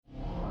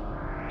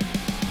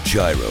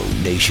Gyro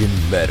Nation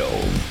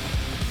Metal.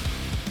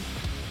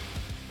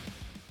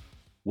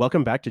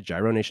 Welcome back to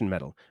Gyro Nation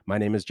Metal. My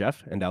name is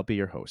Jeff, and I'll be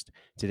your host.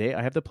 Today,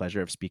 I have the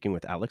pleasure of speaking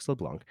with Alex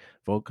LeBlanc,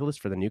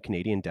 vocalist for the new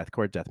Canadian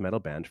deathcore death metal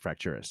band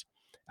Fracturus.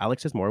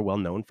 Alex is more well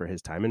known for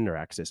his time in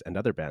Neuraxis and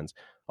other bands,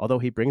 although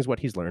he brings what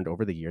he's learned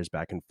over the years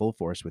back in full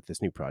force with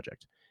this new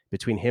project.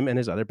 Between him and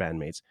his other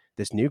bandmates,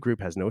 this new group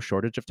has no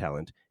shortage of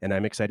talent, and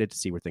I'm excited to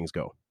see where things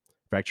go.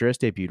 Fracturus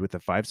debuted with a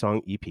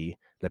 5-song EP,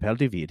 L'Appel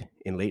du Vide,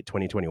 in late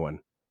 2021.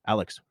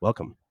 Alex,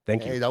 welcome.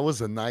 Thank you. Hey, that was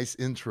a nice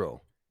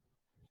intro.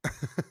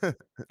 I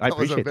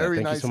appreciate that.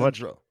 Thank nice you so much.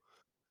 intro.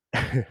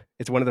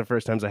 It's one of the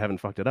first times I haven't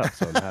fucked it up,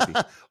 so I'm happy.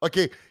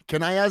 Okay,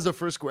 can I ask the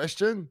first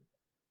question?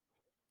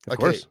 Of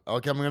course.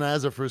 Okay, I'm gonna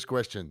ask the first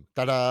question.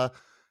 Ta-da!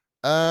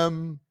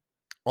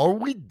 Are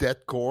we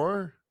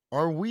deathcore?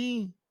 Are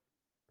we?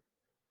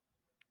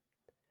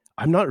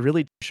 I'm not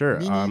really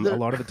sure. Me A neither.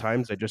 lot of the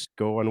times I just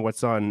go on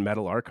what's on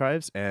Metal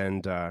Archives,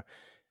 and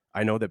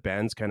I know that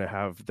bands kind of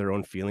have their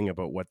own feeling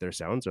about what their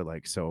sounds are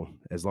like. So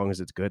as long as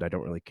it's good, I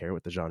don't really care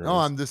what the genre No,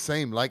 is. I'm the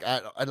same. Like I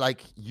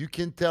like you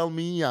can tell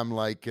me I'm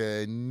like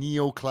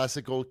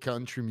neoclassical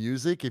country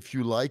music. If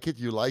you like it,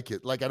 you like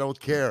it. Like I don't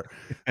care.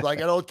 Like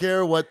I don't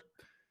care what.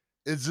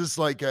 It's just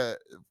like I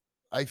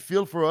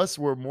feel for us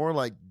we're more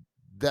like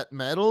death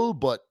metal,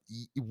 but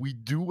we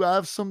do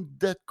have some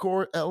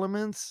deathcore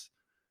elements.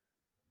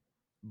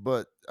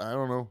 But I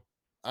don't know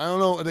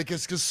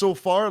because so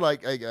far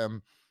like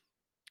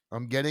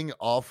I'm getting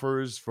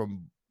offers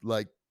from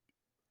like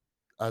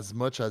as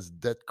much as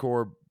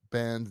deathcore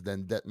bands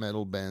than death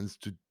metal bands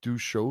to do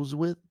shows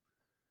with.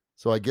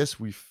 So I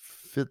guess we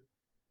fit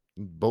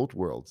in both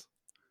worlds,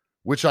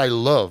 which I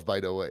love,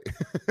 by the way,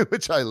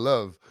 which I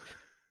love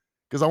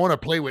because I want to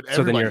play with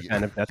So then everybody. you're a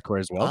fan of deathcore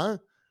as well? Huh?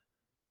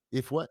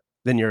 If what?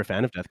 Then you're a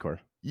fan of deathcore.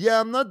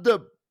 Yeah, I'm not the.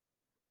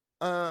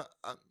 I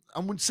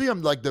wouldn't say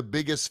I'm like the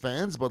biggest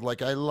fans, but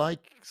like I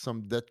like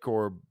some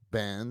deathcore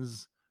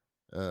bands.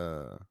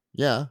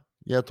 Yeah,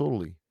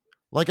 totally.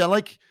 Like I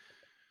like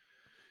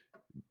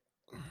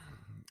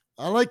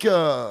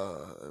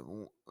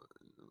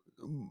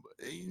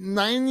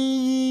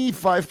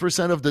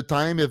 95% of the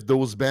time if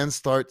those bands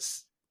start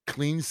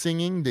clean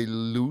singing, they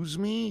lose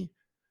me.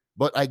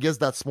 But I guess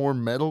that's more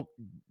metal,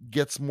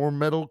 gets more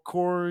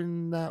metalcore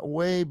in that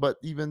way. But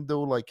even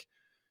though like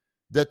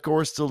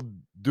deathcore still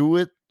do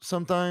it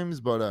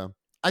sometimes, but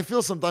I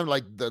feel sometimes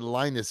like the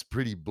line is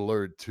pretty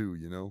blurred too,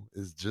 you know?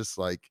 It's just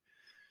like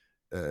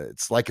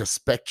it's like a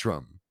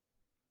spectrum.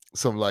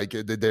 Some like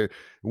there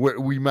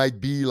we might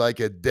be like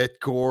a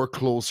deathcore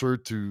closer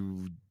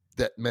to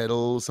death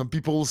metal. Some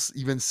people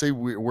even say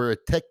we're a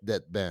tech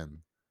death band.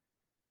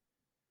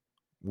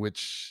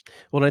 Which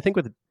Well, and I think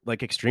with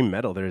like extreme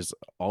metal, there's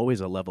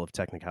always a level of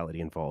technicality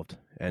involved,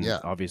 and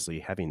Yeah. obviously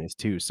heaviness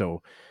too.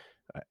 So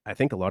I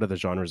think a lot of the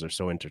genres are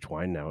so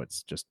intertwined now.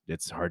 It's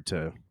hard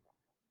to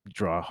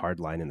draw a hard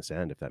line in the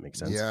sand, if that makes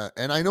sense. Yeah,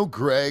 and I know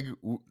Greg,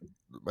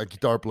 my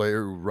guitar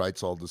player who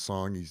writes all the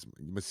song, he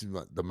must be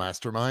the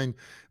mastermind.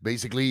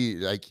 Basically,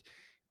 like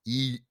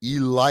he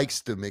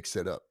likes to mix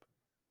it up.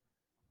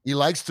 He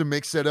likes to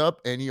mix it up,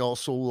 and he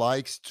also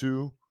likes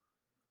to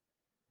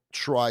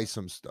try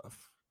some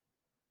stuff.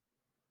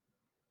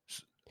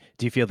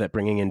 Do you feel that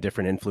bringing in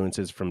different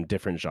influences from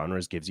different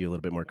genres gives you a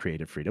little bit more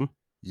creative freedom?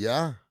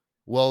 Yeah.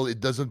 Well,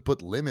 it doesn't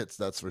put limits,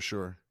 that's for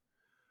sure.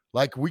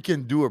 Like we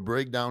can do a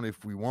breakdown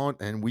if we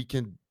want, and we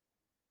can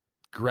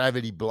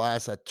gravity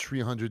blast at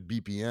 300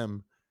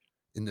 BPM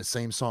in the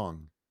same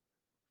song.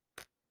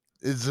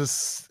 It's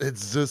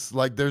just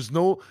like there's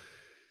no.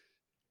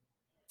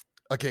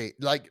 Okay,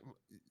 like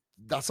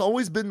that's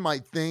always been my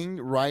thing,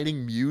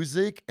 writing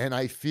music, and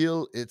I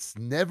feel it's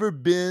never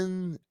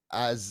been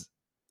as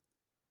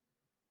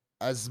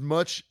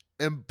much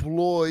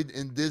employed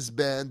in this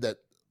band. That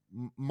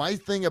my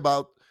thing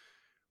about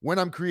when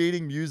I'm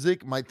creating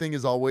music, my thing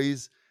is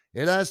always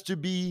it has to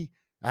be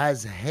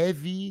as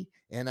heavy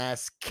and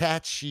as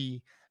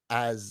catchy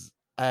as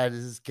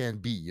can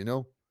be, you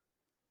know?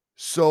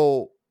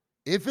 So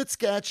if it's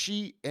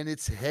catchy and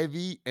it's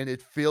heavy and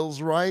it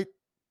feels right,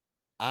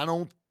 I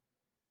don't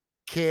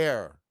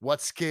care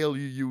what scale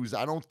you use.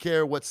 I don't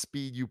care what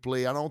speed you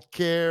play. I don't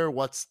care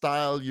what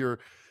style you're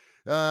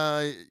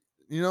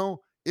you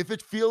know, if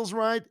it feels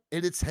right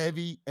and it's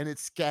heavy and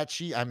it's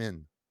catchy, I'm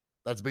in.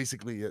 That's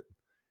basically it.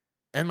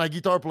 And my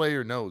guitar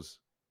player knows.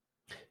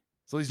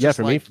 So he's just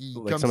for like, me, he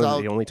like comes some of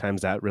out. the only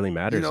times that really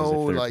matters is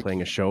if they're like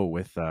playing a show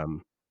with.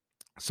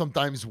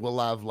 Sometimes we'll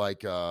have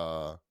like,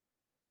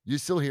 you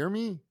still hear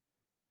me?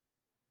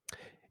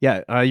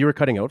 Yeah, you were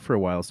cutting out for a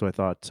while, so I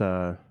thought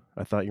you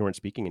weren't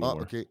speaking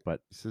anymore. Okay,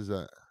 but this is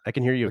I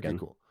can hear you okay, again.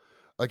 cool.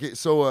 Okay,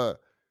 so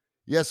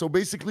yeah, so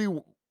basically,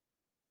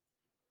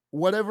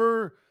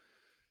 whatever.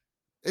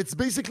 It's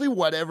basically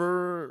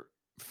whatever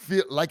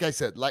feel. Like I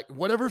said, like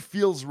whatever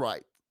feels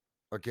right.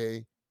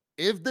 Okay,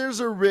 if there's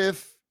a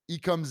riff he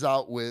comes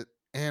out with,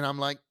 and I'm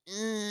like,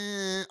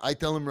 I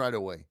tell him right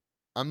away.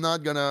 I'm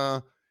not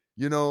gonna,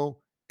 you know.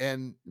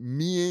 And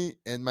me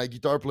and my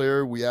guitar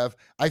player,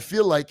 I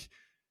feel like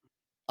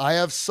I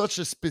have such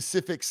a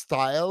specific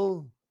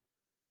style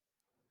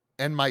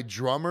and my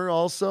drummer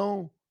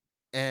also,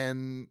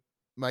 and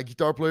my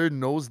guitar player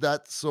knows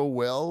that so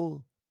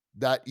well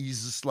that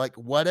he's just like,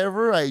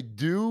 whatever I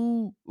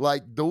do,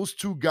 like those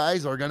two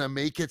guys are gonna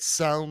make it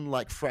sound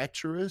like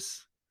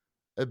Fracturus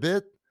a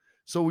bit.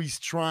 So he's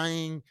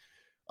trying.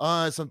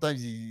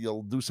 Sometimes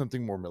he'll do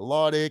something more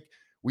melodic.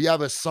 We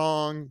have a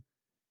song,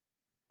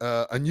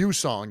 a new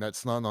song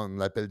that's not on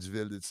L'Appel du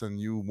Vide. It's a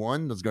new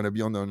one that's gonna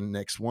be on the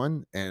next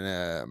one,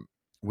 and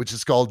which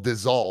is called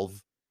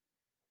Dissolve,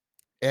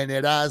 and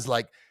it has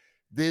like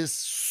this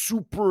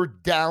super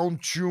down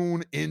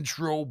tune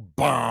intro.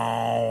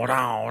 Bow,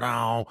 down,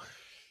 down.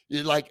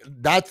 It, like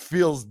that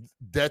feels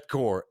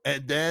deathcore,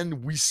 and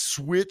then we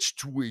switch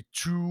to a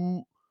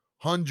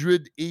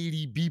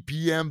 280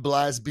 BPM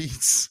blast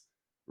beats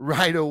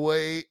right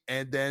away,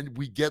 and then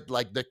we get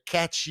like the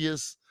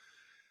catchiest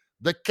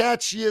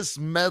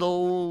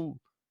metal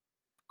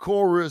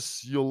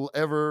chorus you'll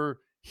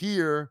ever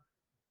hear,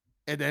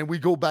 and then we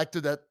go back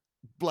to that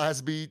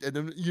blast beat, and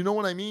then you know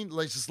what I mean?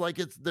 Like just like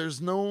it's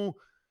there's no.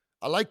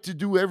 I like to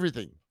do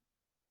everything.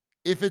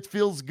 If it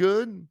feels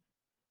good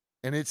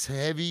and it's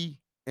heavy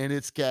and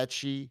it's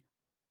catchy,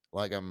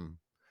 like I'm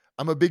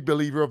a big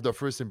believer of the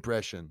first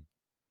impression.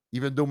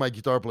 Even though my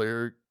guitar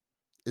player,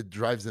 it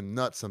drives him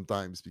nuts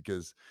sometimes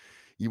because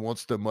he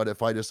wants to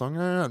modify the song.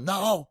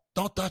 No,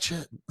 don't touch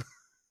it.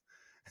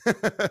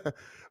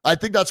 I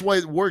think that's why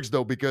it works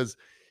though, because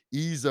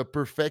he's a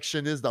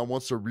perfectionist that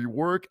wants to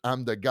rework.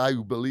 I'm the guy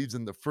who believes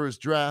in the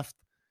first draft,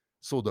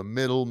 so the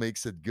middle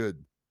makes it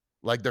good.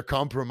 Like the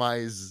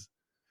compromise,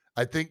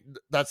 I think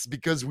that's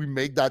because we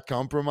make that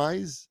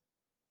compromise,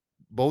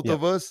 both Yeah.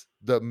 of us,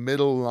 the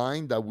middle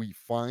line that we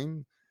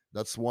find.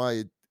 That's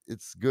why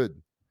it's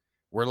good.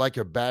 We're like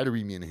a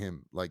battery, me and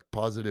him, like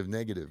positive,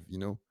 negative,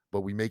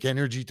 but we make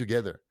energy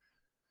together.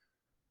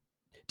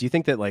 Do you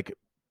think that like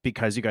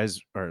because you guys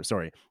are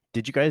sorry,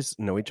 did you guys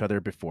know each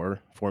other before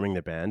forming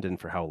the band and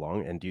for how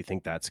long? And do you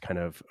think that's kind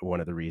of one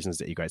of the reasons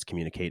that you guys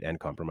communicate and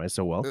compromise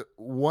so well?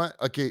 What?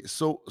 Okay,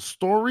 so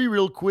story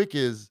real quick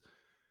is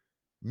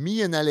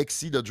me and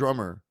Alexis, the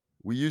drummer.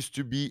 We used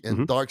to be in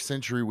Hmm. Dark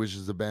Century, which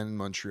is a band in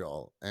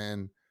Montreal,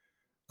 and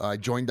I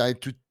joined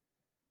that to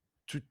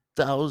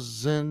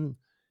 2000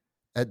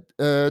 at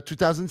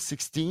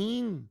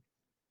 2016.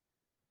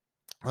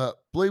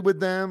 Played with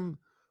them.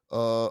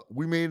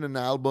 We made an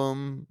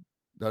album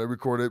that I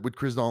recorded with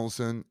Chris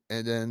Donaldson,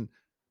 and then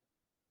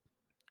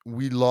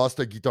we lost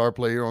a guitar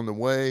player on the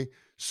way.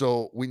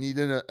 So we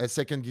needed a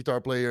second guitar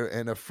player,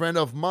 and a friend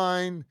of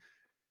mine,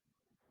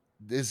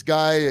 this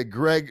guy,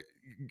 Greg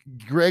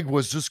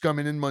was just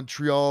coming in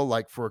Montreal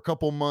like for a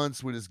couple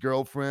months with his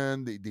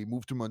girlfriend. They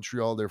moved to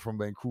Montreal. They're from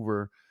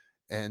Vancouver.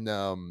 And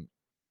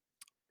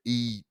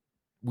he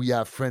we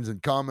have friends in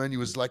common. He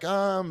was like,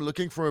 I'm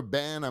looking for a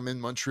band. I'm in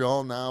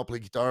Montreal now, play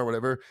guitar,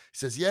 whatever. He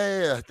says,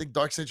 yeah, I think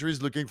Dark Century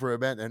is looking for a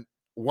band. And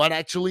what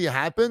actually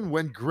happened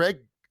when Greg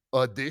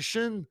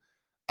auditioned,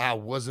 I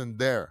wasn't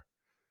there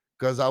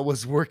because I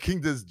was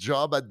working this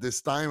job at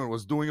this time and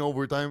was doing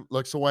overtime.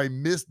 Like, so I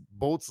missed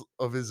both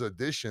of his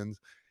auditions,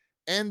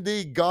 and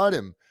they got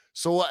him.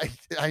 So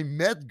I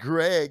met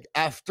Greg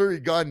after he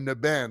got in the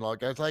band.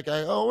 Like I was like,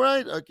 all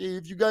right, okay,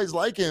 if you guys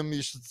like him,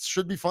 you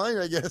should be fine,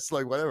 I guess.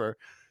 Like whatever.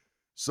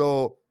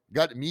 So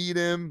got to meet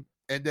him,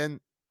 and then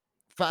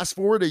fast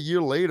forward a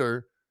year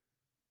later,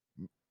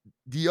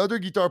 the other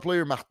guitar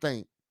player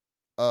Martin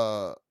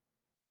uh,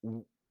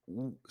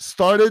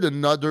 started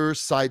another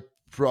side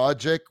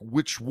project,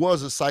 which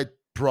was a side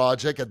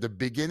project at the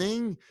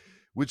beginning,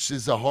 which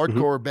is a Hmm.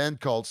 hardcore band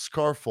called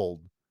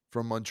Scarfold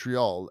from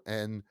Montreal,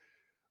 and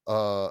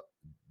uh,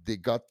 they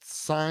got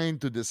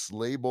signed to this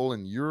label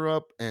in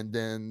Europe, and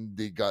then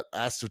they got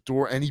asked to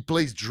tour. And he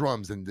plays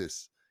drums in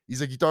this.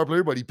 He's a guitar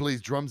player, but he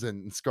plays drums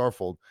in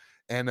Scarfold.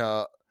 And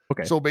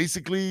Okay. so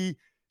basically,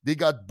 they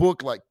got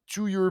booked like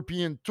 2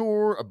 European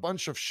tour, a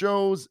bunch of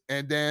shows,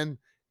 and then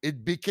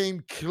it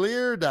became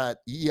clear that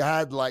he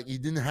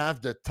didn't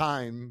have the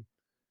time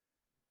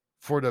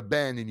for the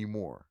band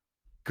anymore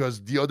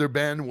because the other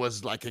band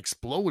was like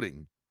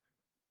exploding.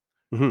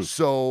 Hmm.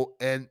 So,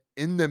 and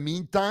in the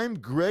meantime,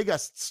 Greg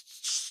has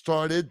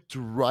started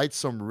to write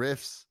some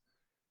riffs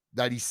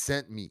that he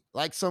sent me,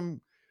 like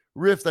some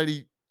riff that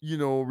he,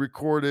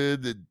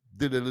 recorded. That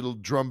did a little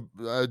drum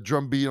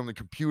beat on the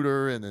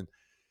computer, and then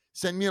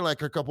sent me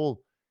like a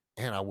couple.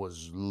 And I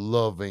was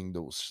loving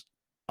those.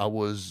 I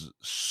was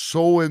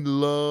so in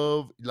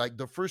love. Like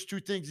the first two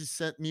things he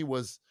sent me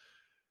was,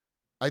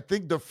 I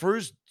think the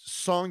first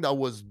song that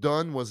was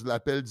done was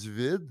L'Appel du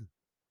Vide,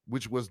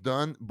 which was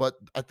done. But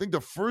I think the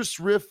first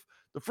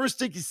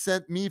thing he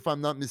sent me, if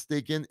I'm not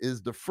mistaken,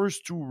 is the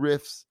first two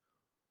riffs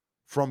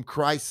from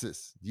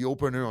Crisis, the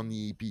opener on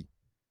the EP.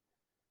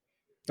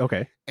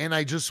 Okay. And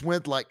I just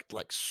went like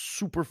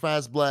super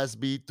fast blast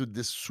beat to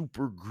this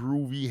super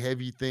groovy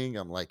heavy thing.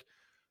 I'm like,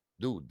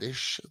 dude, this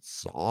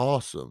shit's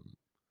awesome.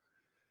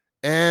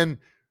 And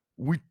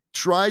we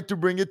tried to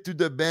bring it to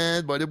the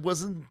band, but it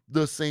wasn't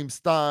the same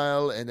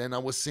style. And then I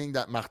was seeing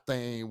that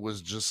Martin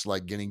was just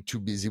like getting too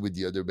busy with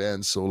the other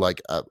band. So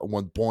like at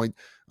one point,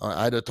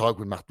 I had a talk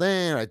with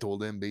Martin. I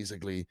told him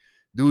basically,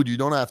 dude, you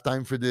don't have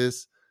time for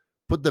this.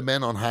 Put the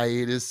band on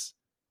hiatus.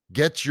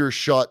 Get your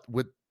shot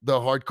with the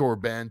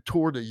hardcore band.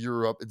 Tour to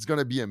Europe. It's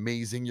gonna be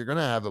amazing. You're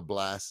gonna have a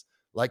blast.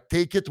 Like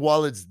take it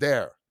while it's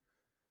there.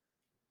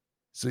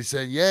 So he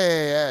said, yeah,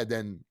 yeah, yeah.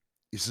 Then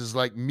he says,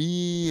 like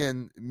me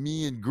and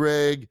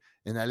Greg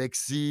and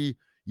Alexi,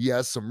 he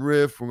has some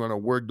riff. We're gonna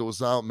work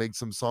those out, make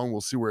some song.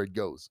 We'll see where it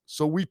goes.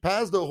 So we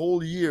passed the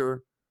whole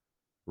year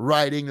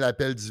writing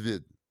L'Appel du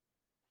Vide,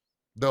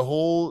 the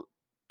whole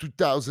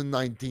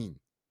 2019.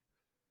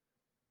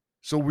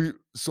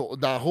 So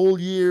that whole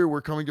year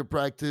we're coming to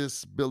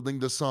practice, building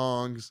the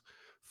songs,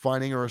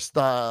 finding our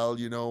style,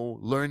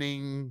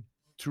 learning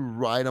to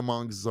write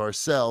amongst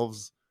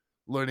ourselves,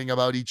 learning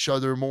about each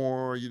other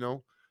more,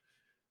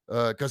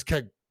 because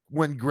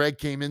when Greg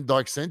came in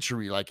Dark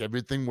Century, like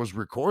everything was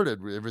recorded,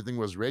 everything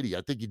was ready.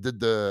 I think he did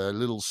the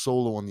little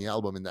solo on the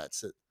album, and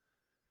that's it.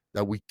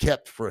 That we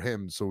kept for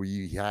him, so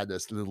he had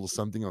this little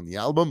something on the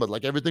album, but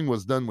like everything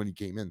was done when he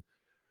came in.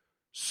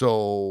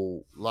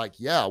 So, like,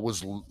 yeah, I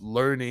was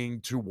learning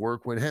to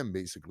work with him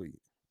basically,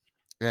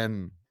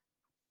 and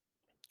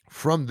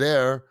from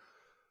there,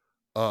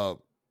 uh,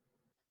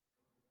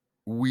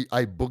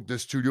 I booked the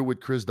studio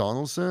with Chris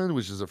Donaldson,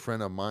 which is a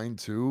friend of mine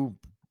too.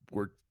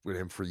 Worked with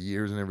him for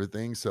years and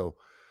everything. So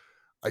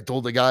I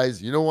told the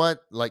guys, you know what?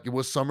 Like it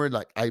was summer.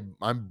 Like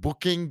I'm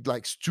booking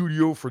like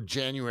studio for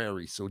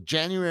January. So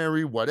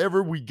January,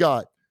 whatever we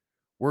got,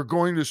 we're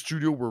going to the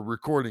studio. We're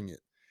recording it.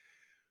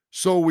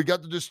 So we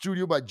got to the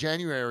studio by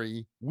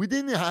January. We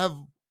didn't have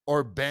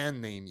our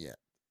band name yet.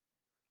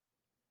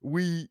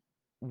 We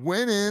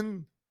went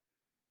in,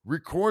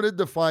 recorded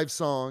the 5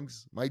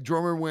 songs. My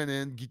drummer went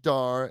in,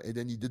 guitar, and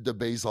then he did the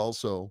bass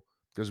also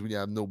because we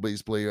have no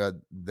bass player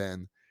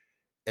then.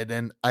 And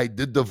then I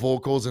did the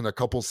vocals in a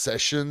couple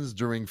sessions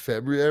during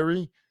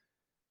February,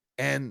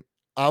 and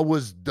I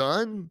was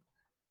done.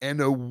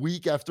 And a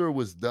week after it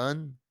was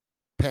done,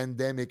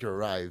 pandemic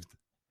arrived,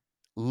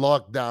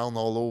 lockdown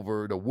all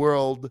over the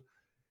world,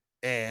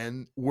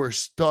 and we're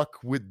stuck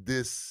with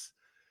this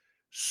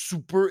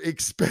super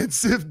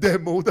expensive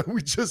demo that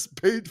we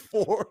just paid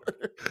for.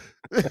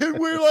 And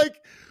we're like,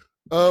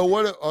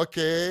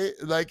 okay,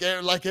 like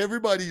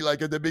everybody,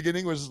 like at the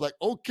beginning was just like,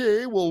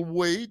 okay, we'll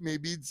wait,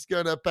 maybe it's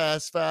gonna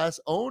pass fast.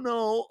 Oh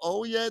no,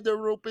 oh yeah,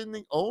 they're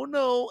opening. Oh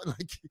no,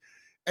 like,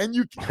 and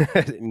you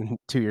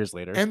 2 years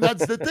later. and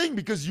that's the thing,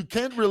 because you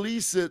can't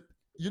release it.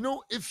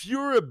 If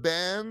you're a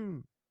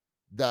band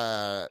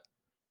that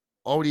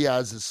already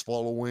has his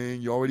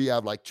following, you already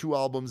have like 2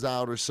 albums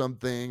out or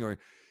something, or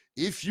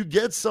if you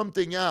get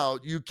something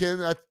out, you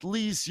can at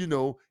least,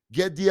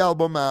 get the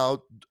album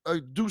out,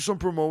 do some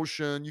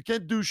promotion. You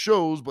can't do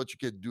shows, but you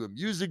can do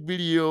music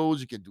videos,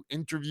 you can do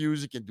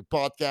interviews, you can do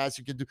podcasts,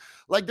 you can do,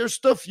 like, there's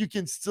stuff you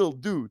can still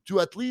do to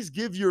at least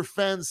give your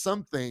fans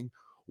something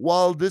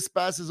while this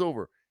passes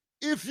over.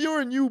 If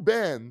you're a new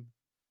band,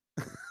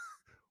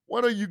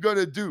 what are you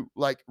gonna do?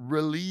 Like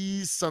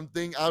release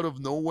something out of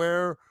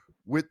nowhere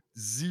with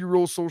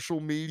zero social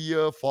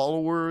media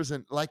followers,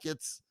 and like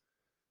it's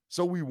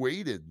so we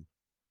waited.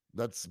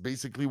 That's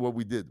basically what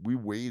we did. We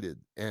waited,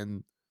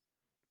 and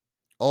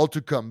all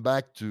to come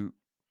back to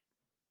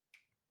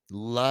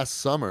last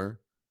summer,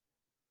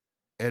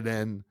 and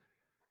then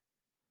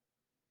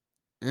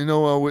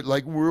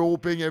like we're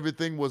hoping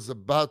everything was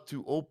about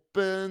to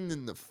open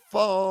in the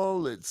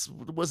fall. It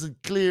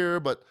wasn't clear,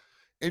 but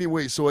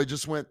anyway, so I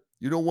just went,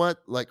 you know what?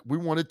 Like we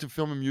wanted to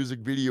film a music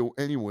video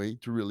anyway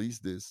to release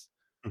this.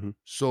 Mhm.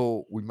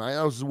 So we might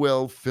as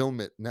well film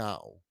it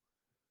now.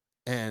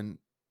 And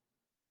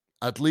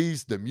at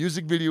least the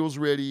music video's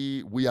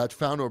ready. We had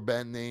found our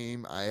band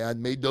name. I had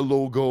made the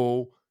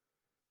logo.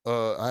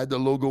 I had the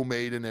logo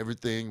made and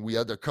everything. We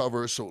had the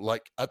cover. So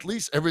like at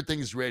least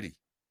everything's ready.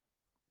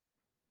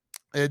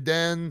 And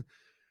then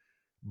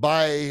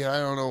by, I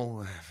don't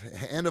know,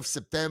 end of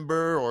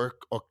September or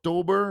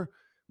October,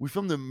 we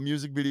filmed the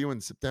music video in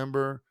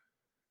September.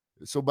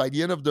 So by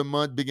the end of the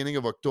month, beginning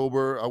of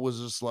October, I was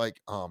just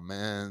like, oh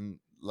man,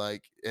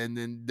 like, and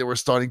then they were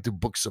starting to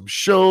book some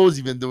shows,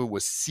 even though it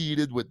was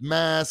seated with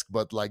masks,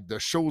 but like the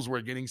shows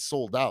were getting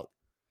sold out.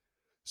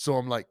 So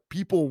I'm like,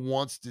 people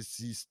wants to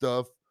see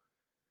stuff.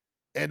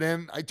 And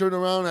then I turned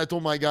around and I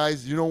told my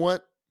guys, you know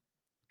what?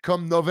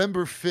 Come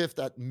November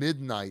 5th at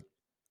midnight,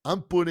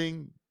 I'm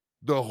putting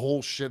the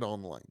whole shit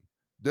online.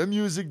 The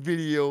music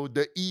video,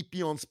 the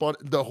EP on Spot,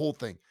 the whole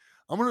thing.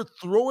 I'm going to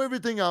throw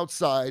everything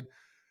outside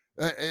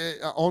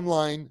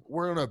online.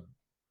 We're going to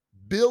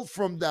build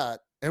from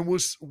that, and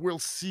we'll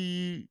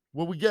see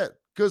what we get.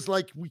 Because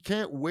like we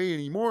can't wait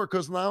anymore,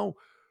 because now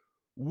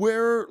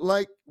we're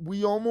like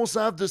we almost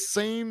have the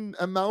same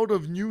amount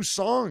of new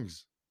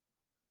songs.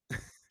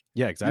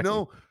 Yeah,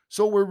 exactly.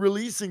 So we're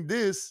releasing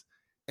this,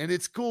 and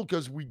it's cool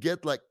because we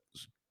get like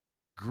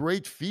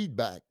great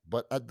feedback,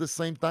 but at the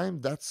same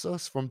time, that's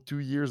us from 2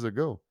 years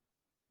ago.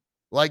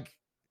 Like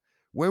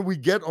when we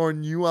get our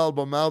new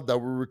album out that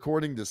we're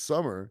recording this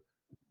summer,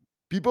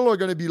 people are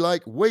going to be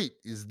like, wait,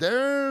 is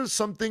there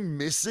something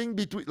missing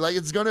between? Like,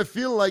 it's going to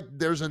feel like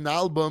there's an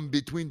album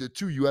between the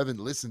two you haven't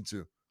listened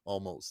to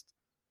almost.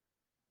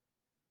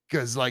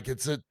 Because, like,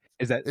 Is that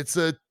it's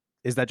a,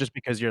 is that just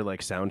because your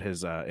like sound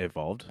has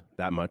evolved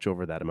that much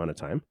over that amount of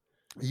time?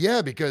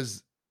 yeah,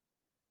 because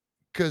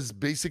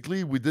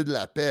basically we did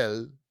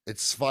L'Appel,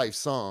 it's 5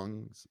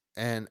 songs.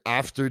 And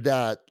after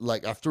that,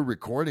 like, after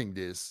recording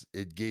this,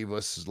 it gave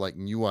us like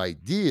new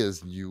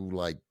ideas, new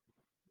like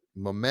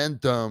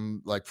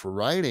momentum, like for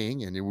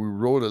writing. And we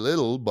wrote a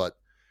little, but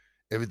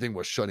everything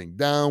was shutting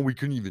down. We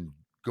couldn't even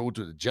go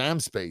to the jam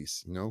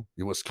space,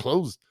 it was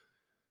closed.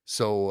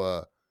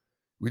 So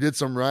we did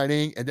some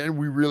writing and then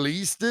we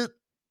released it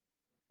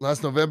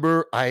last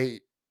November. I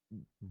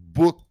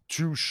booked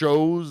 2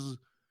 shows.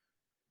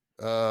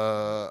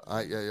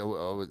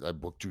 I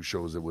booked 2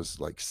 shows. It was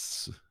like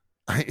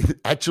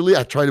I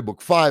tried to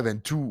book 5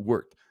 and 2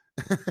 worked.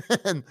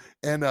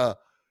 and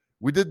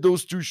we did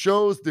those 2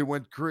 shows. They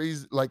went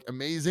crazy, like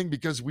amazing,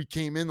 because we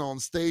came in on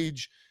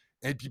stage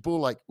and people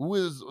like, who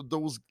is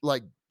those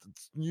like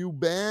new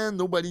band?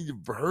 Nobody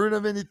heard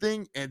of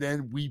anything. And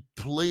then we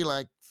play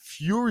like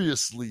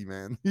furiously,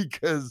 man,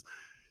 because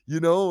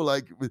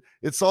like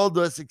it's all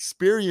this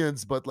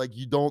experience, but like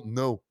you don't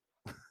know.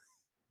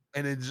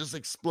 And it just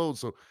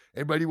explodes. So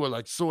everybody was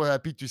like so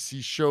happy to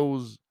see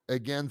shows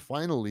again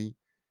finally.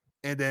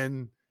 And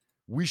then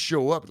we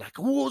show up like,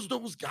 who was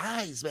those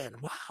guys, man?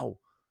 Wow.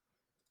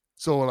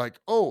 So like,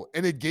 oh,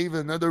 and it gave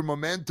another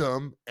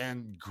momentum,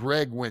 and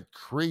Greg went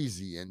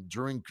crazy. And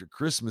during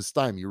Christmas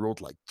time, he wrote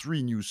like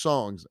 3 new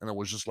songs, and I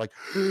was just like,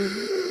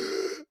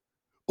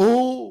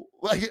 oh,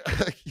 like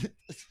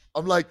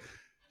I'm like,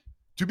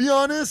 to be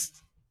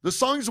honest, the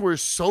songs were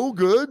so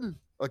good.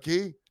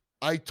 Okay,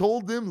 I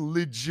told them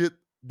legit,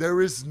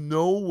 there is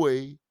no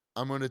way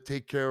I'm gonna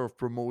take care of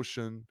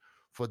promotion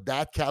for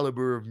that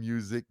caliber of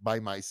music by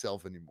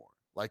myself anymore.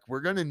 Like, we're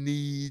gonna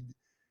need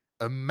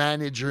a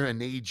manager, an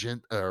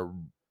agent, a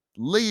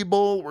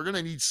label. We're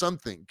gonna need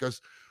something,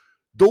 because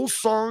those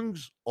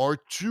songs are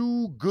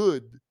too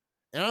good.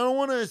 And I don't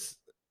want to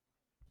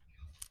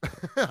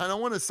I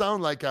don't want to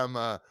sound like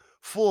I'm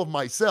full of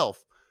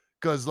myself,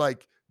 because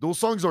like those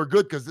songs are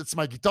good because it's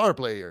my guitar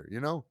player,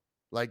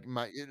 like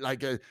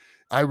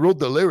I wrote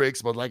the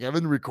lyrics, but like I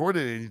haven't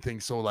recorded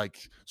anything. So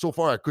like so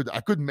far I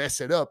could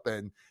mess it up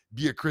and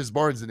be a Chris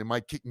Barnes and it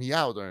might kick me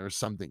out or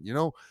something,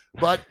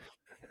 but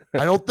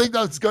I don't think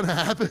that's gonna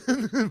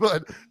happen.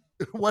 But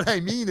what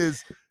I mean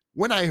is,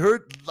 when I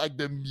heard like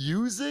the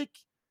music,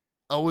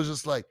 I was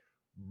just like,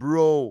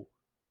 bro,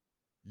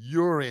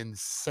 you're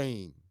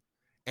insane.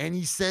 And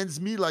he sends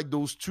me like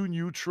those 2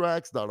 new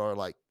tracks that are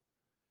like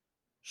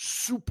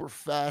super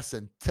fast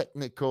and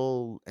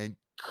technical and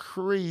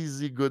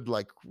crazy good,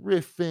 like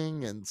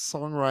riffing and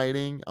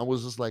songwriting. I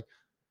was just like,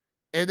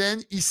 and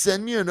then he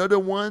sent me another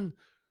one,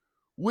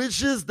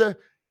 which is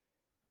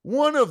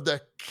one of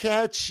the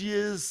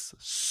catchiest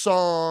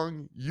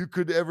song you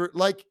could ever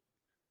like.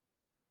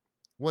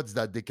 What's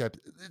that?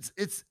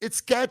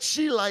 It's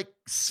catchy, like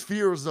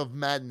Spheres of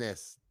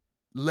Madness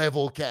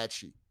level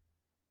catchy.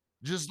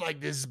 Just like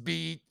this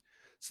beat.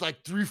 It's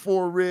like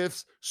 3-4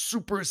 riffs,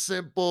 super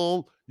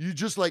simple. You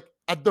just like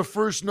at the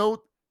first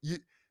note,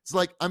 it's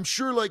like, I'm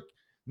sure like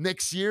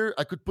next year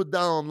I could put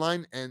that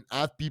online and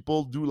have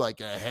people do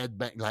like a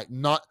headbang, like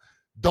not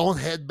don't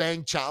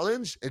headbang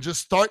challenge, and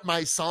just start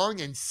my song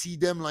and see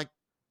them like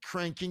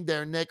cranking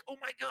their neck. Oh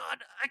my God,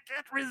 I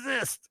can't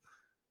resist.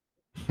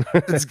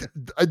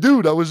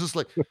 Dude, I was just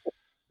like,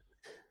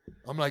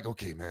 I'm like,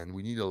 okay, man,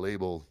 we need a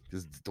label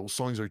because those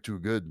songs are too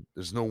good.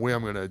 There's no way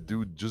I'm gonna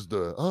do just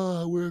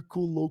we're a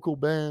cool local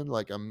band.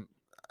 Like,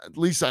 at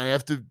least I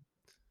have to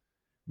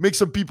make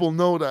some people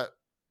know that,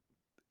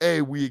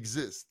 hey, we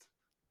exist.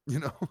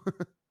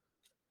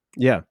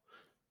 Yeah.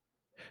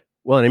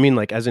 Well, and I mean,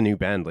 like, as a new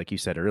band, like you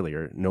said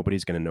earlier,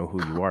 nobody's going to know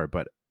who you are,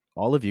 but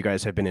all of you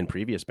guys have been in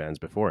previous bands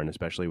before, and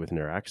especially with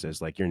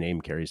Neuraxis, like your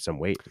name carries some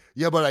weight.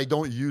 Yeah, but I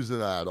don't use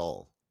it at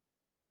all.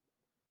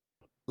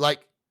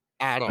 Like,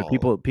 at all.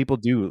 People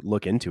do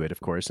look into it, of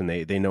course, and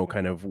they know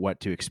kind of what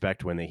to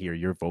expect when they hear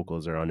your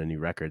vocals are on a new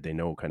record. They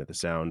know kind of the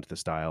sound, the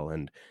style,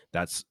 and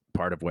that's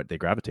part of what they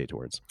gravitate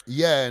towards.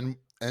 Yeah,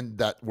 and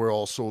that we're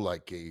also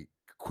like a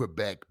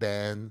Quebec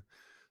band,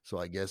 so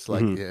I guess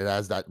like it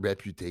has that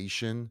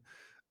reputation.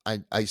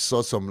 I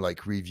saw some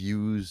like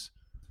reviews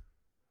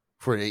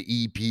for the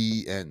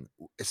EP, and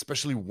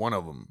especially one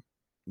of them,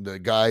 the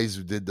guys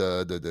who did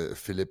the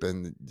Philip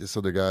and this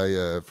other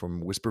guy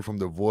from Whisper from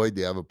the Void,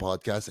 they have a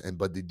podcast,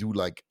 but they do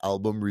like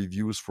album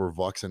reviews for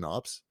Vox and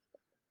Ops.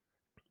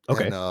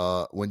 Okay.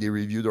 And when they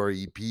reviewed our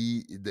EP,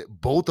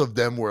 both of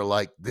them were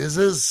like, "This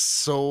is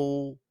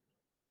so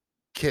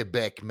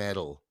Quebec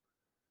metal."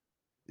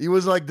 He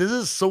was like, "This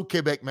is so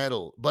Quebec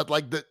metal," but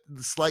like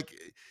it's like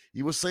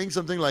he was saying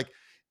something like,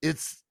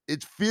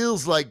 it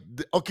feels like,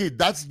 okay,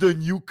 that's the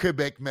new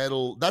Quebec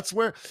metal. That's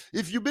where,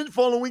 if you've been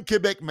following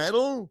Quebec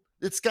metal,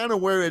 it's kind of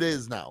where it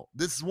is now.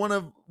 This is one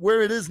of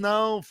where it is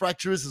now.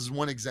 Fracturus is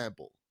one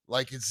example.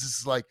 Like it's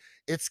just like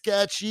it's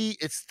catchy,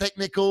 it's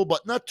technical,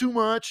 but not too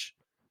much.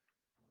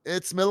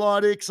 It's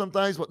melodic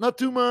sometimes, but not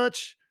too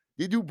much.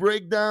 They do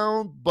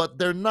breakdown, but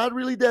they're not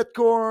really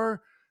deathcore.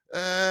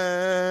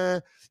 Uh,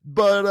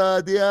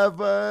 but they have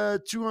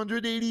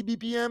 280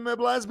 BPM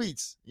blast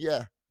beats.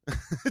 Yeah,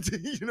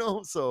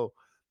 So,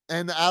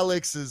 and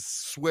Alex is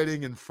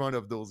sweating in front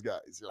of those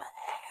guys.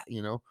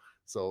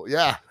 So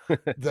yeah.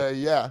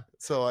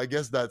 So I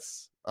guess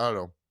that's, I don't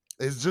know.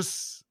 It's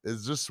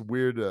just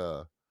weird.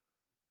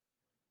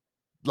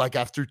 Like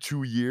after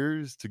 2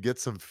 years to get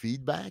some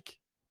feedback.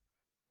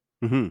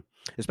 Hmm.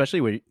 Especially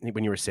when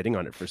you were sitting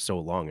on it for so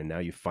long, and now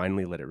you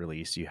finally let it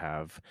release. You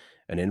have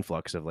an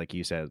influx of, like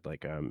you said,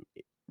 like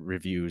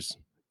reviews.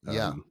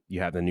 Yeah. You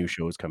have the new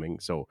shows coming,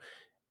 so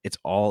it's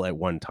all at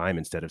one time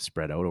instead of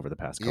spread out over the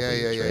past couple Yeah, of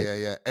yeah, years, yeah, right? yeah,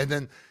 yeah. And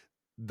then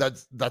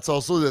that's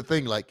also the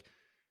thing. Like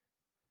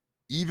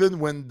even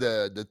when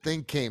the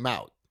thing came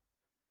out,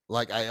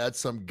 like I had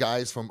some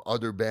guys from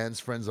other bands,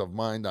 friends of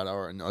mine that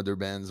are in other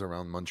bands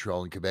around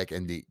Montreal and Quebec,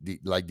 and they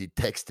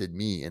texted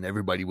me, and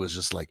everybody was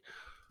just like,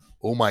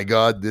 "Oh my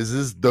god, this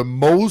is the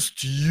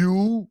most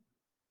you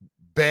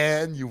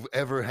band you've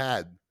ever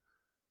had."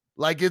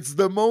 Like it's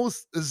the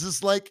most. It's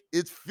just like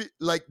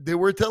like they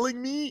were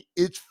telling me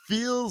it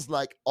feels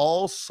like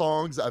all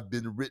songs have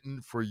been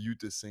written for you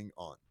to sing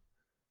on.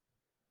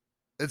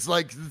 It's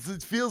like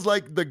it feels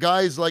like the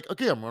guy's like,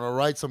 okay, I'm gonna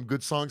write some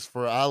good songs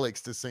for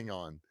Alex to sing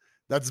on.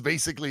 That's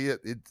basically it.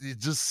 It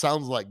just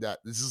sounds like that.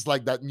 It's just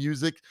like that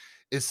music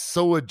is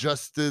so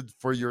adjusted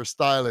for your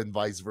style and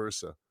vice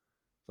versa.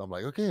 So I'm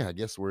like, okay, I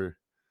guess we're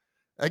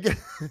I guess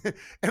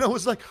and I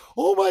was like,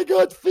 oh my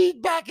god,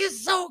 feedback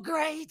is so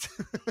great.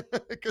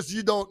 Because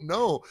you don't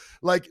know.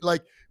 Like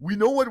we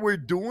know what we're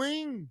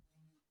doing,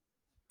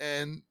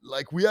 and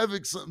like we have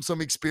some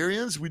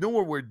experience. We know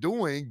what we're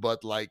doing,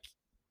 but like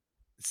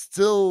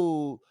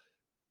still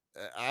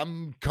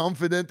I'm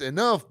confident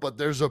enough, but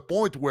there's a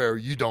point where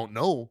you don't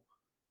know.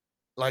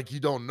 Like you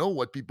don't know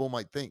what people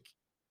might think,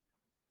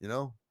 you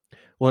know?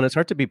 Well, and it's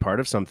hard to be part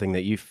of something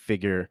that you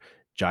figure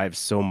jives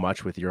so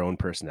much with your own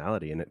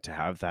personality, and to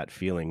have that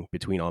feeling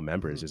between all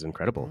members Mhm, is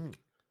incredible. mhm.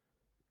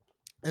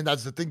 And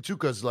that's the thing too,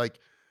 because like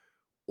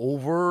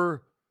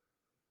over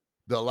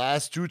the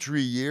last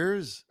 2-3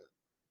 years,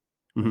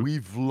 Hmm.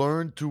 we've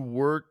learned to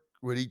work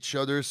with each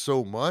other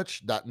so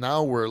much that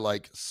now we're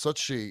like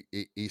such a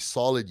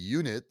solid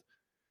unit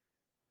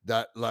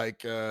that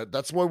like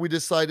that's why we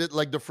decided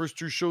like the first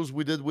two shows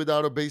we did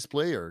without a bass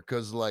player,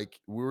 because like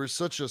we were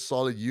such a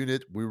solid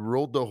unit. We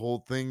wrote the whole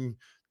thing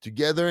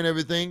together and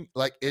everything.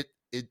 Like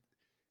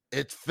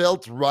it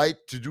felt right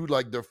to do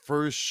like the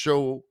first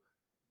show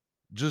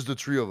just the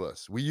three of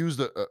us. We used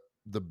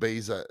the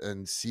bass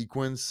and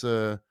sequence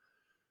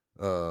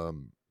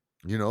um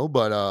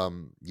but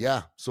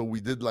yeah, so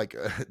we did like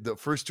the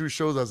first two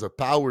shows as a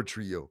power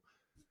trio.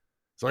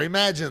 So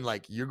imagine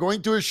like you're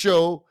going to a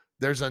show,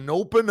 there's an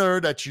opener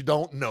that you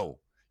don't know.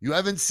 You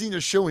haven't seen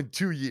a show in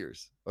 2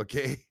 years,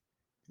 okay?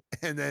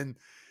 And then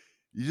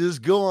you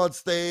just go on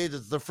stage,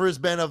 it's the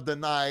first band of the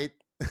night,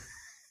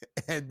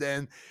 and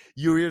then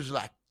you hear just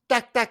like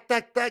tack, tack,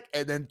 tack, tack,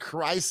 and then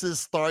Crisis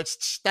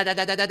starts, and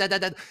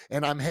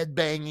I'm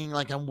headbanging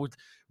like I'm with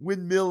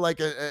windmill like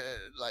a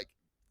like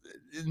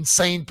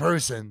insane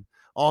person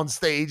on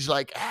stage,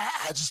 like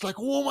just like,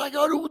 oh my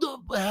god, who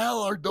the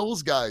hell are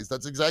those guys?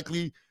 That's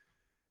exactly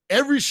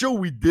every show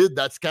we did.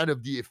 That's kind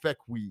of the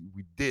effect we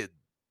did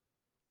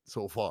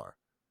so far.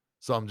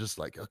 So I'm just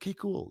like, okay,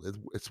 cool,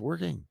 it's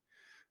working.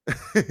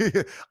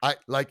 I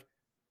like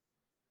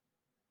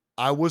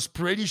I was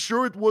pretty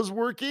sure it was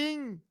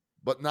working,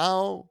 but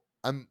now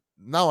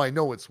I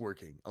know it's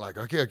working. I'm like,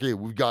 okay,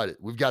 we've got it.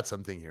 We've got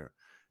something here.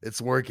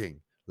 It's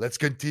working. Let's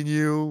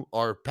continue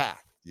our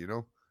path, you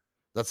know?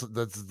 That's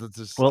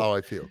just Well, how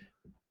I feel.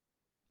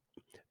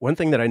 one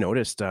thing that I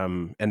noticed,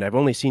 and I've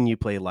only seen you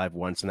play live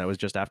once, and that was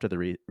just after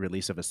the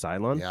release of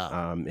Asylon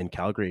Yeah. in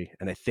Calgary.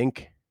 And I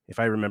think, if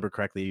I remember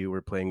correctly, you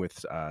were playing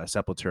with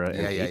Sepultura and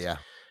Yeah, yeah, Hate.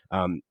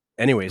 yeah.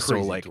 Anyway, so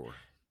Crazy like tour.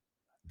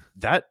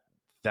 that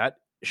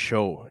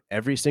show,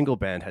 every single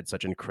band had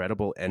such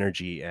incredible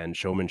energy and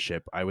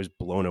showmanship. I was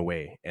blown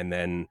away. And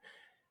then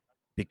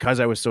because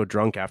I was so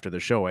drunk after the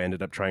show, I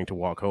ended up trying to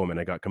walk home and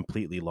I got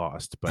completely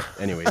lost. But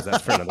anyways,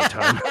 that's for another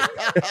time.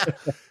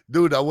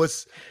 Dude, that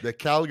was the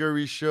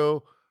Calgary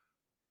show.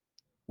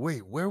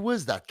 Wait, where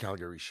was that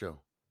Calgary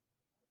show?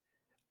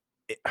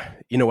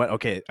 You know what?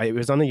 Okay, it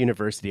was on the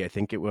university. I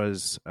think it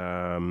was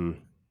McEwen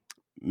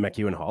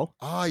Hall.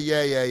 Oh,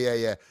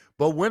 yeah.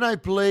 But when I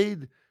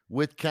played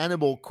with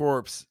Cannibal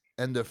Corpse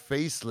and the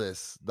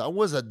Faceless, that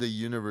was at the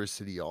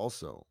university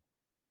also.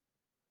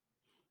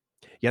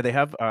 Yeah, they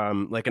have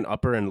like an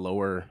upper and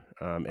lower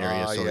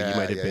area. So you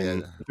might have been,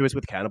 Yeah. if it was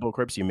with Cannibal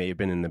Corpse, you may have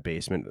been in the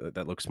basement.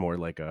 That looks more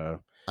like I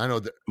know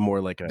that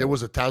more like a there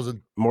was a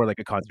thousand more like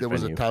a concert there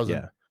was a venue. thousand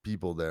Yeah,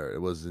 people there. It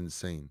was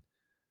insane.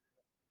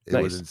 It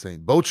was nice.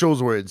 insane. Both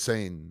shows were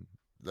insane.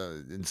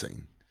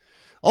 Insane.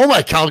 All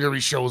my Calgary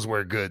shows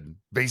were good.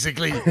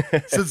 Basically,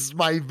 since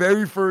my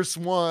very first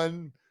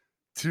one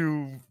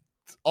to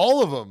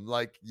all of them.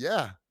 Like,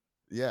 yeah.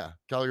 Yeah,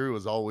 Calgary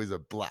was always a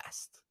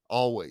blast.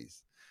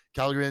 Always.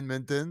 Calgary,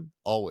 Edmonton,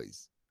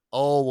 always.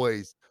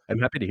 Always. I'm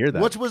happy to hear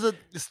that. What was it?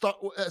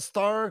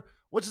 Star.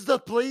 What is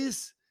that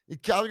place in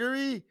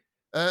Calgary?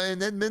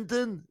 In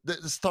Edmonton,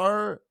 the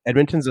Star,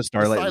 Edmonton's a the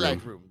Starlight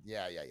Starlight Room. Room.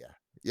 Yeah, yeah, yeah,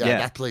 yeah. Yeah.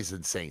 That place is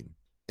insane,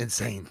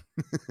 insane.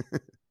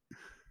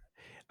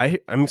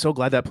 I'm so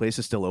glad that place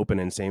is still open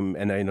and same.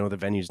 And I know the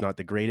venue's not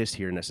the greatest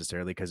here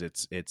necessarily because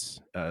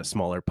it's a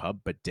smaller pub,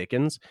 but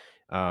Dickens,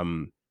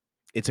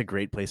 it's a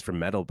great place for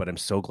metal. But I'm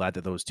so glad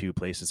that those two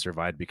places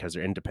survived because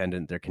they're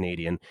independent, they're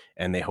Canadian,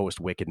 and they host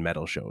wicked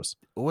metal shows.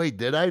 Wait,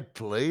 did I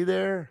play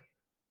there?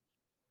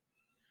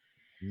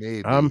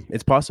 Maybe.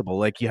 It's possible.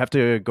 Like you have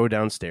to go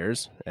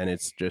downstairs, and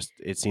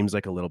it seems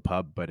like a little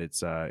pub, but it's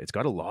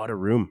got a lot of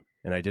room,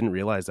 and I didn't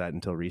realize that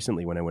until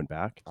recently when I went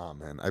back. Oh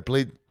man, I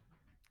played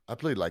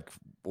like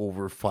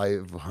over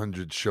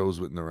 500 shows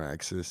with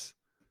Neuraxis,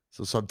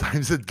 so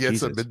sometimes it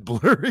gets a Jesus. bit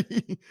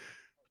blurry.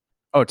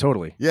 Oh,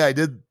 totally. Yeah, I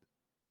did.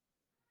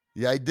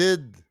 Yeah, I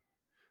did.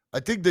 I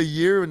think the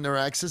year in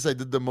Neuraxis I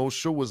did the most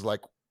show was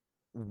like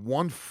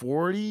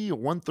 140,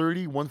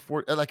 130,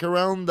 140, like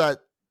around that.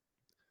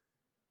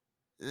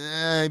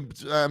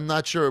 I'm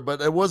not sure, but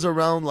it was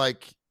around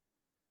like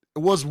it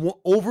was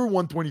over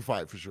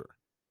 125 for sure.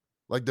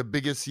 Like the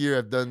biggest year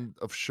I've done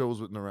of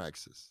shows with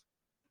Neuraxis.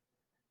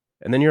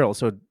 And then you're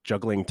also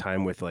juggling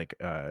time with like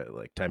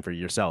time for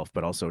yourself,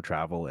 but also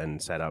travel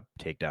and set up,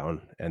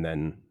 takedown, and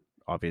then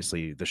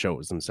obviously the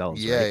shows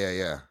themselves. Yeah, right?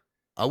 yeah.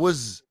 I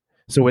was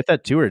So with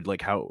that tour,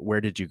 like where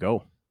did you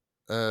go?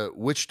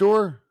 which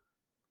tour?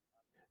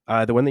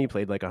 The one that you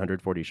played like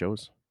 140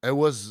 shows. It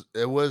was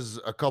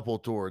a couple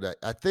tour that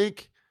I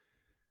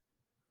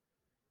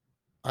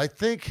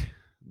think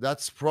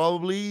that's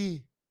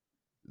probably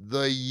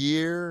the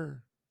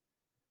year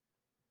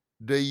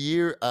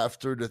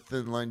after the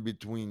Thin Line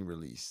Between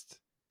released,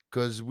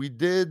 because we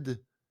did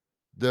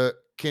the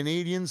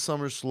Canadian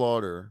Summer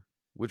Slaughter,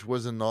 which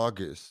was in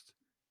August,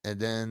 and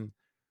then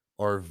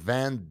our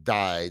van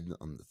died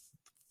on the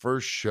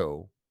first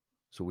show,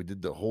 so we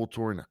did the whole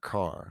tour in a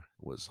car.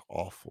 It was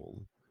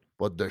awful,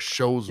 but the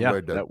shows Yeah,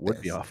 were the that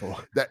would be best. awful.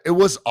 That it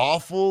was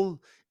awful,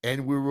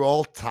 and we were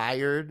all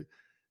tired,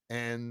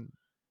 and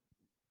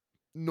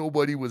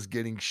nobody was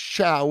getting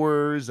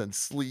showers and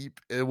sleep.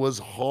 It was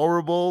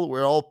horrible.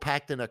 We're all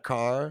packed in a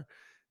car.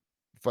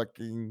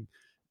 Fucking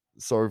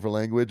sorry for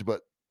language,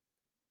 but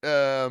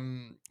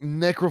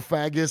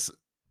Necrophagus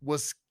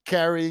was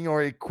carrying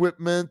our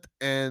equipment,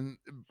 and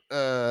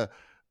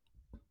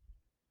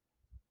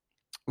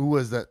who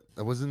was that?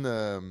 That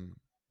wasn't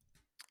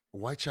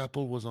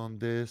Whitechapel was on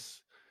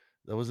this.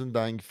 That wasn't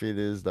Dying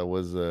Fetus. That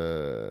was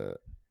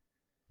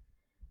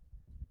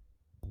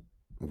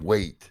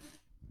wait.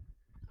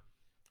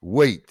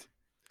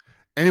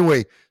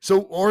 Anyway,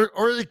 so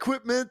our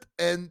equipment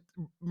and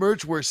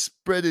merch were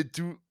spreaded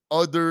to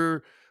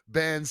other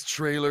bands'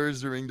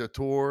 trailers during the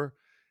tour,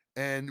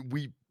 and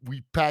we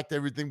packed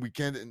everything we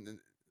can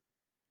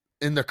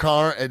in the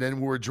car, and then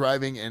we were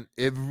driving. And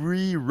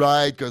every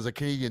ride, because a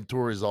Canadian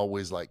tour is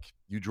always like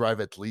you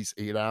drive at least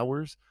 8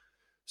 hours.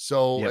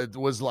 So Yep. it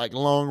was like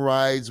long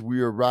rides.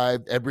 We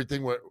arrived,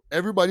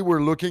 everybody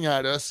were looking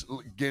at us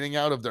getting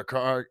out of the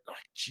car.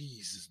 Like,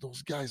 Jesus,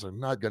 those guys are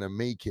not gonna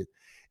make it.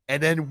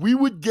 And then we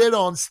would get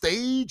on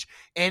stage,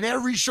 and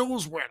every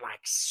shows were like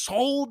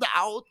sold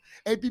out,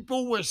 and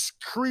people were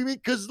screaming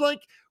because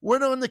like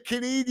we're on the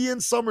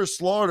Canadian Summer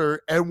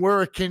Slaughter, and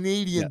we're a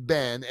Canadian Yeah.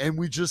 band, and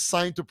we just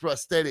signed to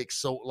Prosthetics.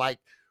 So like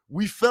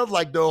we felt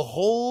like the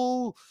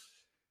whole.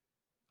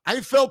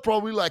 I felt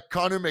probably like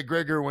Conor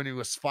McGregor when he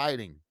was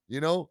fighting. You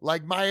know,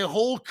 like my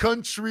whole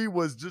country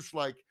was just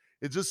like,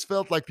 it just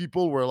felt like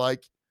people were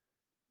like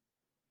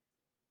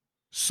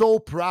so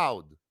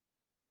proud.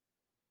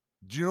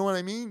 Do you know what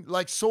I mean?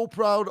 Like so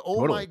proud.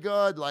 Oh Totally. my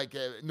God. Like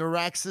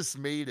Neuraxis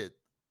made it.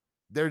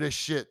 They're the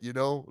shit, you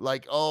know?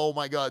 Like, oh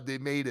my God, they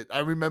made it. I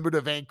remember the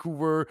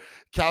Vancouver,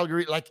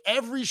 Calgary, like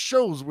every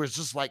shows was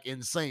just like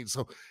insane.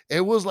 So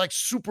it was like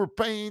super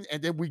pain.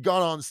 And then we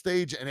got on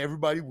stage and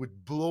everybody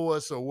would blow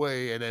us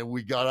away. And then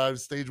we got on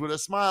stage with a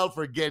smile,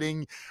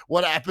 forgetting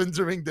what happened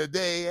during the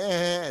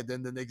day. And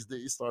then the next day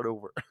you start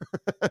over.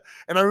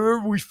 And I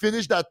remember we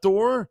finished that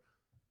tour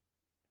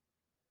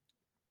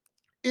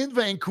in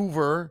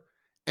Vancouver,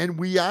 and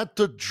we had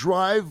to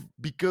drive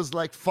because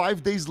like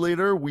 5 days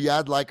later we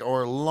had like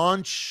our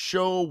launch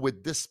show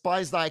with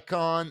Despised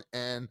Icon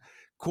and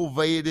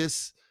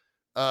Covadis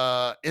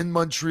in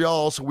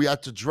Montreal. So we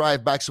had to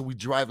drive back. So we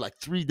drive like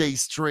 3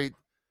 days straight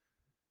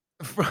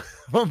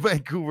from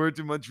Vancouver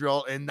to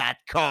Montreal in that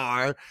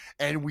car,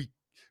 and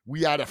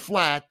we had a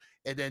flat,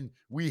 and then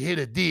we hit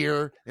a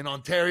deer in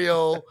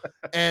Ontario.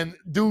 And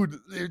dude,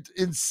 it's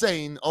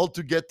insane all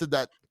to get to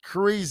that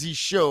crazy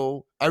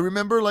show. I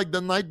remember like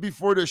the night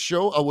before the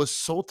show, I was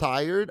so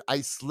tired.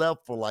 I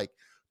slept for like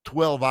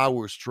 12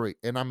 hours straight,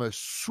 and I'm a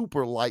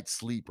super light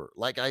sleeper.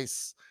 Like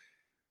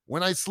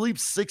when I sleep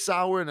 6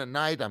 hours in a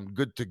night, I'm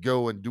good to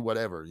go and do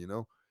whatever, you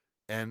know?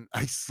 And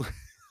I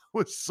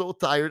was so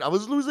tired. I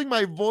was losing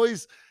my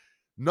voice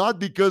Not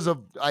because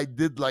of I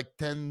did like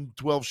 10,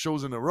 12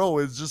 shows in a row.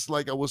 It's just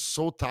like I was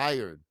so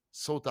tired.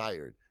 So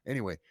tired.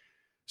 Anyway,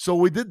 so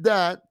we did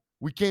that.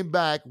 We came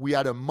back. We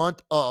had a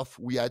month off.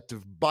 We had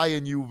to buy a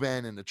new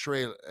van and a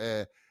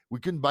trailer. We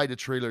couldn't buy the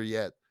trailer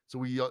yet. So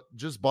we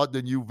just bought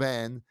the new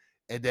van.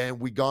 And then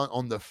we got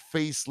on the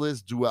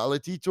Faceless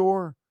Duality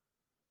Tour,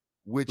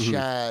 which Mhm.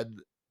 had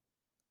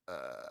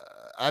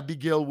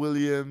Abigail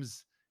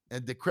Williams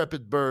and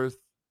Decrepit Birth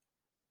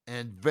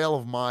and Veil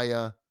of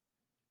Maya.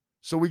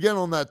 So we get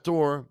on that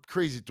tour,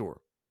 crazy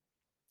tour.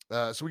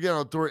 So we get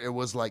on a tour. It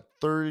was like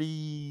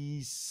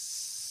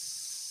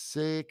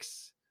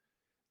 36.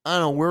 I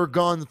don't know. We're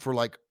gone for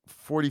like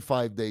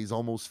 45 days,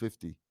 almost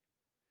 50.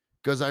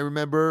 Because I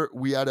remember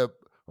we had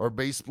our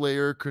bass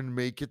player couldn't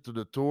make it to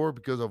the tour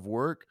because of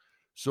work.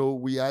 So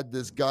we had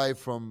this guy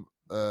from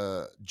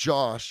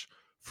Josh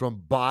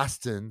from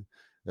Boston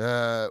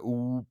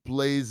who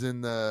plays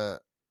in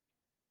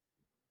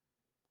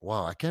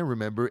wow, I can't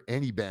remember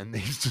any band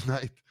names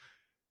tonight.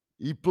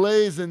 He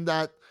plays in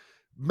that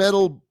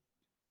metal.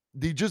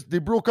 They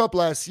broke up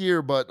last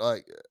year, but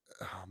like,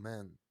 oh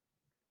man.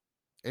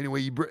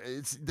 Anyway,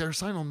 they're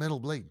signed on Metal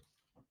Blade.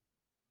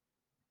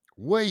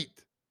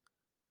 Wait,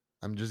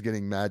 I'm just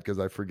getting mad because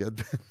I forget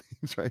the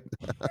names right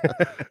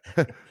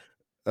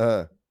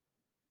now.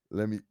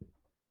 Let me.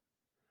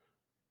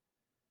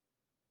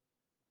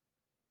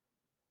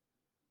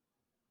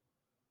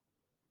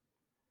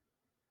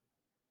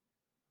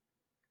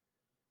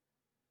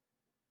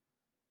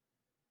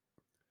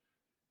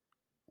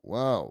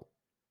 Wow.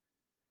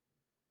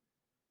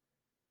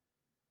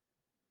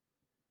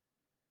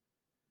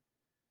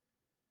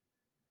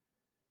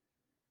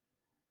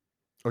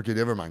 Okay,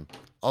 never mind.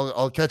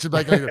 I'll catch it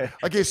back later.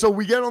 Okay, so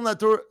we get on that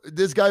tour.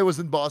 This guy was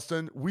in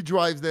Boston. We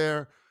drive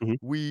there. Mhm.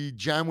 We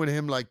jam with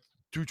him like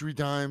 2, 3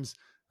 times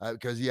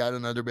because he had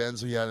another band,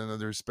 so he had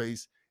another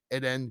space.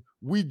 And then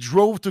we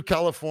drove to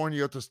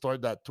California to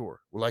start that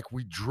tour. Like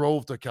we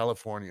drove to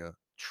California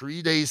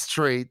 3 days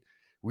straight.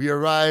 We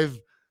arrived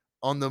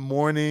on the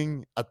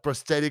morning at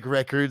Prosthetic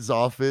Records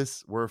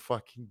office. We're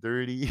fucking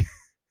dirty.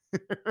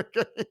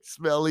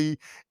 Smelly.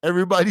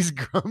 Everybody's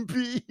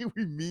grumpy.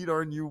 We meet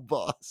our new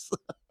boss.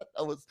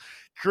 That was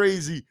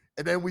crazy.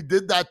 And then we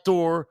did that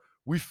tour.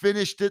 We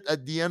finished it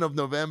at the end of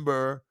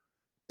November.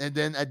 And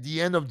then at the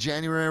end of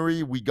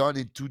January, we got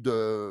into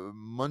the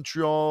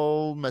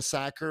Montreal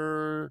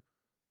Massacre.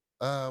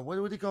 What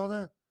do they call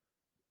that?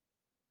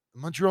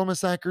 Montreal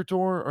Massacre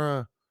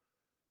tour?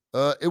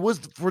 It was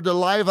for the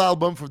live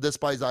album for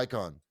Despise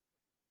Icon.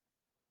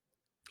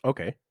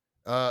 Okay.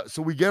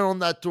 So we get on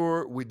that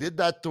tour. We did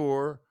that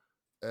tour.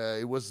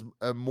 It was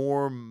a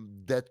more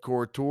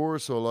deathcore tour,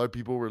 so a lot of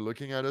people were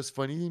looking at us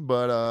funny,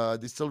 but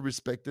they still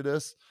respected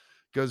us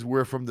because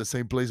we're from the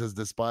same place as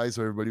the Spy.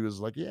 So everybody was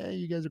like, "Yeah,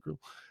 you guys are cool."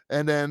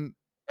 And then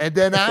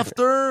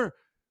after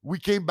we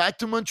came back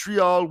to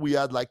Montreal, we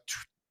had like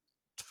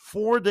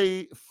 4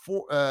 day,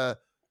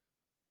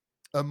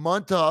 a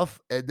month off,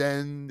 and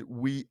then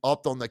we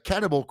upped on the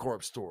Cannibal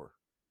Corpse tour.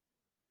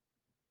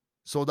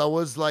 So that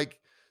was like,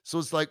 so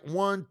it's like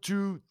 1,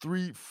 2,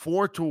 3,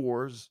 4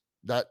 tours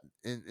that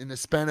in the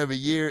span of a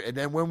year. And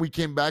then when we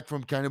came back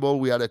from Cannibal,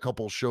 we had a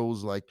couple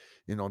shows like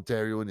in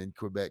Ontario and in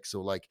Quebec.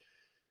 So like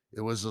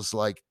it was just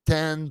like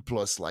 10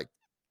 plus like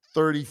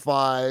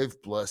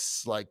 35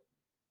 plus like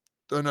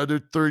another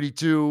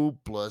 32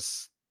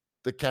 plus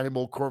the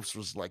Cannibal Corpse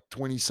was like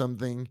 20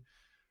 something.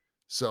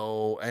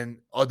 So, and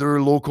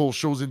other local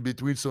shows in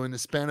between. So in the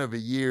span of a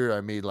year,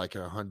 I made like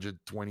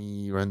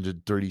 120,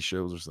 130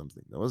 shows or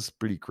something. That was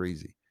pretty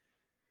crazy.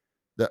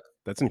 That,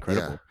 That's yeah.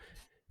 incredible.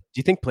 Do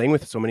you think playing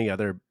with so many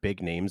other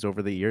big names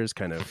over the years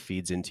kind of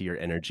feeds into your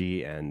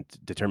energy and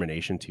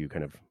determination to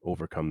kind of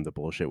overcome the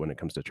bullshit when it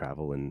comes to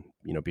travel and,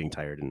 being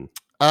tired and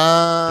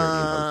dirty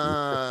and hunting?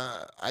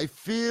 I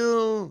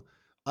feel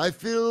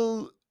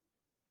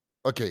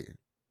okay.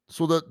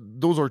 So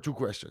those are two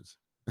questions.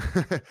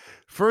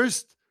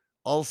 First,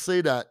 I'll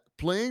say that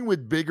playing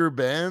with bigger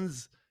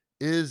bands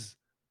is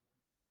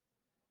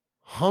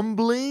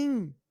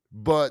humbling,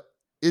 but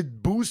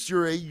it boosts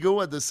your ego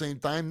at the same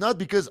time. Not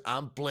because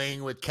I'm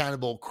playing with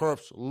Cannibal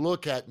Corpse.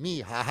 Look at me,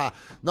 haha.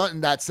 Not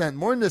in that sense.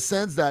 More in the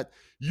sense that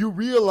you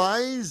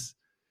realize,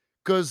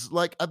 because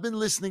like I've been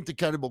listening to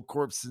Cannibal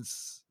Corpse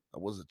since I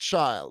was a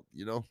child,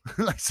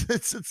 like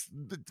it's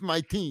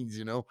my teens,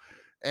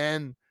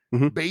 and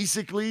Mhm.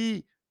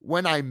 basically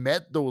when I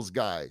met those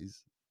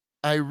guys,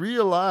 I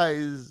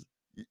realized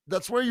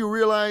that's where you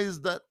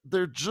realize that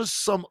they're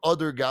just some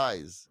other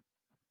guys.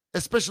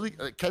 Especially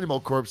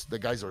Cannibal Corpse, the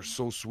guys are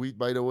so sweet.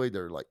 By the way,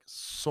 they're like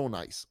so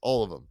nice,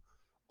 all of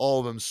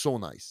them, so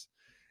nice.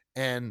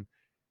 And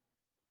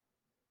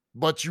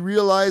but you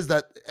realize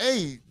that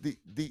hey,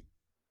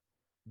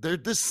 they're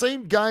the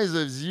same guys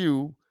as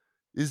you.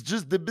 It's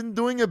just they've been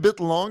doing a bit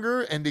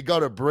longer and they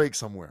got a break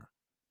somewhere.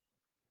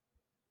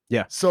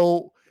 Yeah.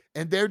 So,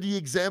 and they're the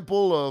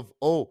example of,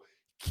 oh,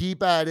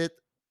 keep at it,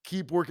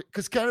 keep working.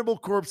 Because Cannibal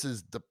Corpse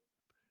is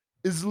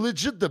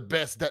legit the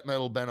best death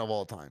metal band of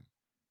all time.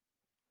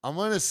 I'm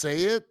gonna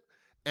say it,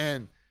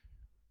 and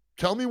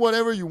tell me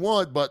whatever you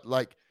want, but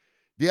like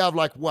they have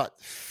like what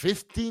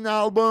 15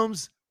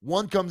 albums.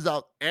 One comes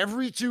out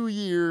every 2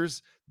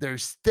 years. They're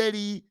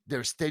steady.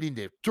 They're steady in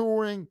their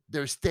touring.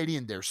 They're steady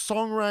in their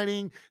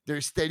songwriting.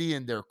 They're steady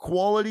in their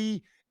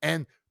quality.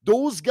 And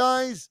those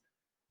guys,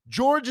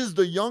 George is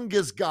the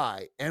youngest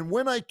guy. And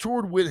when I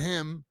toured with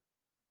him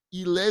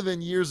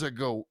 11 years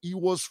ago, he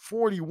was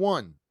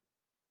 41.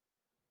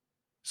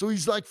 So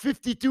he's like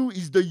 52.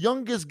 He's the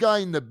youngest guy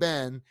in the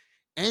band.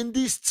 And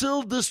they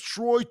still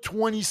destroy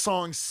 20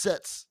 song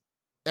sets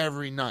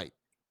every night.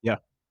 Yeah.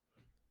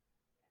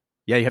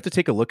 Yeah, you have to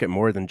take a look at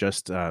more than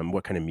just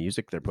what kind of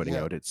music they're putting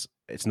out. It's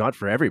not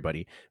for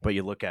everybody, but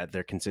you look at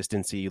their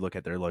consistency, you look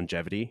at their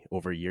longevity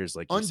over years,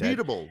 like you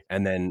Unbeatable. said,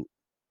 and then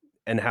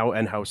and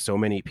how so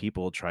many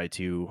people try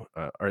to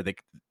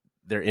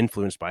they're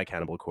influenced by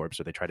Cannibal Corpse,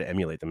 or they try to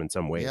emulate them in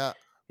some way. Yeah.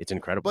 It's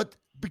incredible. But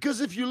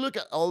because if you look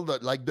at all the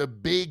like the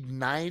big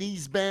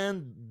 90s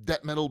band,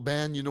 death metal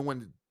band, you know,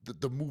 when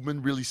the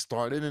movement really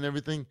started and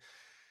everything,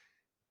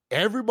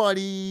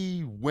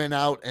 everybody went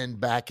out and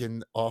back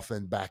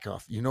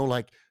off. You know,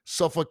 like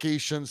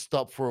Suffocation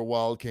stopped for a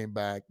while, came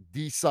back.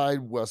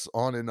 D-Side was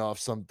on and off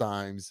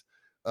sometimes.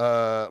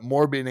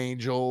 Morbid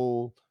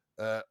Angel,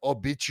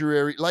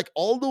 Obituary, like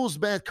all those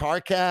bands,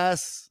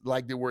 Carcass,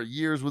 like they were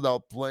years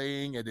without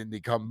playing and then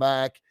they come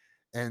back.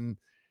 And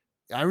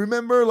I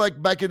remember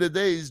like back in the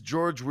days,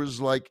 George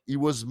was like, he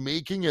was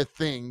making a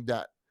thing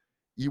that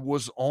he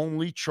was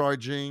only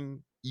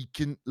charging, he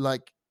can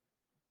like,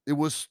 it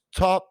was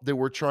top. They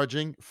were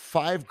charging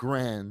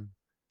 $5,000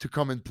 to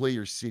come and play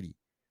your city,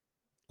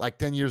 like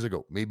 10 years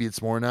ago. Maybe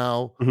it's more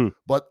now,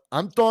 but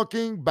I'm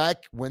talking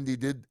back when they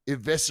did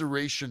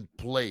Evisceration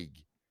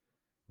Plague,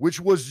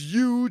 which was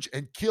huge,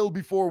 and Kill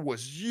Before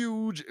was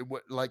huge.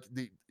 Like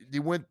they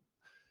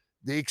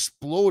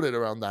exploded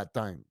around that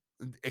time.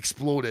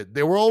 Exploded.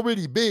 They were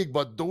already big,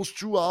 but those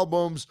two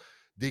albums,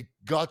 they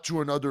got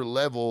to another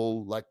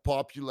level, like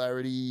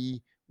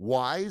popularity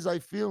wise. I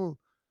feel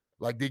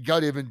like they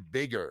got even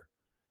bigger.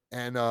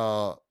 And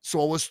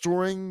so I was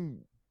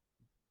touring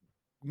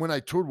when I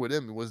toured with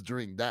him, it was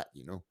during that,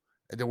 you know.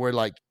 And they were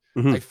like,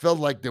 I felt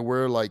like they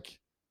were like,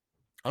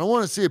 I don't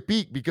want to say a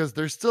peak because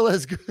they're still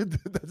as good.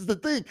 That's the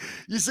thing.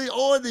 You say,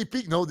 oh, they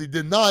peaked. No, they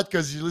did not,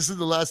 because you listen to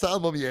the last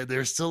album. Yeah,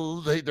 they're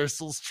still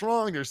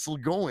strong. They're still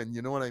going.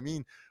 You know what I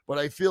mean? But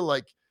I feel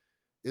like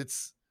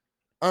it's,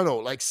 I don't know,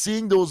 like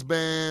seeing those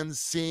bands,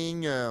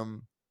 seeing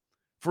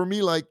for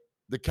me, like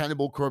the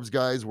Cannibal Corpse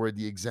guys were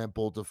the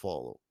example to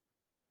follow.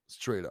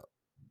 Straight up.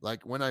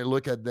 Like when I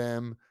look at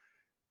them,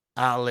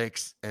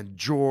 Alex and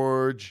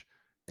George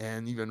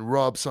and even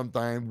Rob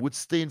sometimes would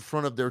stay in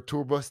front of their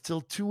tour bus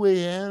till 2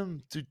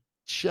 a.m. to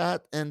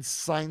chat and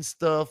sign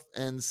stuff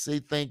and say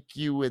thank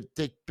you and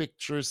take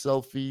pictures,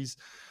 selfies.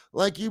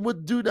 Like he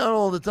would do that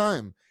all the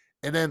time.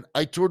 And then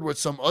I toured with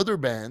some other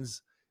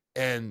bands,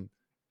 and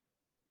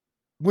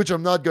which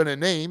I'm not gonna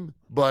name,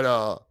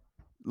 but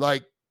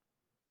like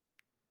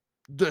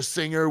the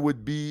singer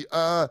would be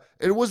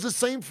it was the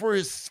same for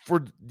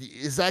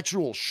his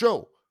actual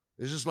show.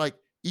 It's just like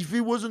if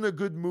he was in a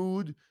good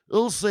mood,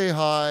 he'll say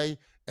hi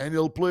and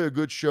he'll play a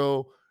good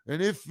show.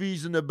 And if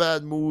he's in a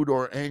bad mood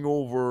or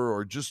hangover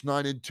or just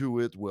not into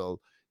it,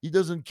 well, he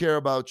doesn't care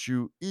about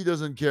you. He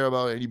doesn't care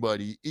about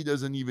anybody. He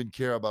doesn't even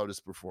care about his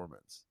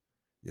performance.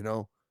 You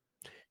know?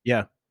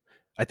 Yeah.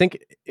 I think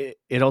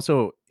it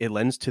also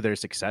lends to their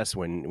success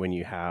when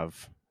you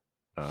have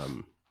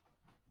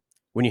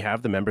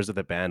the members of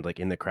the band like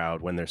in the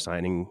crowd, when they're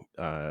signing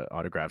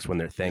autographs, when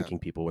they're thanking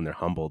people, when they're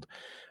humbled.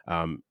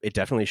 It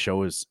definitely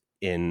shows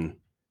in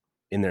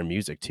their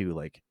music too.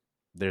 Like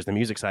there's the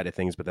music side of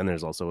things, but then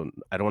there's also,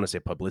 I don't want to say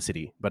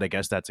publicity, but I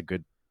guess that's a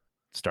good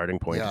starting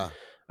point. Yeah.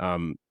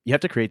 You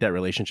have to create that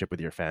relationship with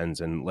your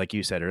fans. And like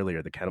you said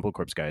earlier, the Cannibal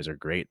Corpse guys are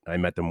great. I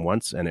met them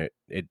once and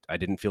I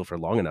didn't feel for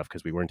long enough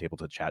because we weren't able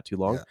to chat too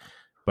long,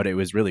 but it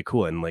was really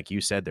cool. And like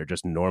you said, they're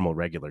just normal,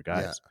 regular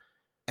guys.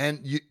 Yeah.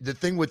 And the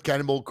thing with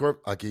Cannibal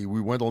Corpse, okay,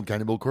 we went on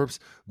Cannibal Corpse,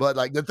 but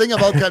like the thing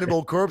about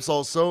Cannibal Corpse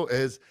also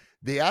is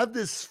they have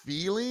this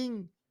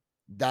feeling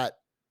that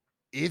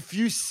if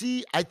you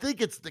see, I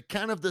think it's the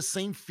kind of the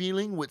same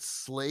feeling with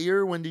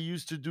Slayer when they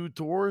used to do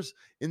tours,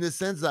 in the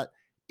sense that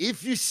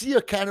if you see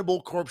a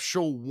Cannibal Corpse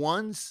show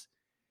once,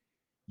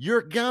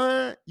 you're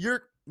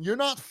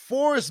not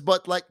forced,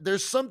 but like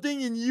there's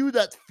something in you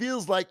that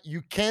feels like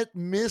you can't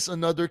miss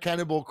another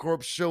Cannibal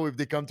Corpse show if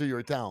they come to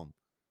your town.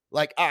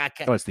 Like,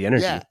 it's the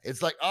energy. Yeah,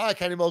 it's like,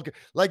 Cannibal,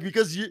 like,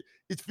 because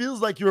it feels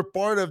like you're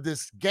part of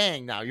this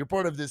gang now. You're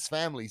part of this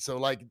family. So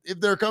like, if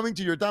they're coming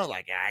to your town,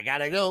 like, I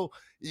gotta go,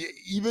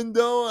 even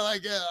though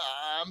like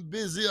I'm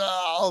busy.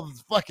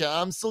 Fuck it,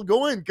 I'm still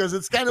going because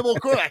it's Cannibal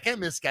Corpse. I can't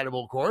miss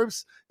Cannibal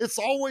Corpse. They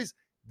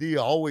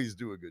always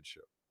do a good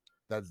show.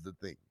 That's the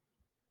thing.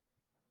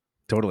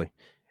 Totally.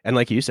 And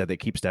like you said, they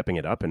keep stepping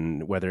it up,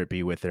 and whether it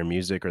be with their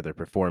music or their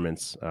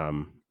performance,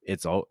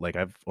 it's all like,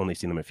 I've only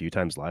seen them a few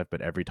times live,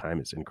 but every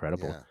time it's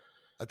incredible. Yeah.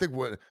 I think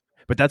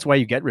but that's why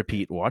you get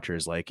repeat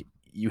watchers. Like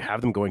you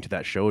have them going to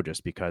that show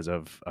just because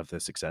of the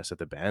success of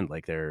the band.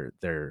 Like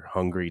they're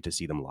hungry to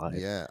see them live.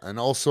 Yeah, and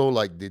also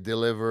like they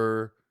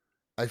deliver.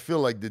 I feel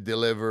like they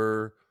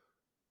deliver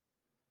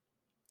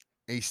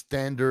a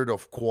standard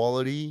of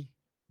quality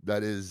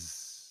that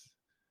is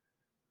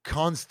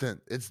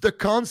constant. It's the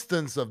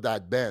constants of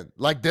that band.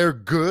 Like they're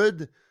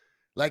good.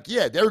 Like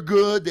yeah, they're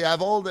good. They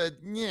have all the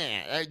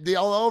they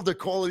all have the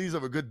qualities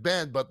of a good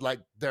band, but like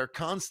their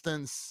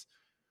constants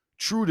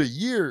through the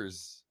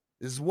years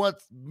is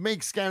what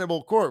makes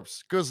Cannibal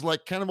Corpse. Because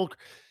like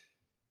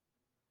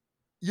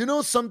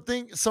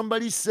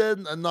somebody said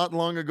not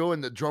long ago,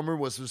 and the drummer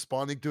was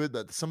responding to it,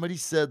 that somebody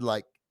said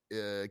like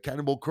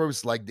Cannibal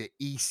Corpse like the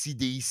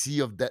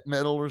AC/DC of death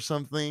metal or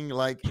something.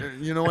 Like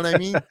you know what I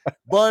mean?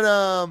 But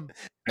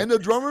and the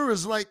drummer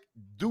was like,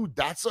 dude,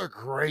 that's a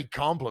great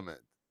compliment.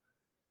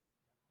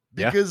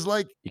 Yeah, Because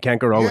like you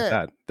can't go wrong with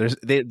yeah, that.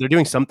 They're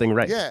doing something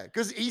right. yeah,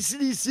 because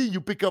AC/DC, you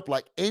pick up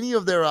like any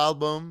of their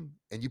album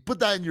and you put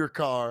that in your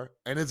car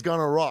and it's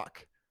gonna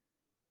rock.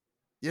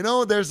 You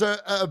know, there's a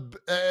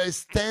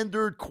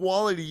standard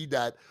quality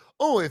that,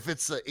 oh, if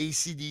it's an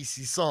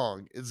AC/DC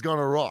song, it's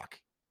gonna rock.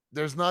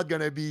 There's not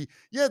gonna be,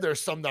 yeah,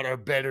 there's some that are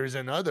better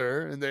than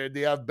other, and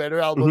they have better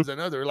Mhm. albums than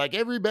other, like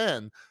every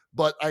band.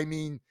 But I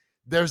mean,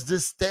 there's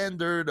this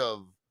standard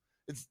of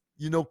it's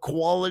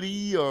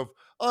quality of,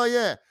 oh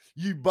yeah,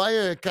 you buy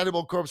a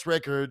Cannibal Corpse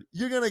record,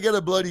 you're gonna get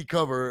a bloody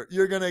cover,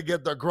 you're gonna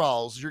get the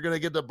growls, you're gonna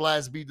get the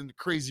blast beat and the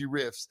crazy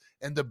riffs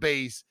and the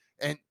bass,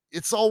 and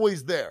it's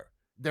always there.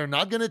 They're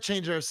not going to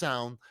change their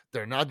sound.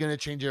 They're not going to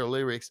change their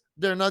lyrics.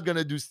 They're not going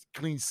to do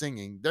clean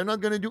singing. They're not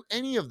going to do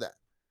any of that.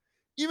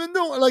 Even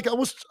though, like,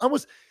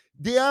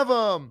 they have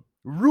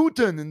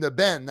Rutan in the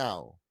band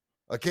now,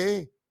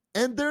 okay?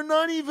 And they're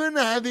not even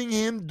having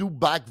him do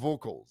back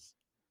vocals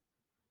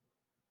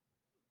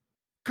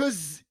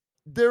because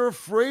they're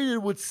afraid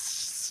it would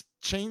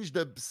change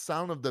the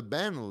sound of the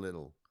band a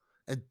little.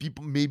 And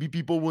maybe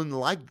people wouldn't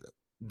like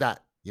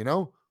that,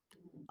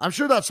 I'm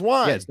sure that's Yeah,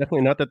 why. it's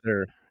definitely not that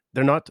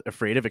they're not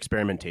afraid of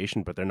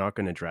experimentation, but they're not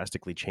going to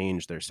drastically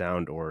change their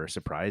sound or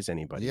surprise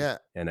anybody. Yeah.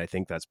 And I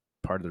think that's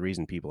part of the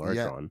reason people are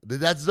drawn.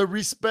 That's the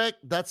respect.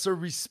 That's a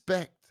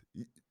respect.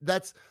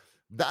 That's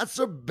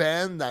a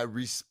band that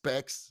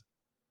respects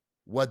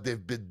what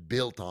they've been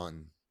built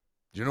on.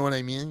 Do you know what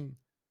I mean?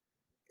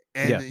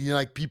 And Yeah.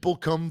 like people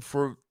come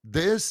for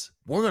this,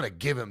 we're gonna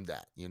give them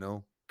that,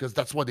 because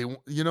that's what they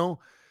want,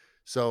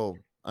 So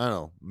I don't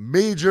know.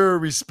 Major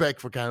respect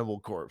for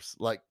Cannibal Corpse.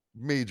 Like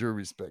major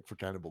respect for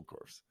Cannibal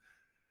Corpse.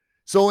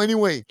 So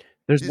anyway,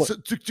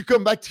 to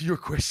come back to your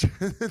question,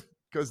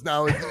 because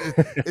now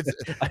it's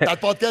that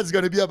podcast is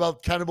going to be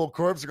about Cannibal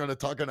Corpse. We're going to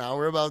talk an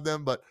hour about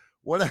them. But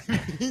what I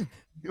mean,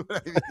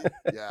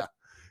 yeah.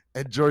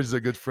 And George is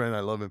a good friend. I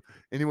love him.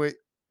 Anyway,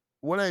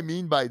 what I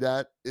mean by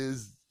that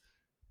is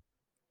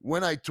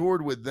when I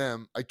toured with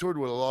them, I toured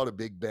with a lot of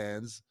big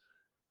bands,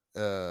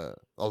 some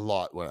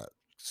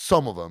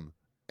of them,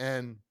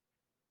 and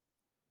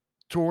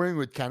touring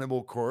with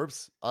Cannibal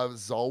Corpse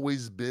has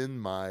always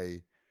been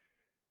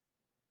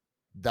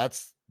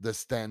that's the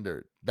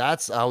standard.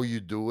 That's how you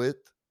do it.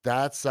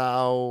 That's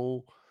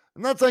how.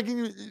 I'm not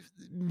talking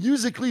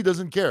musically,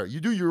 doesn't care. You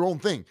do your own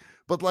thing.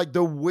 But like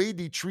the way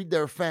they treat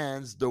their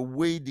fans, the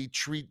way they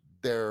treat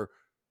their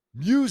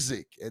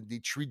music, and they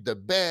treat the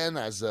band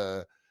as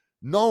not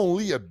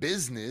only a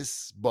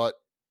business, but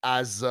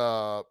as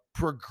a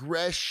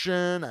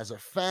progression, as a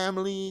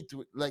family.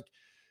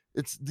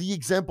 It's the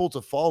example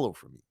to follow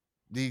for me.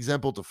 The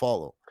example to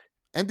follow.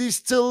 And they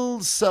still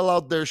sell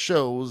out their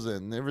shows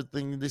and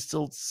everything. They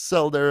still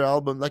sell their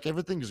album. Like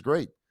everything is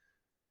great.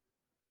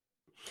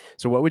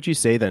 So what would you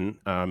say then,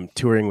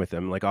 touring with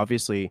them? Like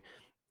obviously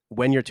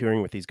when you're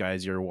touring with these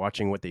guys, you're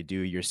watching what they do,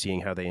 you're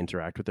seeing how they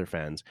interact with their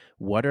fans.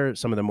 What are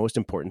some of the most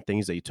important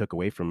things that you took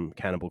away from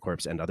Cannibal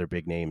Corpse and other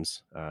big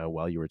names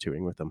while you were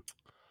touring with them?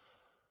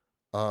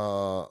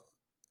 I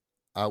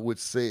would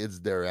say it's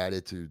their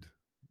attitude,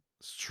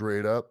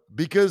 straight up,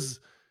 because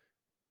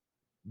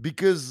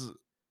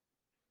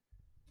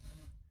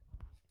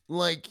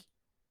like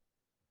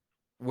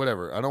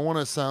whatever. I don't want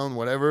to sound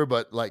whatever,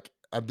 but like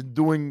I've been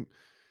doing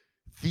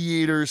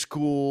theater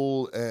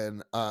school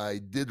and I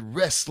did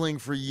wrestling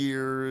for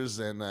years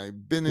and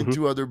I've been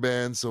into other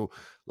bands. So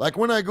like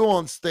when I go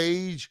on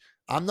stage,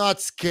 I'm not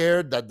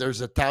scared that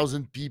there's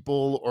 1,000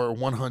 people or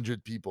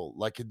 100 people.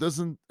 Like there's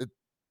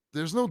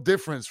no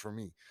difference for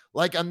me.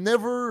 Like I'm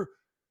never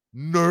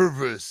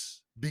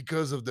nervous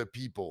because of the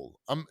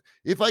people.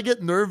 If I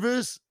get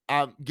nervous,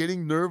 I'm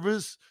getting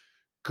nervous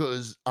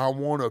because I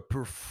want to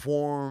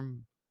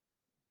perform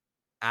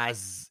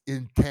as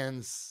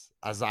intense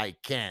as I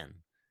can.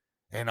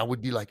 And I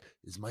would be like,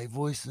 is my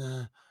voice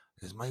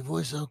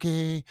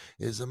okay?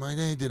 Is my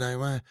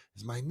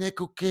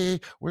neck okay?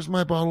 Where's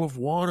my bottle of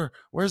water?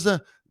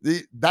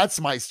 That's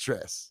my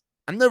stress.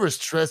 I'm never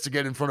stressed to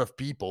get in front of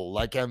people.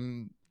 Like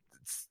to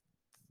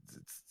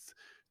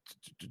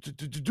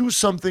do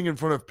something in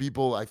front of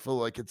people, I feel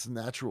like it's a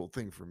natural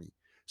thing for me.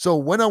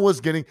 So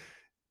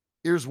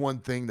here's one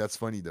thing that's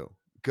funny though,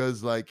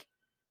 because like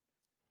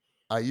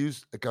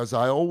because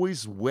I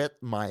always wet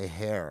my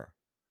hair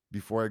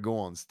before I go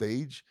on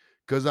stage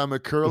because I'm a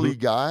Mhm. curly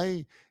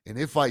guy, and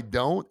if I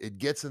don't, it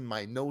gets in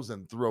my nose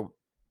and throat.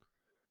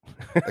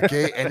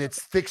 Okay, and it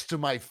sticks to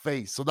my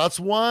face. So that's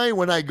why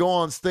when I go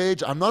on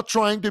stage, I'm not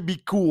trying to be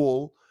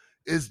cool.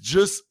 It's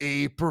just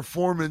a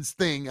performance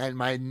thing, and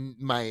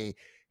my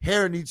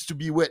hair needs to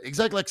be wet.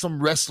 Exactly like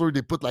some wrestler,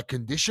 they put like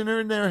conditioner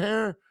in their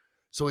hair,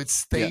 so it Yeah.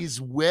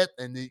 stays wet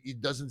and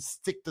it doesn't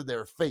stick to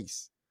their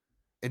face.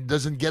 It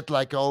doesn't get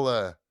like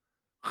all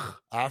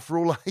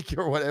afro like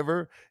or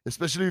whatever,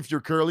 especially if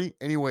you're curly.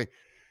 Anyway,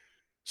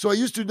 so I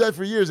used to do that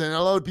for years, and a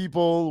lot of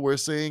people were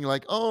saying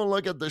like, "Oh,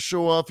 look at the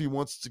show off. He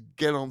wants to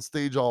get on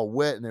stage all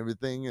wet and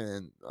everything."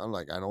 And I'm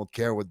like, I don't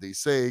care what they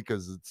say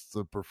because it's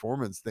a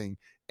performance thing.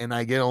 And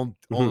I get on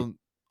Mhm.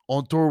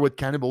 on tour with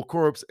Cannibal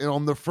Corpse, and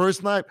on the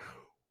first night,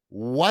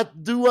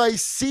 what do I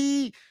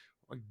see?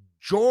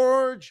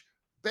 George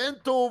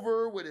bent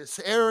over with his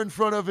hair in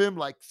front of him,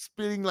 like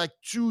spitting like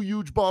two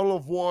huge bottle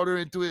of water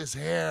into his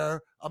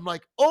hair. I'm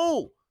like,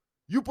 "Oh,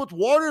 you put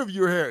water of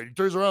your hair." And he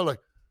turns around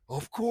like,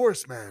 "Of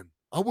course, man.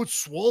 I would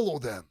swallow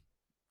them."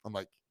 I'm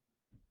like,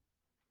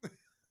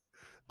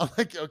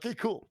 okay,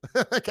 cool.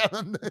 Like,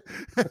 I'm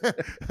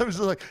just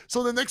like,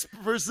 so the next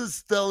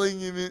person's telling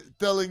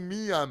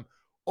me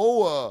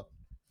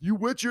you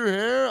wet your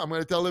hair? I'm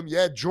gonna tell him,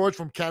 yeah, George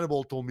from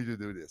Cannibal told me to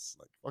do this.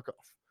 Like, fuck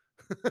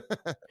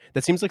off.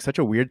 That seems like such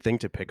a weird thing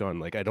to pick on.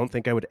 Like, I don't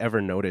think I would ever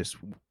notice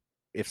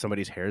if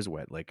somebody's hair is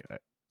wet. Like, I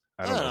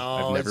I don't don't know. I've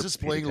know. It's never just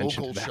paid playing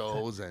attention local to that.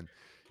 shows, and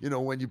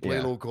when you play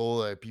Yeah.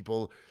 local,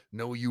 people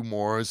know you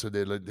more, so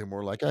they're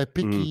more like, "I Mhm.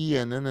 picky,"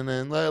 and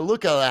then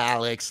look at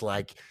Alex,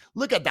 like,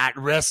 look at that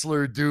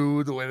wrestler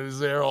dude with his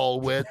hair all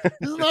wet.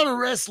 This is not a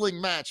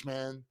wrestling match,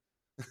 man.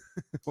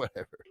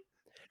 Whatever.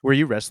 Were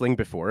you wrestling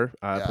before,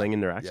 Yeah, playing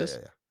in yeah, yeah,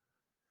 Neuraxis? yeah.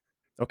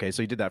 Okay,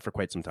 so you did that for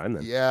quite some time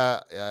then. Yeah,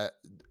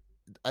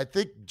 I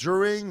think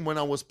during when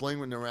I was playing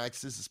with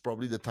Neuraxis is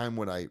probably the time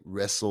when I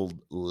wrestled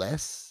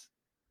less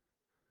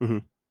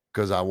Mhm.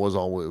 because I was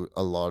always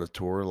a lot of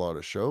tour, a lot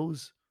of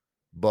shows.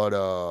 But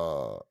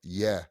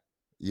yeah,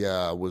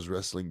 yeah, I was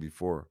wrestling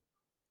before.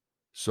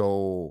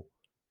 So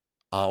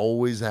I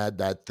always had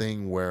that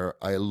thing where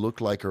I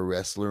look like a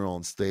wrestler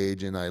on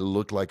stage and I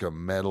look like a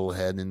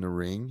metalhead in the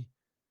ring.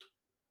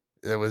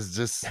 That was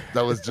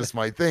just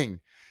my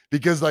thing.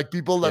 Because like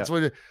people, Yeah. that's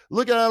what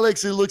look at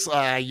Alex. He looks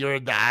you're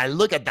that.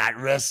 Look at that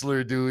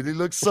wrestler, dude. He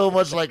looks so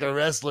much like a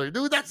wrestler,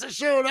 dude. That's a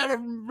show, not a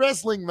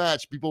wrestling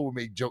match. People will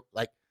make joke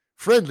like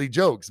friendly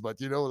jokes, but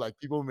like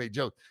people will make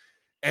jokes.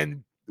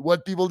 And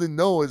what people didn't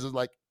know is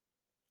like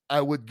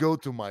I would go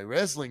to my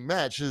wrestling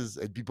matches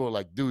and people are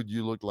like, dude,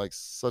 you look like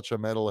such a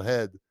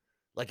metalhead.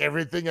 Like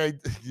everything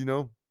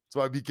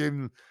So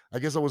I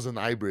guess I was an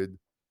hybrid,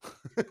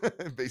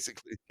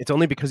 basically. It's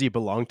only because you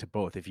belong to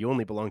both. If you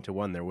only belonged to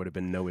one, there would have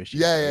been no issues,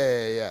 Yeah, right?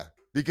 yeah, yeah, yeah.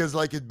 Because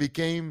like it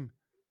became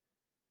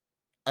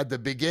at the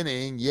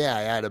beginning, yeah,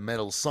 I had a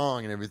metal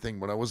song and everything,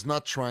 but I was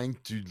not trying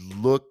to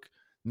look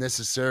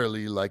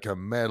necessarily like a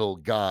metal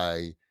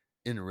guy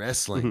in Mhm.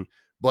 wrestling.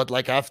 But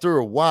like after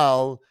a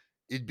while,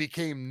 it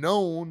became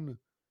known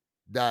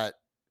that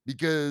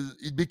because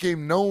it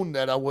became known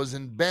that I was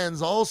in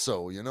bands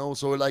also,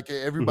 so like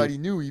Mhm. everybody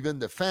knew, even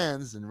the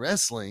fans in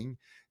wrestling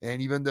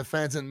and even the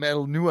fans in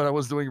metal knew I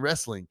was doing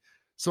wrestling.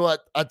 So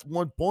at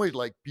one point,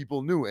 like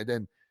people knew. And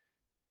then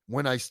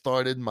when I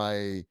started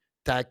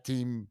tag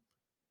team,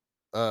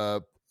 uh,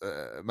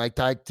 my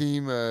tag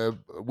team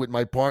with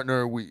my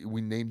partner,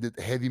 we named it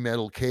Heavy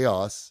Metal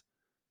Chaos,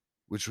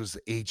 which was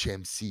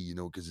HMC,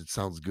 because it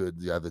sounds good.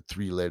 You have a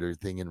three-letter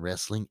thing in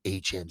wrestling,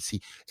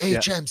 HMC, Yeah.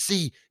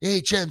 HMC,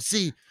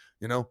 HMC,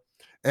 you know.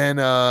 And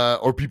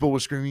or people were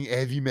screaming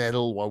heavy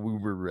metal while we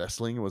were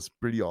wrestling. It was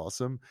pretty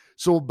awesome.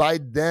 So by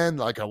then,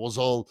 like I was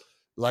all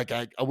like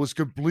I was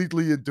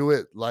completely into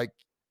it. Like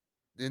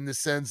in the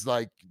sense,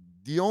 like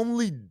the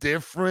only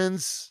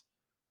difference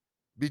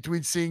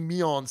between seeing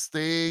me on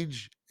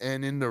stage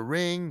and in the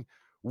ring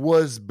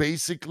was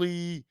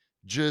basically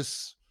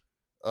just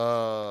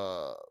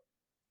uh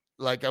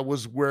like I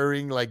was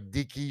wearing like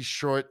Dickie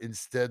short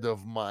instead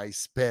of my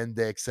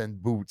spandex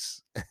and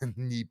boots and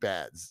knee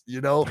pads,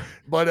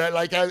 But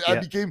I Yeah.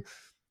 became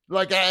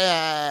like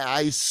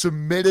I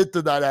submitted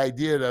to that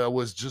idea that I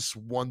was just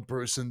one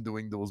person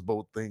doing those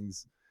both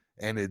things,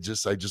 and I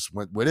just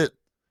went with it.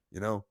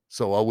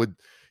 So I would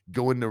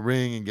go in the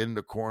ring and get in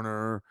the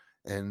corner,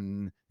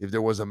 and if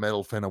there was a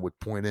metal fan, I would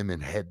point him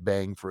and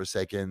headbang for a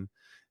second,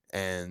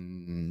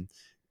 and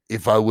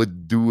if I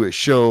would do a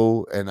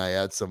show and I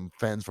had some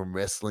fans from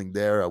wrestling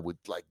there, I would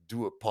like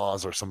do a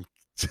pause or some,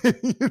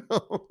 you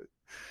know.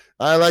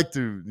 I like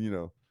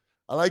to,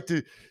 I like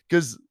to,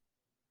 because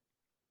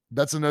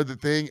that's another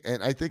thing.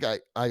 And I think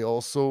I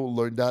also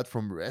learned that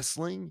from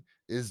wrestling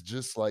is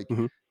just like,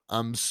 Mhm.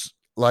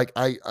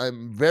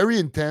 I'm very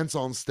intense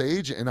on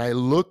stage and I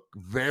look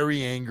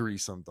very angry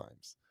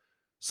sometimes.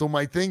 So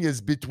my thing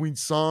is between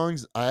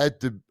songs, I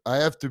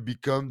have to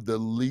become the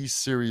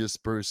least serious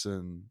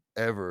person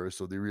ever.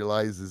 So they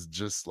realize it's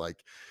just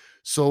like,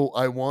 so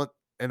I want,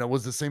 and I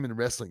was the same in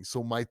wrestling.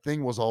 So my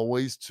thing was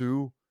always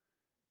to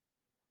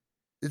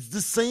It's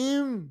the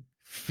same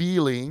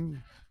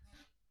feeling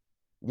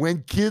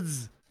when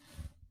kids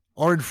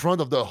are in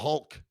front of the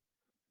Hulk.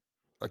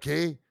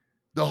 Okay,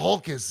 the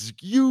Hulk is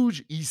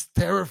huge. He's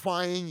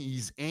terrifying.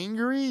 He's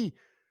angry,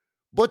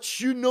 but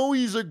you know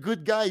he's a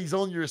good guy. He's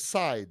on your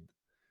side.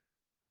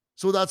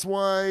 So that's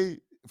why,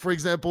 for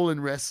example, in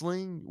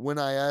wrestling, when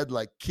I had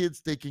like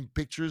kids taking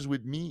pictures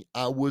with me,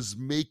 I was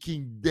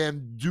making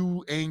them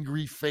do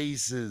angry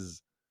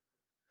faces.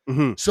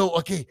 Hmm. So,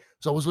 okay,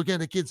 so I was looking at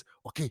the kids.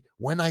 Okay,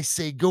 when I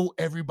say go,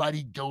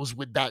 everybody goes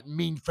with that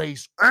mean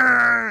face.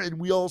 "Arr!" And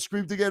we all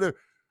scream together.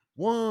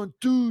 1,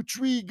 2,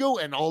 3, go.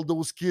 And all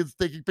those kids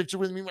taking picture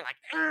with me were like,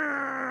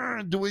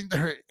 "Arr!" doing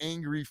their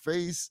angry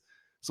face.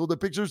 So the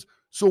pictures.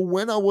 So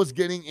when I was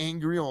getting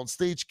angry on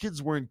stage,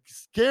 kids weren't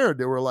scared.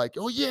 They were like,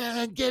 "Oh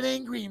yeah, get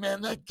angry,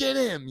 man! Like get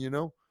him," you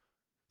know.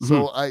 Hmm.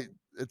 So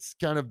it's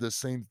kind of the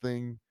same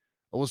thing.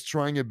 I was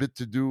trying a bit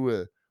to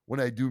do when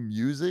I do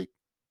music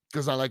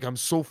because I'm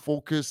so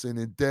focused and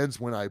intense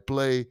when I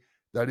play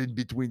that in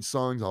between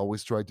songs I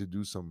always try to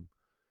do some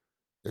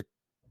uh,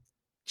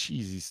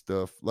 cheesy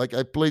stuff. Like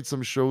I played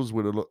some shows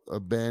with a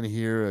band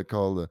here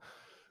called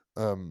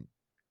um,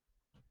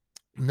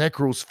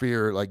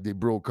 Necrosphere. Like they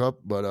broke up,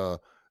 but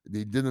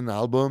they did an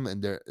album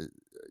and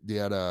they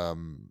had a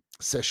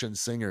session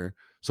singer.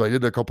 So I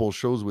did a couple of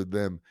shows with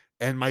them.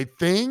 And my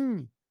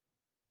thing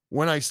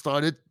when I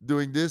started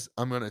doing this,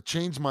 I'm gonna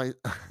change my.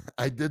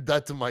 I did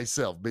that to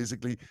myself,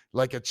 basically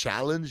like a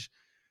challenge.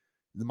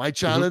 My Hmm.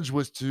 challenge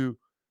was to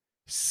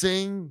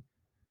sing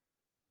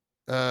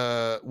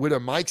with a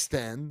mic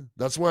stand.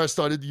 That's where I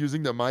started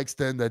using the mic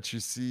stand that you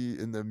see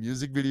in the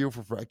music video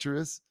for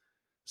Fracturus.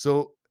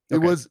 So it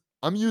Okay. was.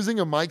 I'm using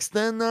a mic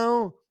stand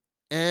now,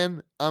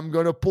 and I'm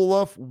gonna pull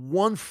off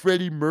one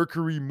Freddie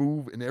Mercury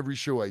move in every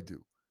show I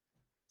do.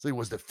 So it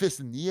was the fist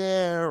in the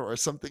air or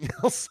something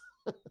else.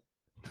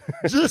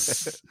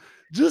 just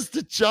just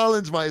to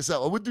challenge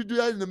myself. I would do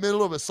that in the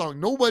middle of a song.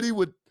 Nobody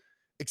would,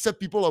 except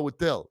people I would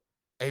tell,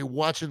 hey,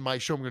 watching my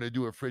show, I'm gonna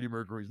do a Freddie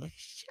Mercury. He's like,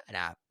 shut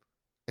up.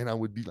 And I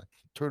would be like,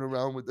 turn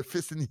around with the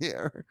fist in the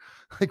air,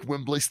 like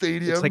Wembley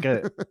It's like Stadium.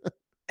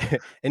 a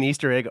an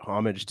Easter egg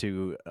homage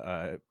to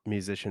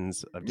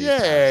musicians of days Yeah,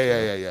 past, you yeah,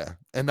 know? yeah, yeah.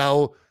 And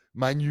now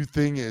my new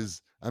thing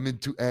is I'm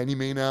into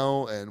anime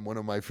now, and one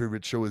of my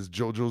favorite shows is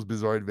JoJo's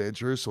Bizarre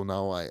Adventure. So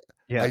now I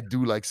Yeah.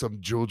 do like some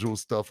JoJo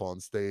stuff on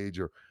stage,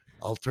 or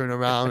I'll turn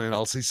around and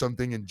I'll say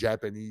something in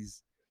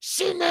Japanese.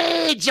 Shine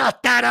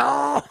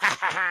Jotaro,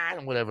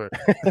 whatever,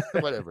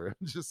 whatever.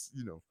 Just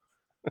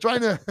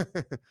trying to.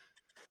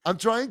 I'm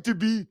trying to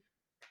be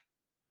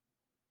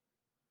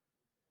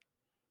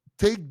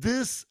take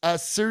this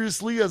as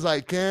seriously as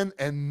I can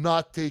and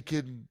not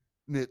taking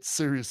it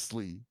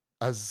seriously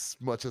as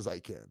much as I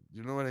can.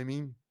 You know what I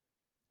mean?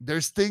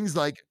 There's things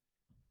like,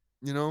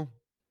 you know,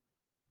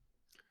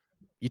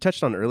 You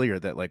touched on earlier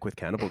that, like, with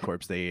Cannibal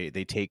Corpse, they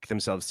take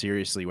themselves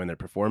seriously when they're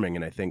performing,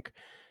 and I think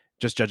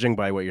just judging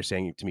by what you're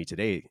saying to me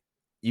today,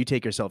 you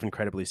take yourself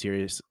incredibly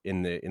serious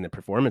in the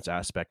performance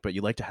aspect, but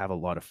you like to have a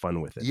lot of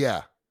fun with it.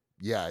 yeah,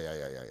 yeah, yeah,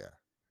 yeah, yeah, yeah,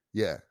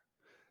 yeah.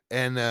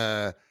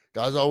 And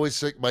guys always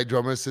say my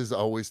drummer says I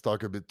always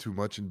talk a bit too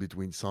much in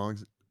between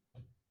songs,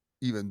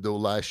 even though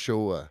last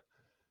show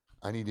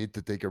I needed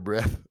to take a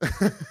breath.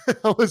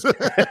 I was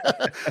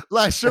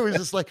last show was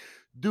just like,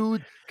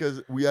 dude,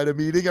 because we had a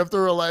meeting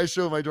after our last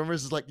show. My drummer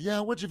is like, yeah,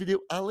 what's your video,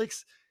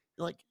 Alex?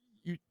 Like,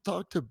 you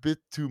talked a bit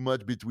too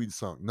much between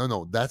songs. No,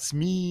 no, that's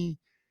me.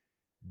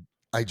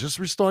 I just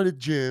restarted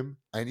gym.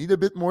 I need a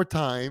bit more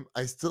time.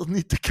 I still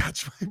need to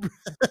catch my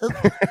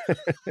breath.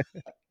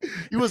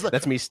 He was like,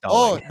 That's me oh,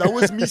 stalling. that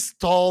was me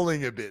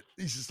stalling a bit.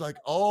 He's just like,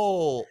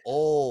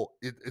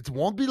 it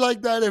won't be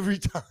like that every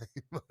time.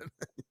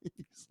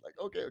 He's like,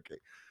 okay, okay.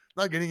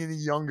 Not getting any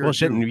younger, Well,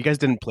 shit, and too. you guys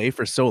didn't play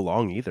for so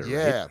long either, right?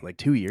 Yeah, Like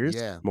 2 years?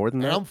 yeah. More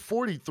than And that? I'm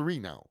 43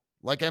 now.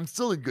 Like, I'm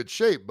still in good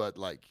shape, but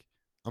like,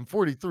 I'm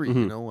 43,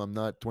 Mhm. I'm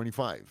not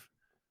 25.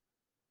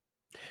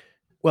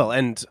 Well,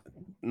 and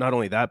not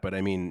only that, but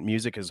I mean,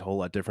 music is a whole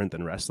lot different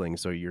than wrestling,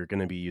 so you're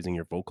gonna be using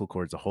your vocal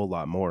cords a whole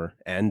lot more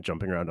and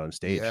jumping around on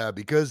stage. Yeah,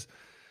 because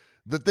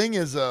the thing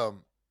is,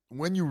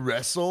 when you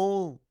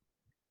wrestle,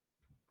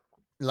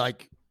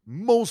 like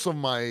most of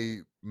my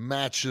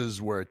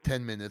matches were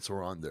 10 minutes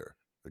or under.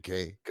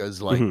 Okay. Cause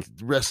Mhm. like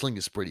wrestling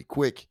is pretty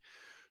quick.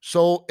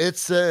 So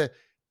it's a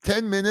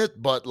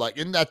 10-minute, but like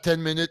in that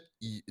 10-minute,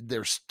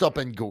 there's stop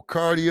and go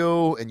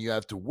cardio, and you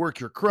have to work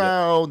your Yep.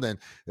 crowd and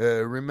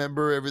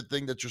remember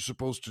everything that you're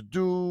supposed to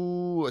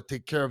do.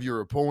 Take care of your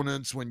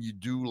opponents when you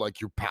do like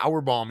you're power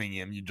bombing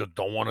him. You just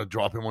don't want to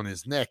drop him on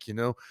his neck.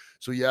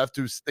 So you have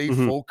to stay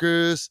Mhm.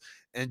 focused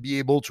and be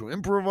able to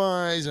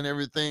improvise and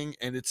everything.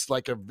 And it's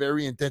like a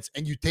very intense,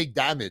 and you take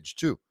damage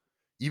too,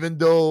 even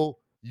though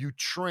you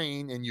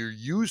train and you're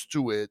used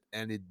to it,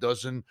 and it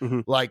doesn't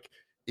Mhm. like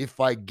if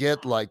I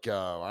get like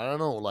I don't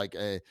know, like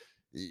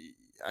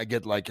I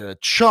get like a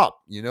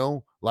chop,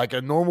 like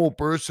a normal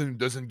person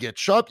doesn't get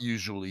chop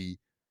usually.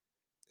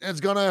 It's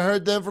gonna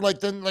hurt them for like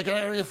then like an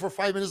area for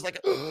 5 minutes, like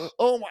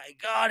oh my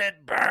god,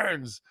 it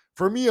burns.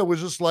 For me, it was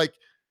just like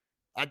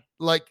I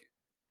like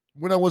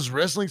when I was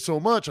wrestling so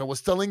much, I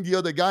was telling the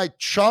other guy,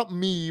 chop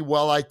me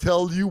while I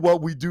tell you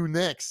what we do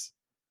next.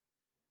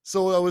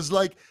 So I was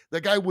like,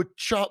 the guy would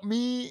chop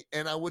me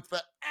and I would,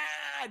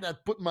 and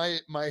I'd put my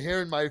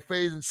hair in my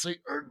face and say,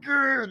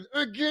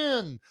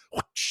 again,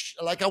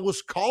 like I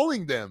was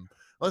calling them.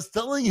 I was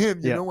telling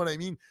him, you Yeah. know what I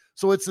mean?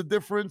 So it's a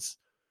difference.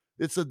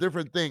 It's a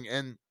different thing.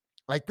 And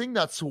I think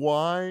that's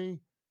why,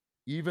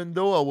 even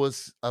though I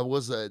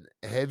was a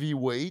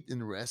heavyweight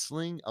in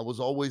wrestling, I was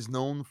always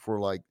known for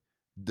like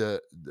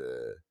the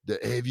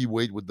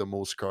heavyweight with the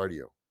most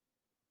cardio.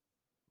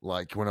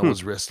 Like when I Hmm.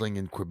 was wrestling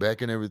in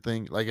Quebec and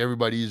everything, like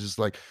everybody is just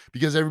like,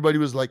 because everybody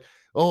was like,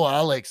 "Oh,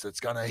 Alex, it's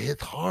gonna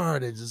hit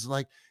hard." It's just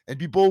like, and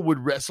people would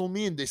wrestle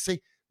me and they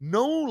say,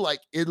 "No,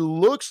 like it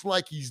looks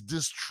like he's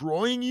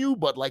destroying you,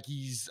 but like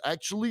he's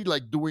actually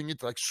like doing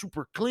it like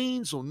super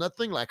clean, so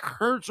nothing like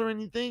hurts or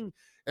anything.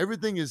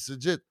 Everything is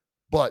legit,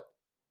 but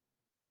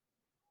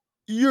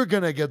you're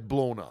gonna get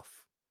blown off.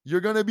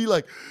 You're gonna be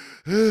like,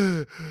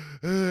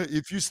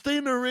 if you stay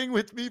in the ring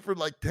with me for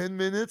like 10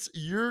 minutes,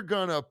 you're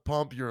gonna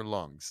pump your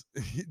lungs."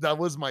 That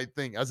was my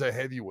thing as a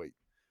heavyweight.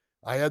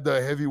 I had the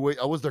heavyweight,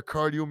 I was the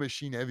cardio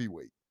machine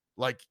heavyweight.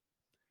 Like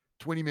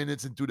 20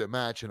 minutes into the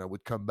match, and I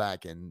would come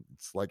back, and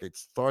it's like it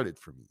started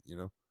for me, you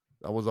know?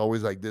 I was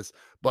always like this.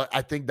 But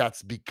I think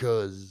that's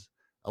because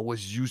I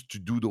was used to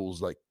do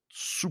those like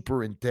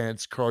super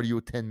intense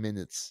cardio 10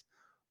 minutes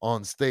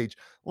on stage.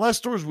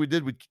 Last tours we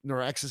did with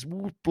Neuraxis,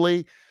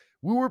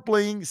 we were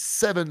playing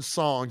 7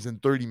 songs in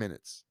 30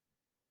 minutes,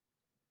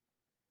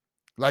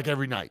 like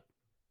every night.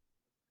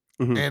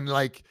 Mhm. And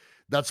like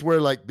that's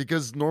where like,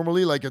 because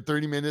normally like at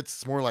 30 minutes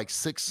it's more like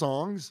 6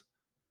 songs,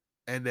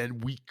 and then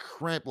we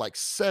cramp like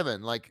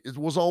 7. Like it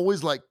was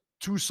always like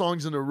 2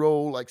 songs in a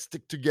row, like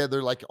stick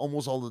together, like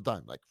almost all the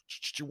time, like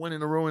one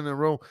in a row in a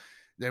row.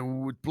 Then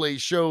we would play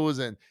shows,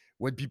 and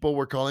when people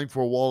were calling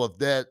for a Wall of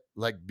Death,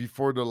 like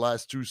before the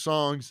last 2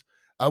 songs,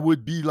 I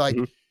would be like,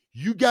 Mhm.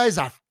 "You guys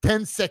have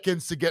 10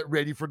 seconds to get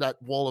ready for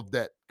that Wall of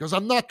Death, because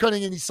I'm not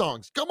cutting any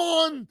songs. Come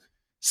on,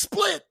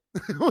 split."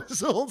 It was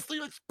the whole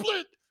thing, like,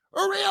 split,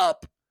 hurry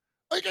up.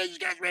 Okay, you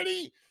guys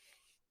ready?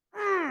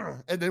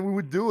 And then we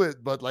would do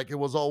it, but like it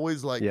was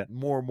always like Yeah.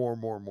 more.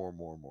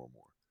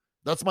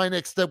 That's my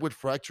next step with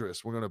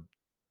Fracturus.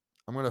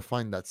 I'm gonna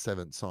find that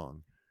 7th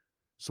song,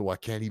 so I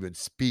can't even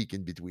speak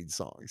in between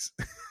songs.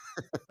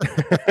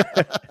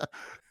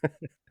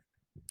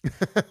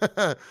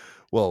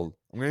 Well,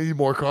 I'm gonna need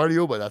more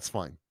cardio, but that's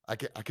fine. I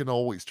can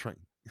always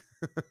train.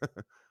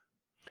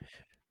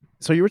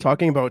 So you were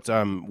talking about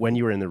when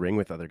you were in the ring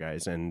with other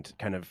guys and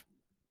kind of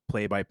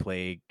play by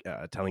play,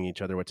 telling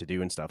each other what to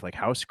do and stuff. Like,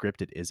 how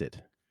scripted is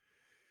it?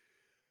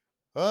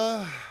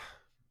 Uh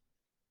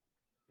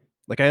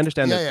Like, I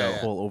understand yeah, that yeah, the yeah.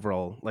 whole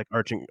overall, like,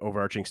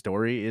 overarching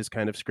story is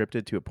kind of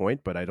scripted to a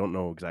point, but I don't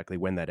know exactly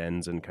when that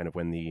ends and kind of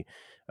when the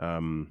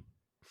um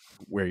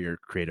where your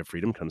creative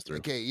freedom comes through.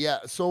 Okay, yeah.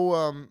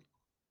 So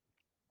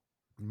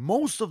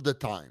most of the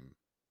time,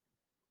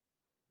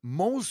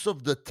 most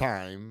of the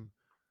time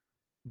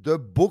the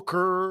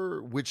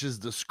booker, which is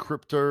the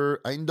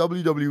scripter in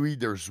WWE,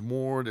 there's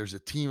more. There's a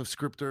team of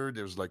scripter.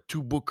 There's like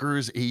 2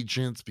 bookers,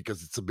 agents,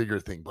 because it's a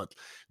bigger thing. But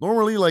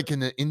normally, like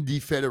in an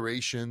indie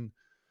federation,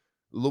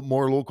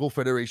 more local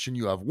federation,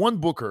 you have 1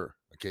 booker.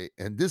 Okay,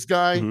 and this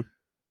guy Mhm.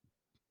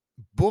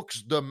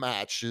 books the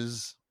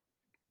matches.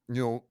 You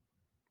know,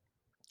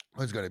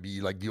 it's gonna be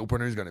like the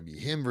opener is gonna be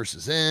him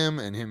versus him,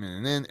 and him,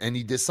 and then, and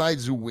he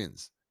decides who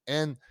wins.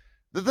 And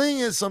the thing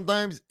is,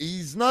 sometimes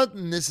he's not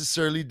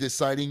necessarily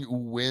deciding who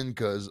win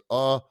because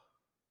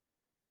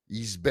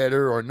he's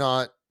better or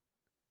not.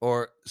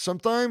 Or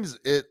sometimes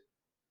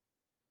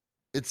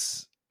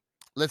it's,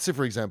 let's say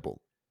for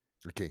example,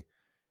 okay,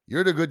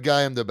 you're the good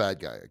guy, I'm the bad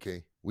guy.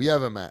 Okay, we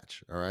have a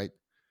match. All right,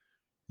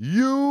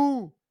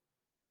 you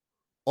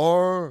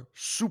are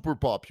super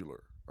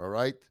popular. All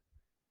right,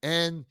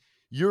 and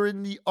you're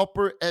in the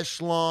upper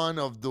echelon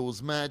of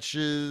those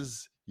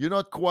matches. You're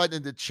not quite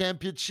in the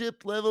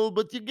championship level,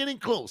 but you're getting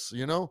close.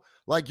 You know,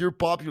 like you're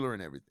popular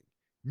and everything.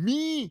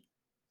 Me,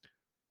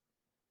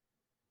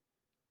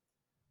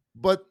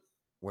 but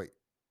wait,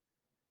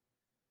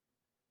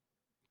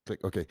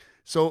 click. Okay,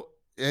 so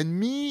and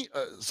me,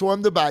 so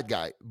I'm the bad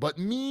guy, but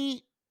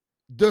me,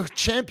 the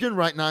champion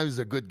right now, is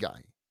a good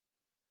guy.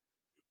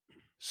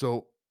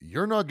 So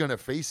you're not gonna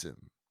face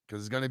him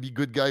because it's gonna be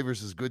good guy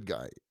versus good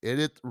guy. And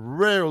it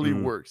rarely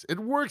Mm. works. It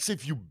works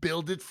if you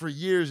build it for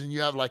years and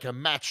you have like a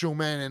Macho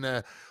Man and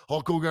a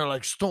Hulk Hogan,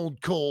 like Stone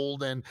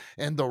Cold and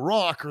The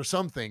Rock or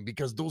something,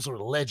 because those are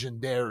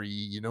legendary,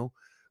 you know.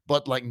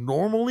 But like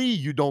normally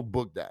you don't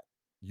book that.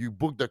 You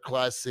book the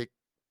classic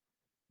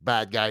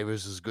bad guy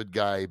versus good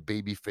guy,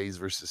 baby face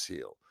versus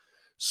heel.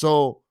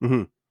 So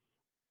Mhm.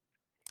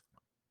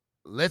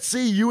 let's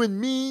say you and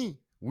me,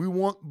 we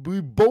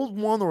both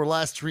won our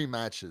last 3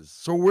 matches.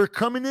 So we're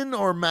coming in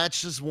our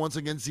matches once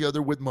against the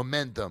other with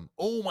momentum.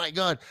 Oh my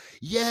god.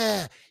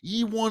 Yeah,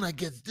 he won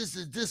against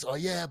this. Oh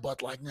yeah,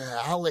 but like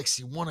Alex,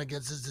 he won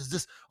against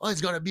this. Oh,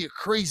 it's gonna be a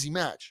crazy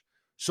match.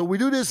 So we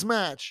do this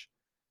match,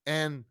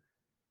 and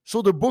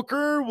So the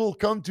booker will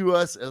come to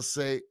us and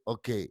say,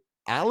 okay,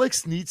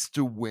 Alex needs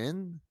to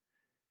win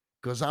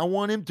because I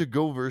want him to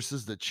go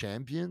versus the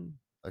champion.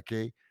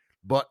 Okay.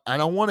 But I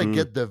don't want to Mm.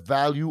 get the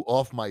value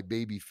off my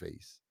baby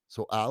face.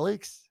 So,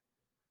 Alex,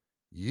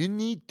 you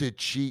need to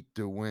cheat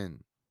to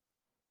win.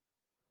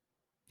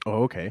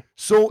 Oh, okay.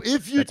 So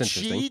if you That's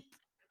interesting. cheat,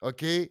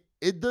 okay,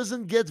 it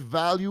doesn't get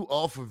value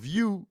off of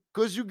you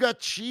because you got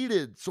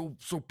cheated. So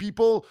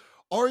people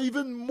are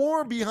even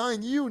more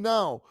behind you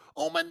now.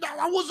 Oh man,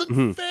 that wasn't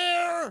Mhm.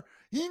 fair.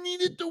 He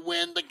needed to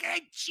win. The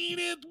guy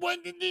cheated.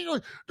 What did he,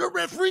 the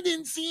referee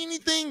didn't see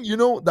anything. You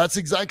know, that's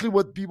exactly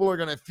what people are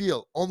gonna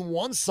feel on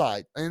one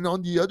side, and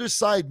on the other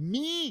side,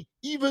 me,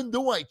 even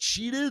though I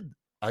cheated,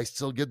 I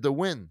still get the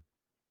win.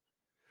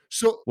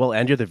 So Well,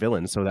 and you're the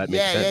villain, so that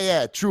makes sense.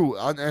 yeah, true.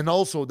 And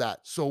also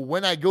that. So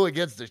when I go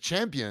against the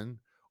champion,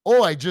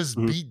 oh, I just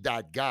Mhm. beat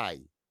that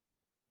guy.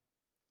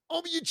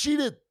 Oh, but you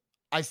cheated.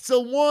 I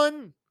still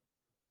won.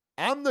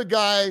 I'm the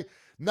guy.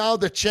 Now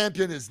the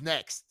champion is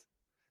next.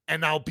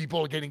 And now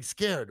people are getting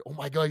scared. Oh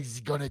my God, is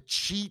he going to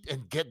cheat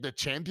and get the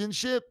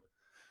championship? Mhm.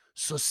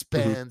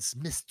 Suspense,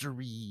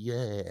 mystery,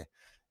 yeah.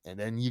 And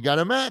then you got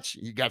a match.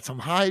 You got some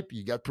hype.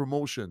 You got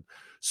promotion.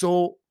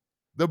 So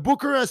the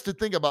booker has to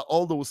think about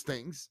all those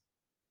things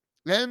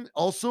and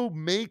also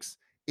makes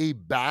a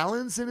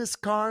balance in his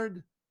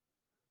card.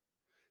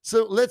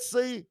 So let's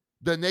say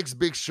the next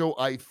big show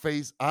I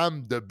face,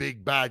 I'm the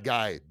big bad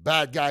guy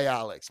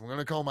Alex. I'm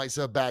gonna call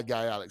myself bad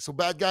guy Alex. So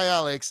bad guy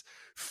Alex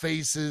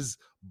faces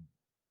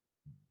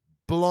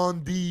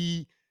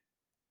Blondie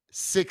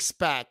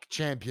 6-pack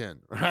champion,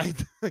 right?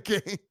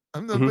 Okay,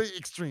 I'm the Mhm. big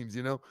extremes,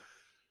 you know.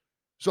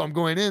 So I'm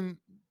going in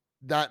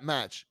that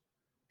match.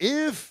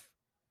 If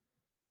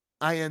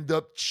I end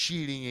up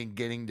cheating and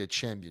getting the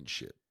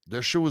championship,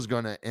 the show is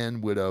gonna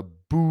end with a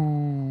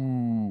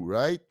boo,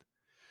 right?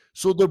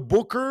 So the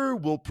booker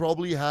will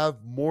probably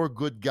have more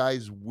good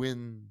guys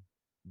win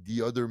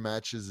the other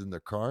matches in the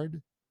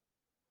card.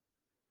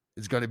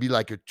 It's going to be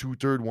like a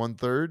 2/3,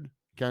 1/3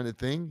 kind of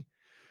thing.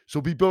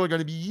 So people are going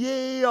to be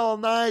yay all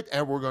night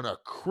and we're going to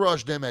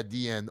crush them at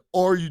the end.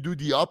 Or you do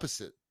the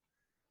opposite.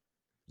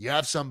 You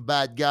have some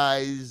bad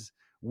guys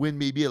win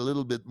maybe a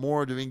little bit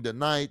more during the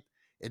night.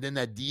 And then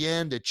at the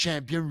end, the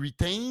champion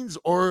retains.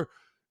 Or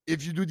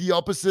if you do the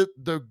opposite,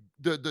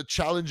 the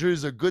challenger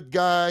is a good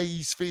guy.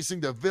 He's facing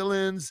the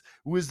villains,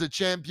 who is the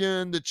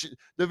champion.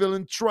 The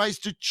villain tries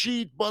to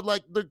cheat, but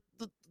like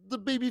the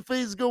baby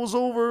face goes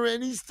over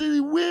and he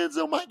still wins.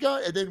 Oh my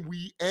God. And then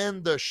we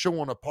end the show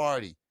on a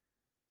party,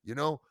 you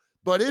know?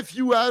 But if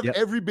you have Yep.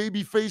 every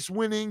baby face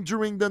winning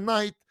during the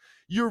night,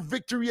 your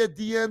victory at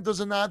the end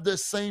doesn't have the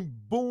same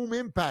boom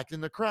impact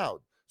in the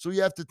crowd. So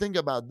you have to think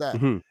about that.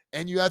 Mhm.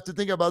 And you have to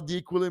think about the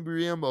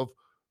equilibrium of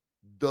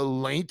the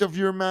length of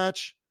your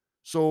match.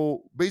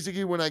 So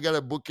basically, when I got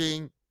a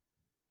booking,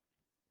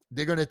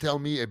 they're going to tell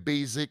me a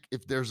basic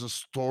if there's a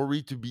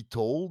story to be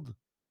told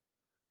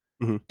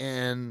Mhm.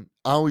 and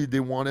how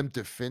they want him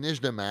to finish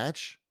the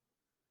match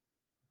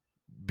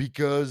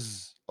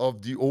because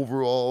of the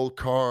overall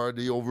card,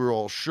 the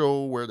overall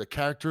show, where the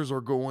characters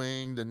are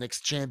going, the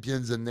next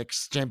champions, the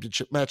next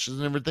championship matches,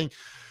 and everything.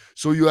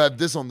 So you have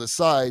this on the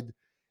side,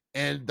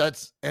 and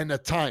that's and a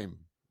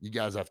time. You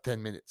guys have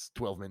 10 minutes,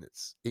 12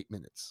 minutes, 8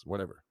 minutes,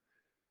 whatever.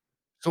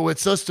 So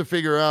it's us to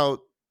figure out,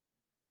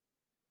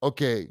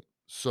 okay,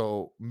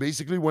 so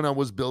basically when I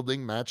was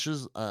building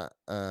matches, I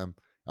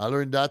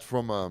learned that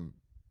from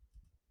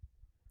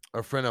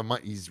a friend of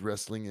mine. He's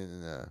wrestling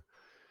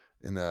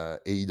in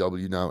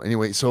AEW now.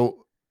 Anyway,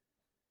 so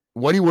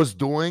what he was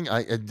doing,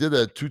 I did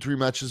a 2 3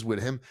 matches with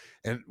him,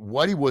 and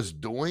what he was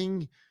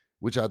doing,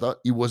 which I thought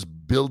he was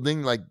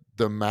building like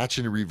the match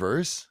in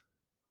reverse.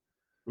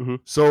 Mhm.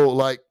 So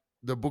like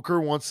the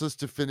booker wants us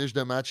to finish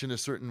the match in a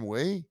certain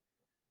way,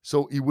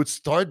 so he would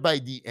start by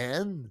the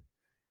end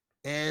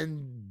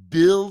and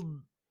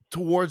build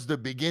towards the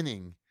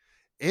beginning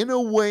in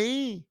a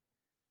way.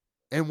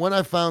 And what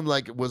I found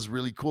like was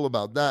really cool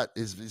about that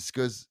is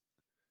because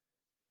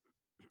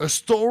a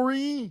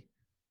story,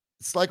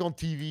 it's like on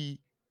TV,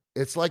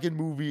 it's like in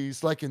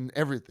movies, like in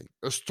everything.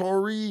 A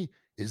story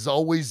is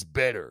always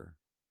better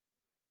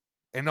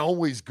and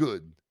always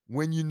good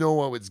when you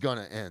know how it's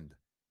gonna end.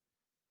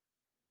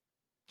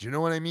 Do you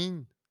know what I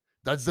mean?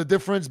 That's the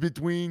difference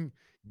between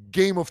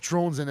Game of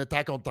Thrones and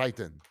Attack on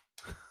Titan,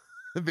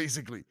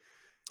 basically.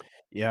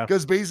 Yeah.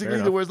 Because Fair basically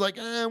there enough. was like,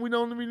 we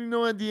don't really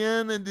know at the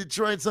end, and they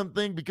tried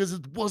something because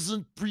it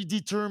wasn't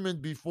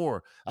predetermined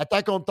before.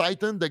 Attack on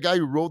Titan, the guy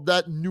who wrote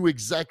that knew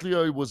exactly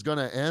how it was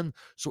gonna end,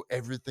 so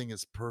everything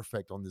is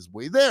perfect on his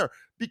way there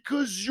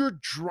because you're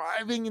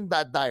driving in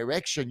that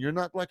direction. You're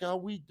not like how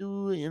we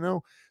do, you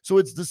know. So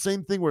it's the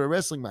same thing with a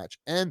wrestling match.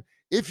 And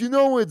if you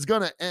know it's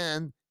gonna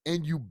end,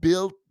 and you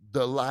build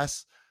the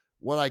last,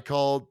 what I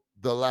call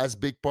the last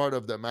big part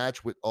of the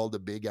match with all the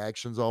big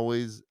actions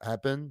always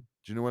happen.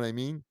 Do you know what I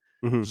mean?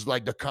 Mhm. Just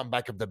like the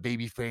comeback of the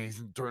baby face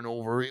and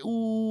turnover.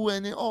 Ooh,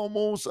 and it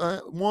almost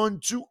 1,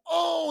 2.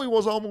 Oh, it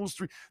was almost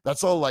 3.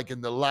 That's all like in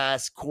the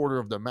last quarter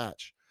of the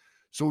match.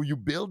 So you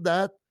build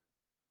that,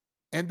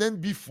 And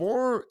then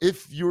before,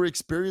 if you're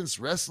experienced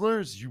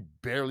wrestlers, you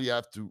barely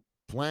have to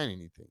plan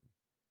anything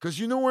because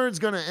you know where it's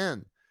going to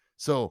end.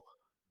 So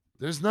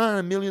there's not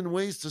a million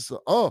ways to say,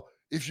 oh,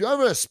 if you have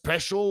a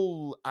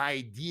special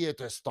idea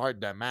to start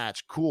the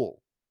match,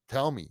 cool.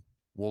 Tell me.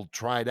 We'll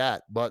try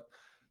that. But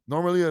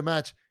normally a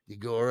match, they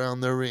go around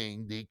the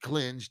ring, they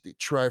clinch, they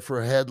try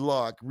for a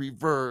headlock,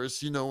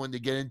 reverse, when they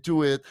get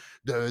into it.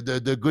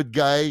 The good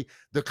guy,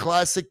 the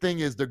classic thing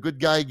is the good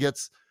guy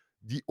gets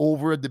the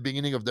over at the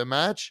beginning of the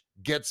match,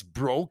 gets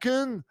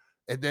broken,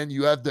 and then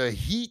you have the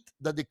heat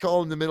that they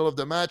call in the middle of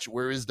the match,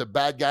 whereas the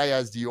bad guy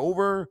has the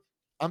over.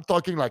 I'm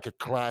talking like a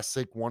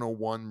classic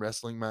 101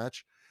 wrestling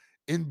match.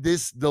 In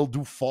this, they'll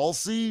do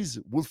falsies.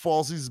 With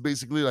falsies,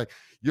 basically like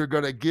you're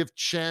gonna give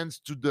chance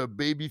to the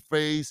baby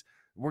face.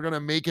 We're gonna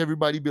make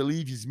everybody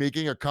believe he's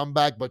making a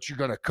comeback, but you're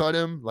gonna cut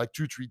him like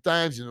 2-3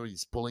 times.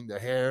 He's pulling the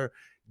hair,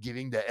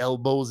 giving the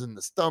elbows in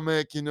the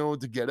stomach, to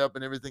get up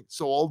and everything.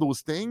 So all those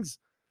things.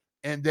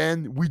 And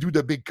then we do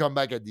the big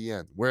comeback at the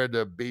end where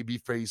the baby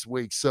face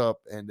wakes up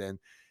and then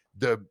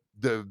the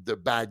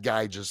bad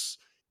guy just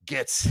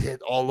gets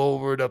hit all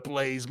over the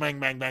place, bang,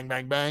 bang, bang,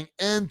 bang, bang,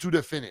 and to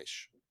the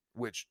finish,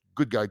 which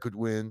good guy could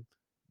win,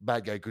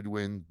 bad guy could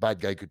win, bad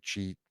guy could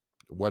cheat,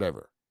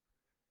 whatever.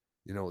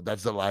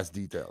 That's the last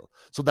detail.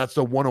 So that's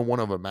the 101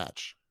 of a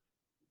match.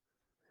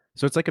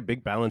 So it's like a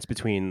big balance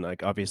between,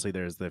 like, obviously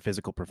there's the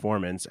physical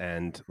performance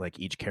and like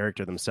each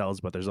character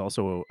themselves, but there's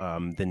also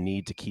the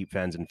need to keep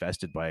fans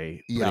invested by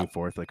putting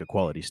forth like a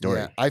quality story.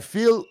 Yeah, I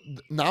feel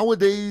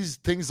nowadays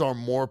things are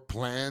more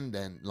planned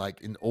than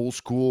like in old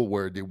school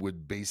where they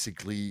would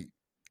basically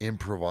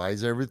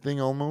improvise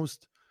everything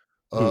almost.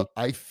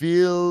 I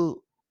feel,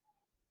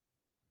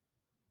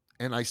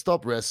 and I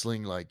stopped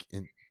wrestling like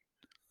in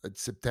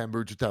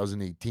September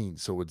 2018,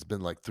 so it's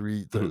been like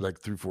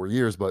 3-4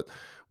 years. But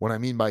what I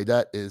mean by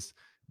that is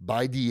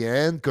by the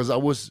end,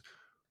 because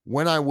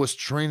when I was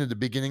trained at the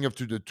beginning of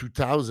the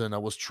 2000, I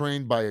was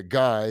trained by a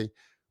guy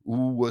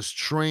who was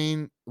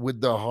trained with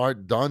the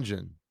Heart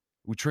Dungeon.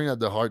 We trained at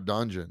the Heart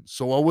Dungeon,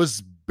 so I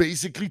was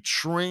basically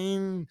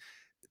trained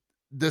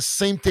the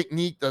same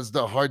technique as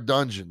the Heart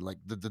Dungeon, like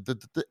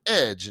the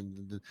Edge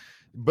and the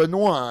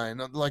Benoit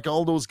and like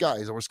all those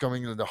guys that was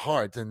coming into the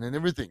Heart and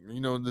everything,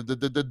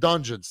 the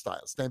dungeon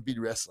style, Stampede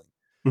Wrestling.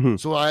 Mm-hmm.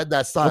 So I had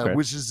that style,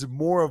 which is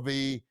more of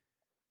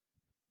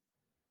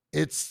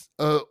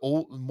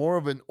more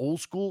of an old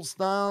school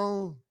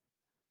style,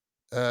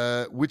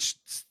 which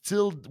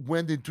still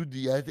went into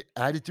the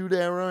Attitude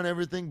Era and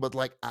everything, but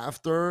like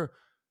after,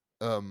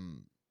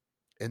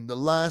 in the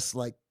last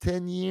like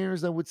 10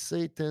 years, I would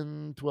say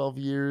 10, 12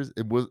 years,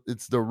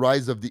 it's the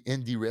rise of the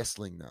indie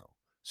wrestling now.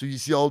 So you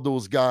see all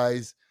those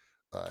guys,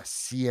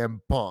 CM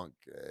Punk,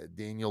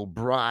 Daniel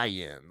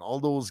Bryan, all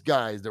those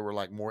guys that were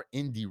like more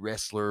indie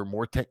wrestler,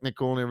 more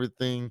technical and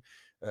everything.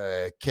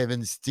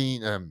 Kevin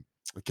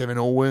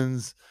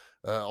Owens,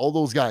 all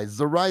those guys.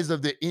 The rise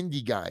of the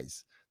indie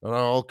guys that are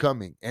all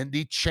coming, and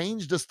they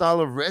changed the style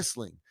of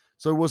wrestling.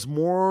 So it was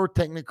more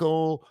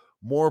technical,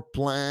 more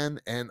planned,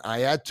 and I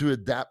had to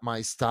adapt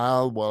my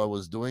style while I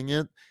was doing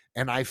it.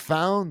 And I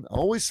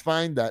always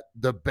find that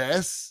the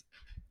best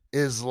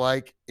is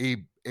like a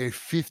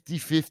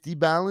 50-50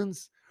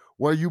 balance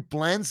where you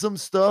plan some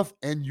stuff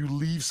and you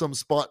leave some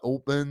spot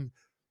open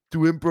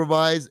to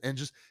improvise. And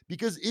just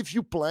because if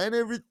you plan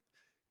everything,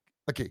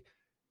 okay,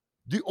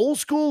 the old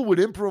school would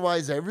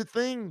improvise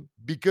everything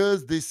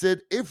because they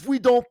said if we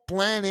don't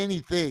plan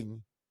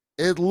anything,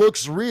 it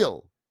looks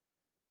real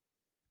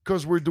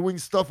because we're doing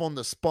stuff on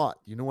the spot.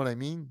 You know what I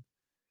mean?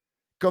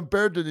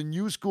 Compared to the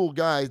new school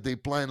guys, they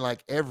plan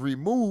like every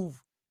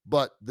move,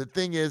 but the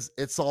thing is,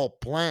 it's all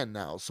planned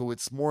now. So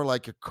it's more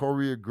like a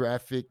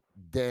choreographic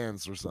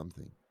dance or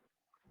something.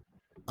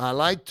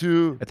 I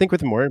think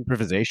with more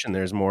improvisation,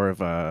 there's more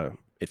of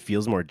it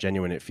feels more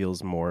genuine. It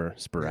feels more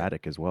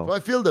sporadic as well. So I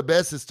feel the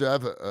best is to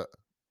have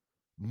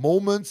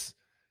moments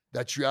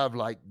that you have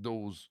like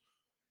those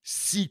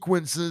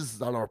sequences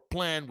that are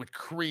planned with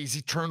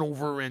crazy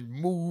turnover and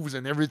moves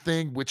and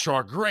everything, which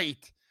are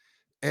great.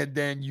 And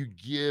then you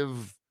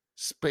give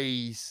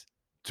space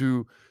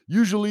to,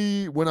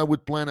 usually when I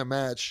would plan a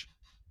match,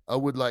 I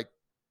would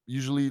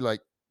usually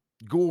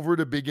go over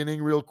the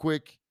beginning real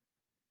quick,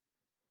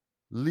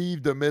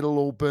 leave the middle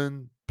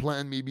open,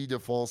 plan maybe the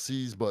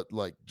falsies, but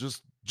like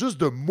just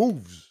the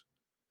moves.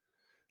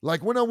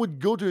 Like when I was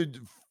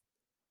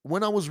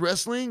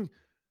wrestling,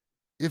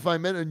 if I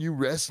met a new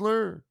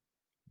wrestler,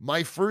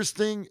 my first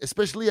thing,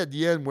 especially at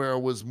the end where I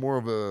was more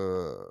of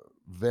a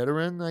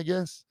veteran, I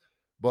guess,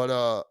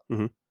 but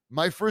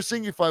my first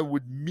thing, if I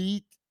would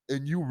meet a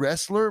new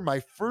wrestler, my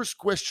first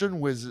question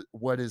was,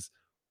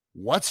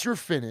 what's your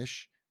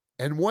finish?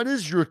 And what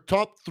is your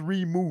top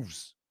 3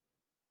 moves?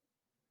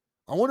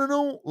 I want to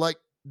know, like,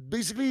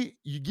 basically,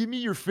 you give me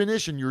your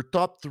finish and your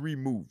top 3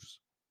 moves.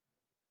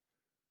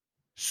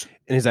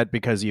 And is that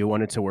because you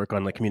wanted to work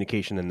on like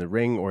communication in the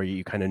ring, or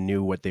you kind of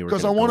knew what they were?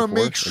 Because I want to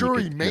make sure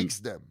he makes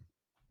them.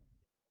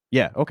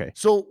 Yeah. Okay.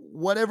 So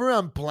whatever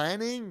I'm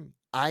planning,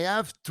 I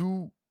have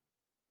to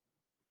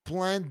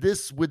plan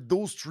this with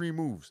those 3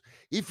 moves.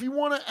 If you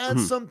want to add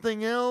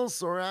something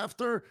else or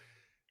after,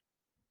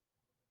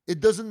 it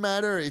doesn't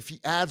matter if he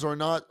adds or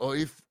not, or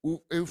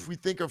if we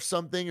think of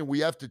something and we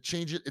have to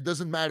change it. It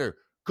doesn't matter,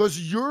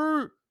 because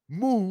your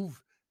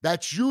move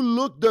that you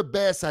look the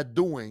best at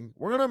doing,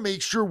 we're gonna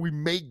make sure we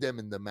make them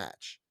in the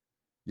match.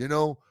 You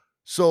know,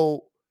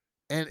 so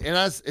and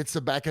as it's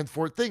a back and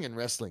forth thing in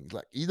wrestling,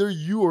 like either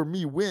you or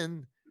me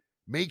win.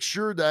 Make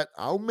sure that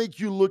I'll make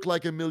you look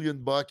like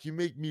 $1,000,000. You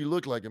make me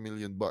look like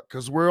 $1,000,000,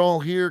 because we're all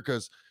here.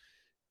 Because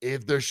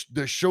if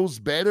the show's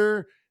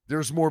better,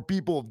 there's more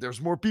people. If there's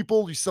more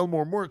people, you sell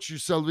more merch.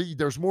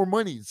 There's more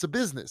money. It's a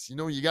business.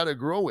 You got to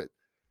grow it.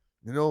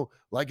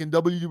 Like in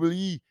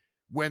WWE,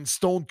 when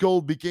Stone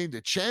Cold became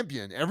the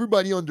champion,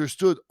 everybody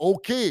understood,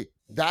 okay,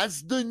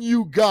 that's the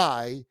new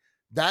guy.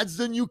 That's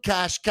the new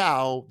cash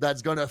cow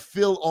that's going to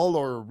fill all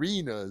our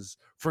arenas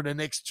for the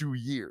next 2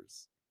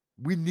 years.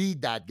 We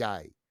need that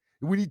guy.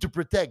 We need to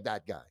protect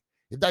that guy.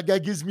 If that guy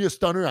gives me a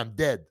stunner, I'm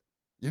dead.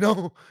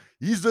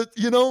 He's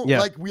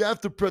like, we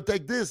have to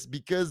protect this,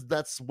 because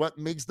that's what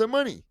makes the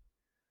money.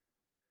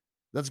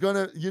 That's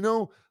gonna,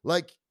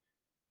 like,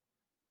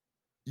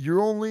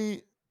 you're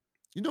only,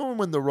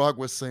 when The Rock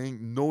was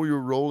saying, know your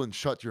role and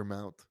shut your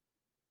mouth.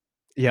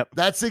 Yep.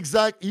 That's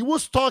exact. He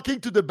was talking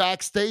to the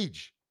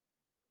backstage.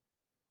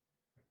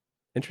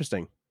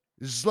 Interesting.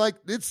 It's like,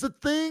 it's the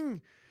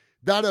thing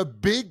that a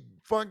big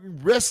fucking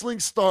wrestling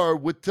star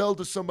would tell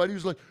to somebody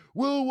who's like,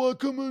 well,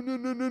 come on,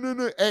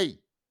 no. Hey,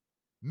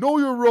 know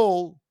your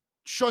role,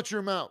 shut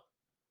your mouth.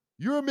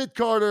 You're a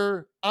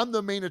mid-carder, I'm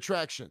the main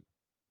attraction.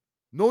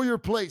 Know your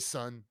place,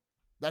 son.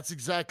 That's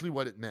exactly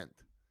what it meant.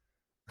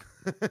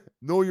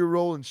 Know your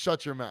role and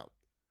shut your mouth.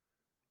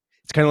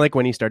 It's kind of like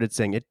when he started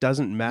saying, it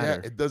doesn't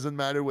matter. Yeah, it doesn't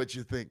matter what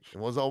you think. It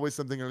was always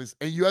something else.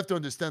 And you have to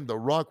understand, The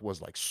Rock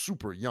was like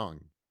super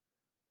young.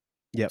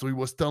 Yeah. So he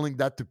was telling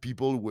that to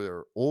people who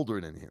were older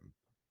than him.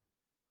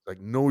 Like,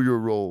 know your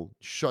role,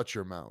 shut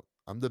your mouth.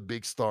 I'm the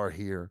big star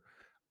here.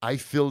 I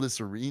fill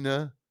this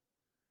arena.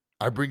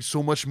 I bring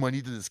so much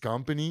money to this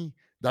company.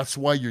 That's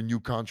why your new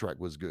contract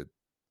was good.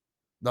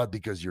 Not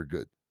because you're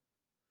good.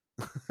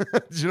 Do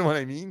you know what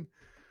I mean?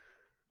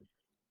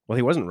 Well,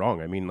 he wasn't wrong.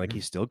 I mean, like,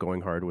 he's still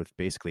going hard with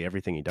basically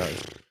everything he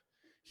does.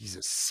 He's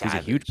a savage.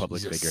 He's a huge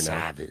public figure now.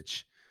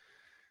 Savage.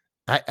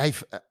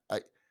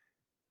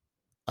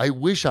 I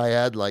wish I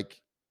had like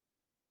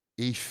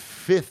a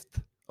fifth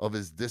of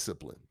his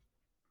discipline.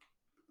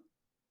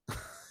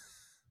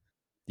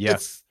 Yeah.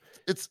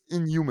 It's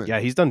inhuman. Yeah,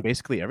 he's done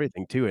basically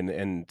everything too,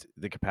 and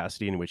the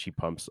capacity in which he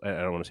pumps, I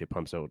don't want to say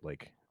pumps out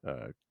like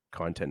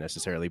content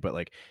necessarily, but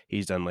like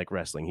he's done like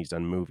wrestling, he's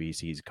done movies,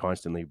 he's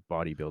constantly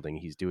bodybuilding,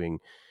 he's doing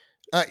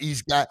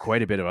he's got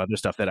quite a bit of other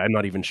stuff that I'm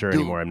not even sure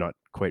anymore. I'm not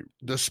quite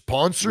the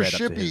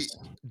sponsorship.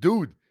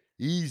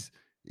 He's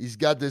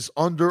got this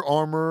Under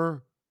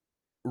Armour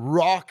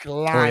rock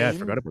line. Oh yeah, I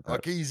forgot about that.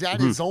 Okay, he's had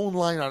his own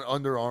line on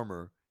Under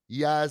Armour.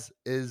 He has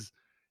his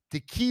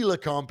tequila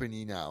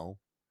company now.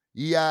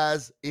 He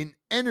has an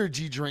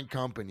energy drink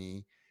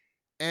company.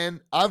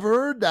 And I've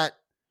heard that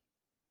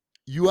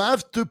you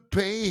have to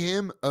pay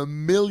him $1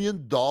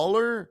 million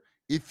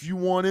if you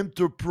want him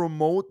to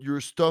promote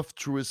your stuff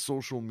through his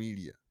social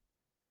media.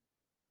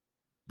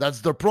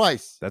 That's the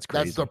price. That's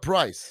crazy. That's the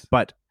price.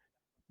 But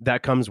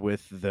that comes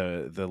with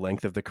the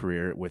length of the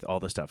career, with all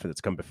the stuff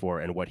that's come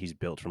before and what he's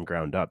built from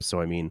ground up. So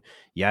I mean,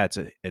 yeah,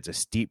 it's a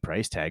steep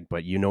price tag,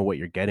 but you know what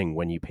you're getting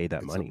when you pay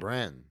that money. It's a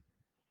brand.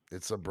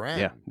 It's a brand.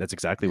 Yeah, that's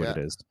exactly what it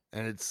is.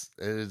 And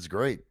it's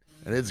great.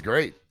 And it's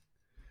great.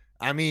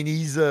 I mean,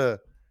 he's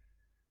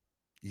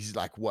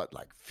like what,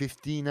 like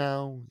 50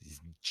 now?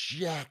 He's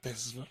jacked.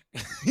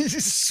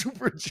 He's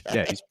super jacked.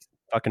 Yeah, he's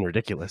fucking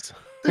ridiculous.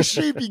 The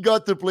shape he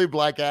got to play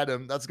Black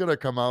Adam, that's gonna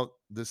come out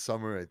this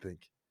summer, I think.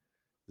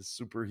 The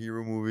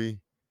superhero movie.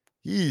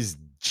 He's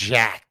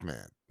jacked,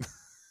 man.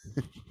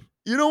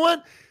 You know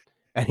what?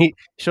 And he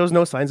shows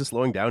no signs of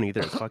slowing down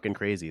either. It's fucking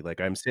crazy. Like,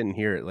 I'm sitting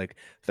here at like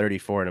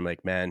 34 and I'm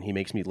like, man, he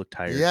makes me look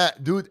tired. Yeah,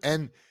 dude.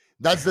 And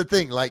that's the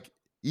thing. Like,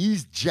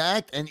 he's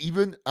jacked. And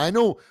even, I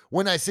know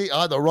when I say,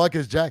 The Rock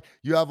is jacked,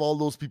 you have all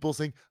those people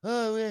saying,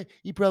 oh, yeah,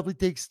 he probably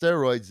takes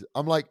steroids.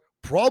 I'm like,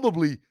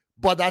 probably,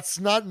 but it's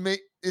not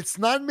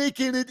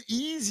making it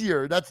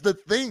easier. That's the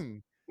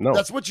thing. No.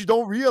 That's what you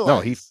don't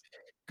realize. No,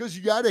 because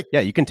you gotta. Yeah,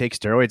 you can take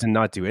steroids and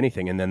not do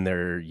anything, and then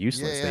they're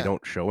useless. Yeah. They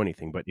don't show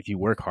anything. But if you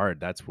work hard,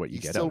 that's what you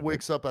get. He still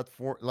wakes up at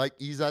 4. Like,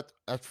 he's at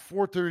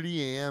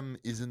 4:30 a.m.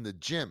 is in the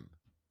gym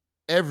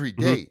every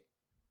day.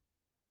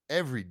 Mm-hmm.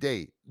 Every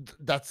day.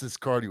 That's his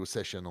cardio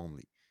session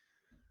only.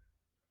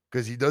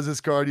 Because he does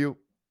his cardio.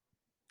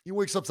 He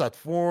wakes up at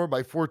 4.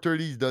 By 4:30,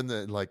 he's done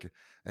like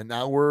an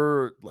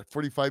hour, like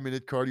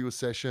 45-minute cardio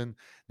session.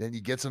 Then he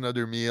gets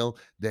another meal.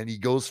 Then he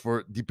goes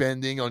for,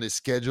 depending on his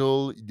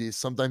schedule,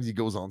 sometimes he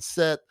goes on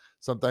set.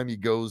 Sometimes he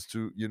goes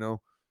to,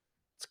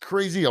 it's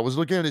crazy. I was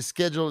looking at his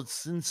schedule.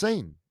 It's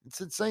insane.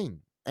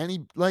 And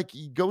he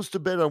goes to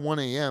bed at 1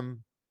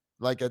 a.m.,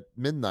 like at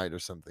midnight or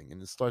something.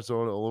 And it starts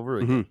all over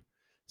again. Mm-hmm.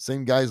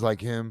 Same guys like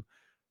him.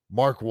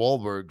 Mark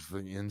Wahlberg,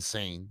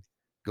 insane.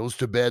 Goes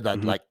to bed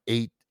at like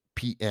 8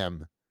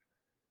 p.m.,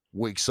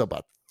 wakes up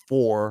at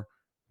 4,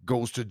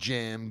 goes to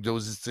gym,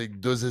 does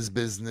his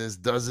business,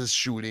 does his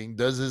shooting,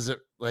 does his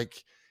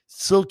like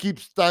still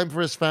keeps time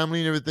for his family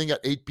and everything at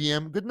 8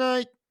 p.m. Good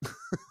night.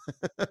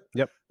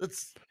 Yep.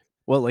 That's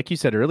Well, like you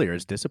said earlier,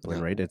 it's discipline,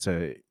 yeah, right?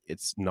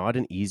 It's not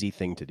an easy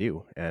thing to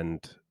do, and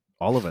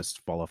all of us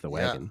fall off the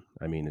yeah, wagon.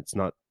 I mean, it's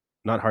not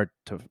hard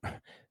to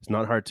it's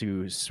not hard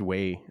to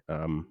sway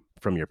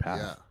from your yeah.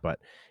 path, but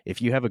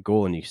if you have a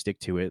goal and you stick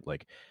to it,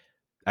 like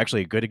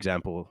actually a good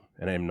example,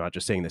 and I'm not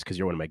just saying this because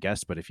you're one of my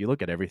guests, but if you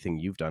look at everything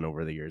you've done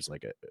over the years,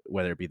 like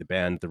whether it be the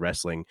band, the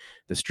wrestling,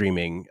 the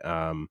streaming,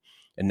 and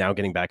now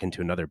getting back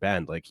into another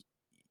band, like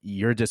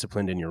you're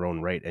disciplined in your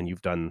own right, and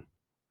you've done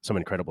some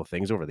incredible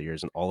things over the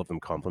years, and all of them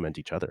complement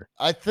each other.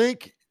 I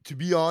think, to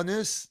be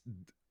honest,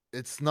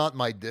 it's not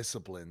my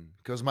discipline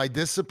because my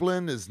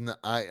discipline is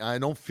I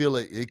don't feel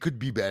it. It could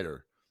be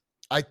better.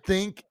 I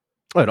think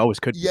Oh, it always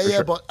could be yeah, for yeah,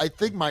 sure. but I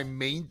think my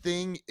main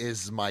thing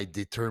is my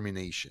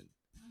determination.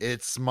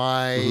 It's Hmm.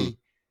 my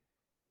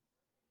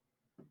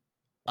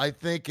I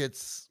think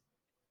it's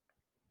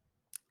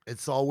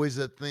always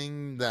a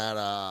thing that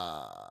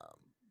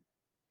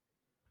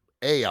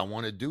hey, I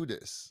want to do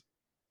this.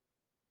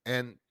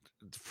 And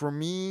for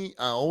me,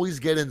 I always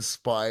get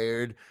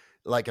inspired.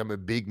 Like I'm a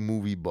big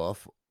movie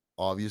buff,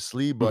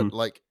 obviously, Hmm. but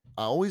like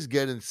I always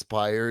get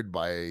inspired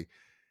by.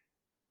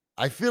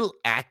 I feel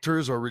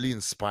actors are really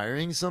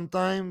inspiring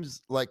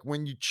sometimes. Like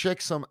when you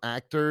check some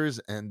actors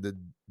and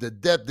the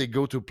depth they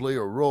go to play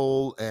a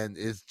role, and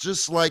it's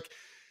just like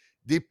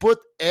they put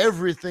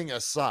everything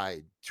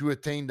aside to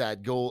attain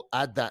that goal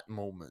at that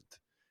moment.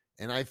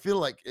 And I feel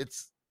like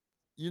it's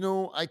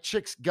I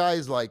check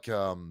guys like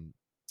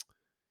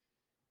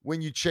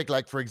when you check,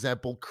 like, for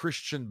example,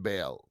 Christian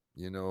Bale,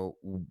 Yep.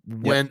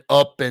 went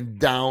up and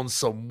down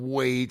some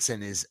weights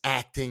and his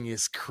acting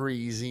is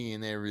crazy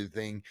and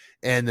everything.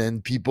 And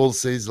then people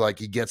says like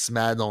he gets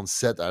mad on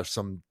set or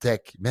some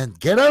tech. Man,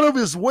 get out of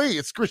his way.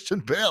 It's Christian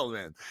Bale,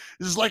 man.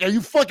 It's like, are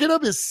you fucking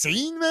up his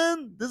scene,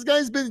 man? This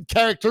guy's been in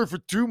character for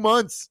 2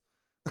 months.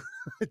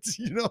 It's,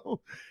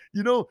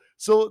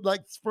 so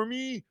like for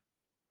me,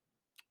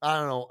 I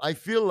don't know. I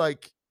feel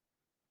like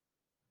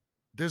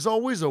there's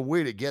always a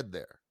way to get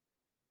there.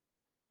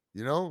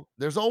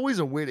 There's always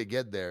a way to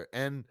get there.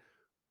 And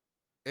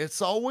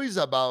it's always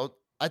about,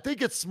 I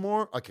think it's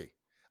more, okay.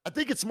 I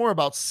think it's more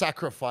about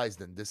sacrifice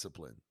than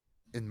discipline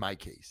in my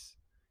case.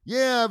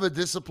 Yeah, I have a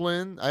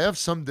discipline. I have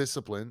some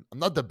discipline. I'm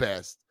not the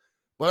best,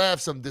 but I have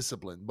some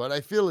discipline. But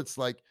I feel it's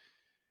like,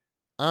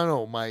 I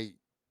don't know,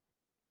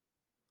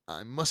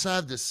 I must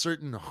have this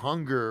certain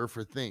hunger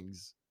for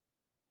things.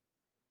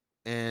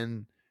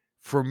 And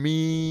for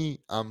me,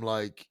 I'm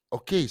like,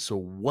 okay, so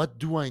what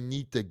do I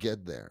need to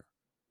get there?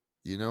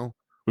 When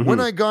Hmm.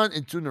 I got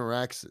into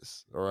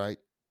Neuraxis, all right,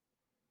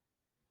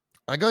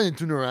 I got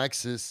into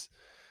Neuraxis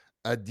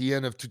at the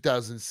end of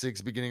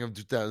 2006, beginning of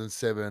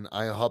 2007.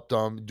 I hopped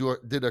on,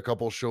 did a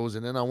couple shows,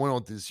 and then I went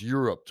on this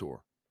Europe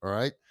tour. All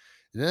right.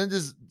 And then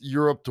this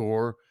Europe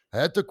tour, I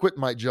had to quit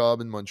my job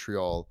in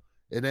Montreal.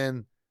 And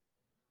then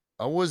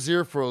I was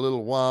here for a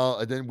little while.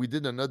 And then we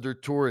did another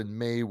tour in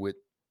May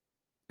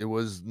it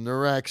was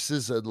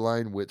Neuraxis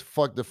headline with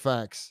Fuck the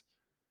Facts.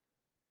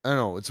 I don't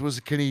know. It was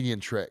a Canadian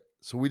trek.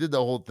 So we did the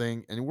whole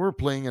thing and we were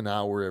playing an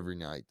hour every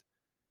night.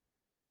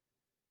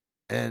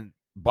 And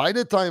by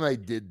the time I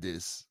did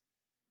this,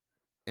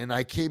 and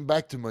I came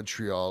back to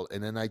Montreal,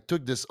 and then I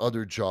took this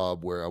other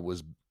job where I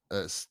was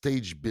a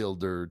stage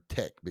builder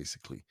tech,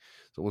 basically.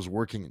 So I was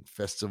working in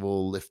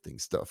festival, lifting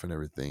stuff and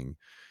everything.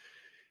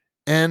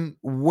 And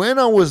when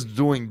I was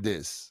doing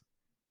this,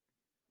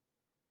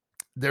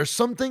 there's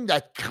something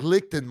that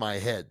clicked in my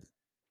head.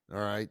 All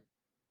right.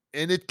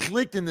 And it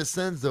clicked in the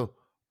sense of,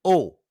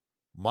 oh,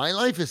 my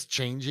life is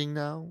changing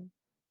now.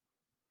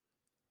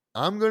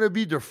 I'm going to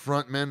be the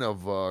frontman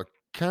of a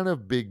kind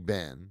of big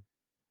band.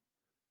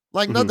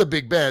 Like not Hmm. the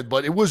big band,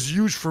 but it was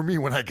huge for me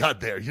when I got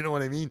there. You know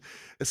what I mean?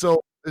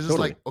 So it's just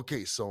like, Totally.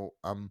 okay, so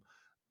I'm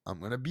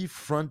gonna be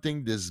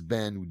fronting this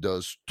band who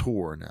does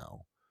tour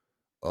now.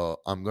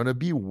 I'm gonna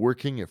be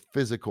working a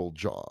physical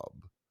job,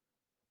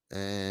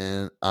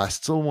 and I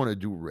still want to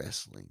do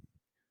wrestling.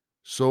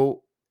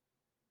 So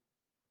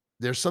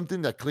there's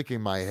something that clicked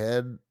in my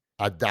head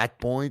at that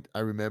point. I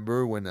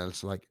remember when I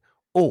was like,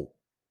 oh,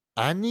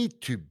 I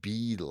need to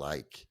be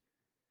like,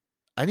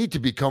 I need to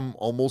become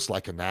almost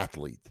like an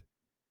athlete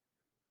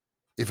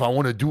if I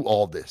want to do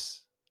all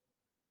this.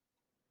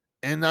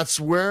 And that's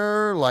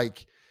where,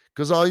 like,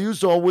 because I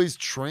used to always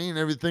train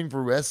everything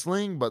for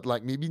wrestling, but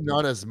like maybe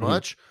not as Hmm.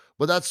 much.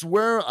 But that's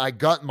where I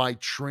got my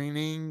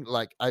training.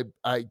 Like I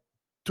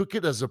took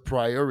it as a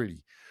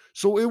priority.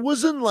 So it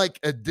wasn't like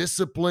a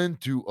discipline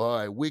to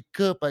I wake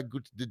up, I go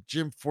to the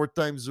gym 4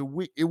 times a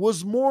week. It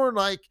was more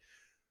like,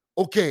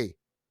 okay,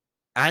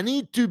 I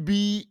need to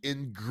be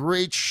in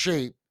great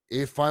shape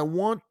if I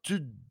want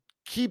to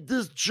keep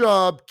this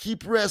job,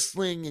 keep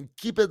wrestling, and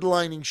keep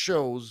headlining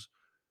shows,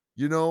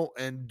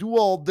 and do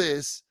all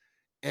this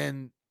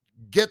and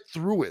get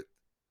through it.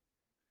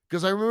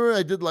 Because I remember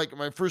I did like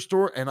my first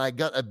tour and I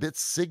got a bit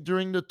sick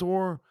during the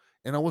tour.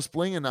 and I was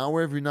playing an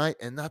hour every night,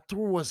 and that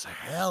tour was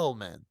hell,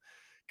 man.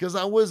 Because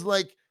I was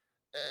like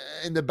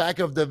in the back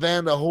of the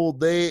van the whole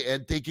day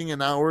and taking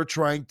an hour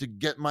trying to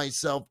get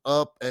myself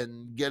up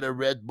and get a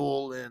Red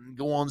Bull and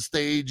go on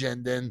stage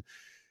and then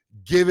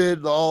give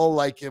it all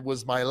like it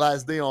was my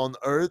last day on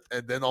earth,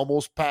 and then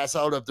almost pass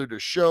out after the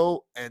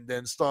show and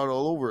then start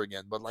all over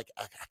again. But like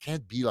I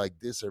can't be like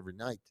this every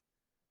night,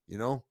 you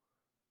know?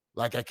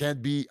 Like I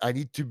can't be, I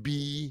need to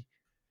be,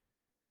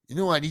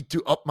 I need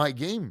to up my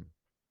game.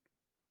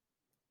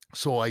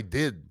 So I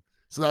did.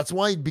 So that's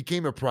why it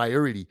became a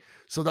priority.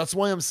 So that's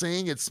why I'm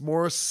saying it's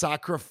more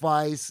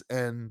sacrifice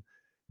and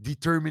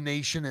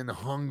determination and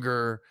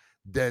hunger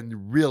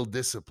than real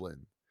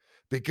discipline.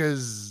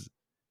 Because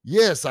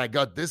yes, I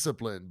got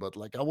discipline, but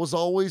like I was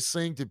always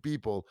saying to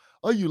people,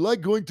 "Oh, you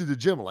like going to the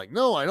gym?" I'm like,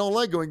 "No, I don't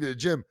like going to the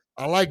gym.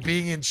 I like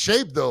being in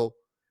shape though.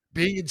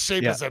 Being in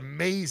shape Yeah. is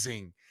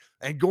amazing."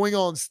 And going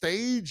on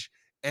stage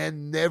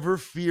and never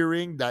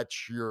fearing that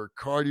your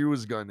cardio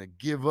is going to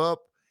give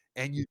up,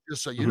 and you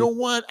just say, "You Mhm. know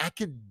what? I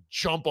can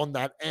jump on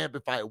that amp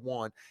if I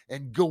want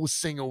and go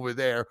sing over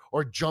there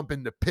or jump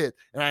in the pit,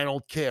 and I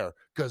don't care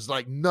because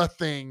like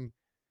nothing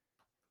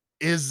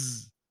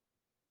is."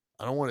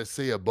 I don't want to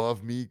say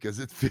above me because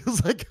it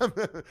feels like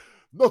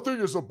nothing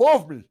is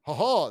above me.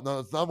 Haha. No,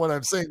 it's not what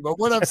I'm saying. But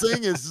what I'm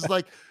saying is just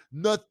like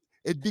not.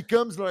 It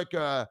becomes like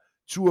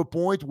to a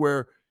point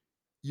where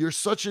you're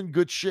such in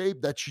good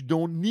shape that you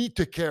don't need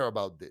to care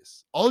about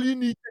this. All you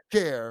need to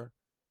care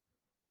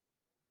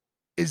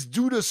is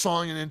do the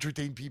song and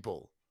entertain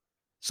people.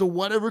 So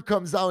whatever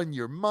comes out in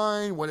your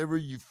mind, whatever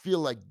you feel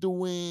like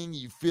doing,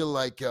 you feel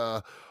like,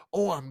 oh,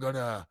 I'm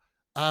gonna,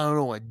 I don't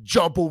know,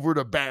 jump over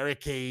the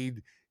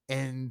barricade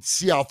and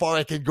see how far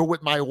I can go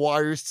with my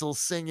wires still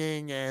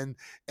singing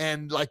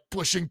and like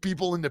pushing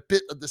people in the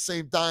pit at the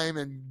same time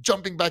and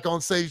jumping back on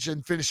stage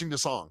and finishing the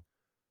song.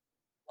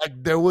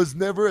 Like there was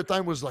never a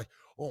time was like,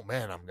 oh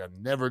man,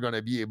 never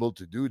gonna be able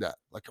to do that.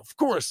 Like, of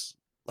course,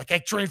 like I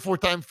train 4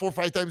 or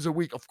 5 times a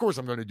week. Of course,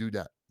 I'm gonna do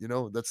that.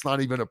 That's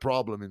not even a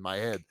problem in my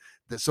head.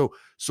 So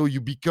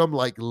you become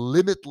like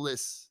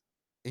limitless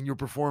in your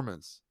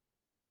performance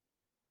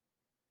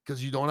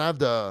because you don't have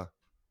the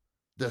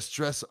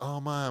stress.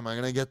 Oh man, am I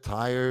gonna get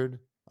tired?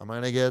 Am I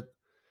gonna get?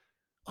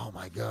 Oh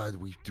my god,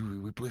 we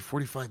play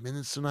 45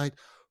 minutes tonight.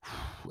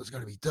 It's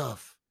gonna be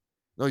tough.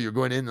 No, you're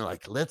going in and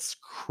like, let's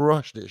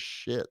crush this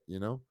shit.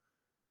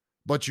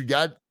 But you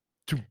got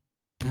to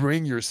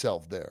bring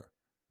yourself there.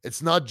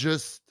 It's not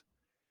just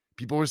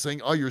people were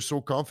saying, "Oh, you're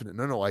so confident."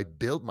 No, I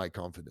built my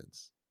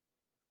confidence.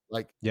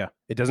 Like, Yeah,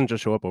 it doesn't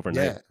just show up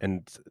overnight. yeah,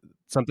 And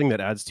something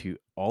that adds to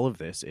all of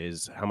this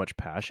is how much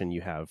passion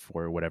you have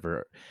for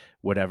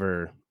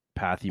whatever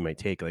path you might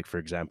take. Like for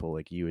example,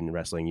 like you in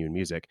wrestling, you in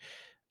music,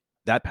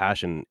 that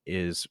passion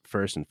is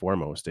first and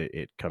foremost.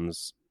 It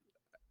comes.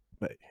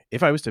 But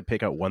if I was to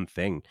pick out one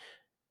thing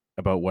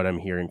about what I'm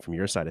hearing from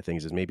your side of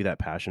things, is maybe that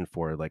passion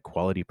for like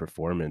quality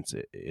performance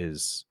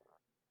is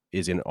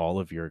in all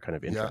of your kind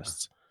of yeah.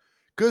 interests.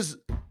 Because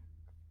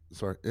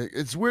sorry,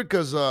 it's weird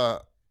because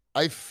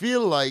I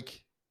feel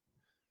like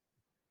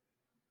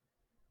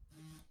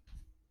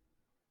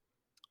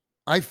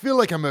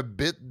I'm a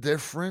bit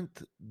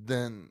different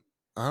than.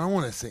 I don't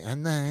want to say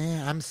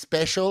I'm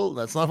special.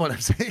 That's not what I'm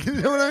saying. You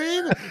know what I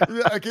mean?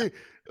 Yeah, okay.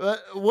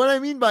 What I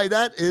mean by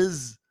that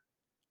is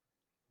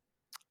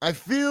I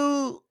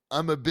feel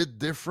I'm a bit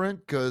different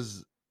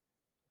because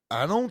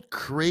I don't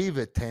crave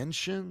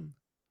attention,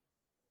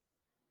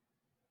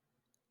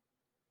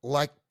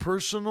 like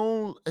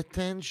personal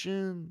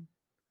attention.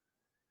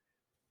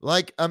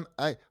 Like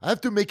I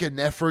have to make an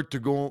effort to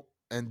go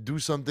and do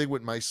something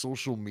with my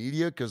social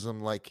media because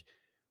I'm like,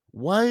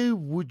 why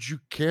would you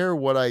care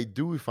what I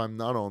do if I'm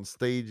not on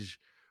stage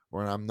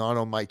or I'm not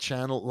on my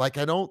channel? Like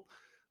I don't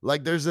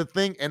like there's a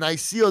thing, and I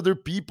see other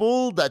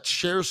people that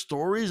share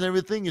stories and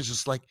everything. It's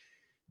just like,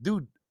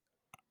 dude,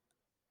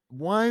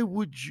 why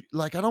would you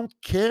like I don't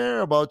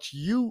care about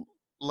you.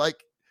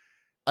 Like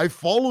I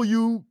follow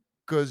you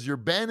because your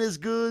band is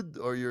good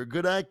or you're a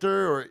good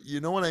actor or you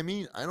know what I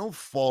mean? I don't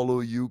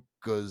follow you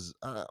because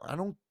I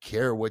don't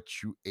care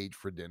what you ate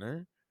for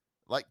dinner.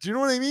 Like, do you know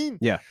what I mean?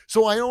 Yeah.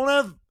 So I don't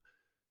have.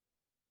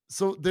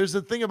 So there's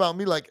a thing about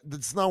me, like,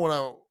 that's not what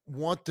I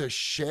want to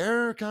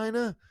share, kind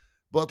of.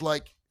 But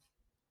like,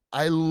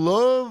 I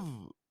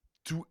love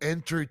to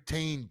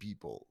entertain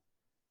people.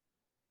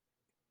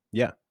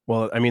 Yeah.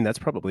 Well, I mean, that's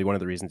probably one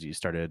of the reasons you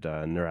started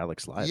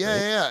Neuraxis Live, Yeah, right?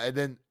 yeah. And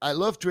then I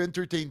love to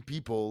entertain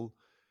people.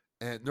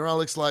 And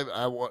Neuraxis Live,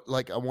 I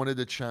wanted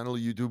to channel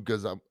YouTube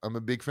because I'm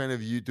a big fan of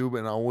YouTube,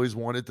 and I always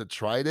wanted to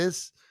try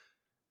this.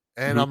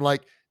 And Mhm. I'm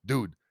like,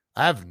 dude,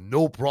 I have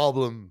no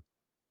problem.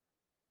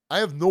 I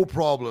have no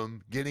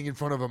problem getting in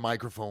front of a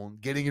microphone,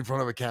 getting in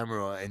front of a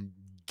camera, and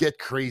get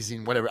crazy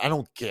and whatever. I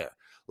don't care.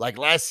 Like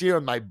last year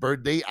on my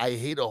birthday, I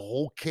ate a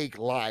whole cake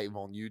live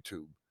on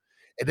YouTube.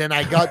 And then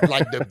I got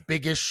like the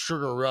biggest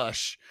sugar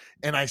rush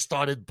and I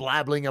started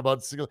blabbling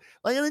about single.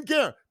 Like I didn't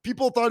care.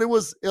 People thought it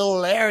was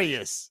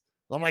hilarious.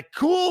 I'm like,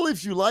 cool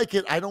if you like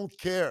it. I don't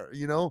care,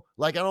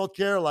 Like I don't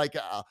care. Like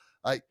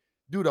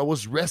dude, I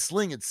was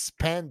wrestling in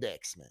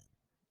spandex, man.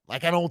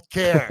 Like I don't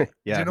care.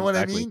 Do Yeah, you know what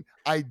I exactly. mean?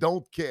 I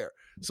don't care.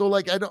 So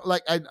like I don't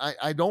like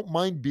I don't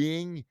mind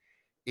being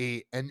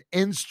an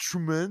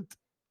instrument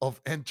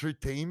of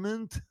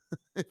entertainment,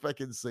 if I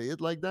can say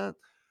it like that.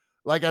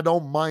 Like I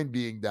don't mind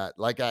being that.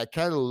 Like I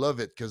kind of love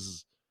it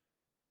because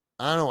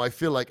I don't know. I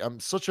feel like I'm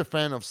such a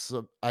fan of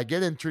some. I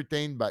get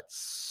entertained by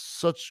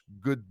such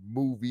good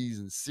movies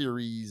and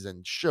series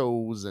and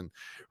shows and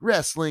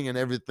wrestling and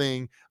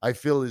everything. I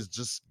feel is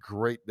just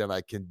great that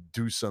I can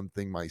do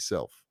something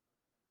myself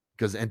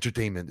because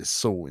entertainment is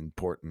so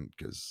important.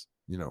 Because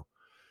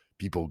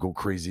people go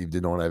crazy if they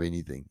don't have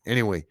anything.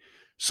 Anyway,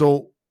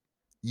 so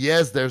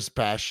yes, there's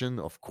passion.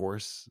 Of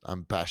course,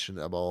 I'm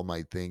passionate about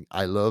my thing.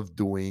 I love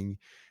doing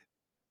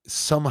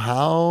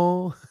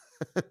somehow.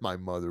 My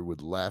mother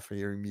would laugh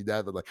hearing me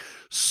that, but like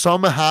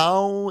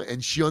somehow,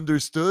 and she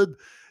understood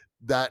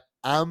that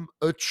I'm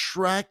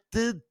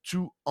attracted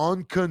to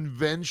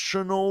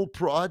unconventional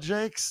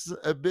projects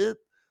a bit.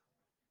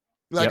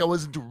 Like I Yep.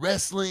 was into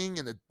wrestling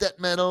and the death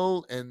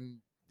metal and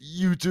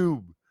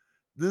YouTube.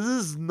 This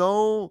is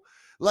no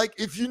like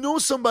if you know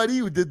somebody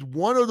who did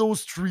one of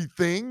those three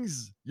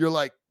things, you're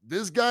like,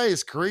 this guy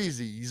is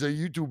crazy. He's a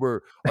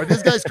YouTuber, or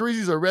this guy's crazy.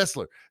 He's a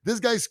wrestler. This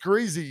guy's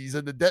crazy. He's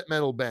in the death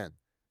metal band.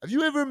 Have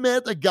you ever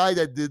met a guy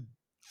that did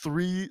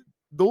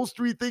those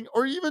three things,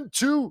 or even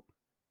two?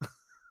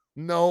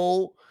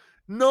 No,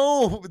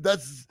 no.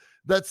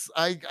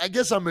 I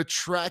guess I'm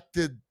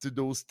attracted to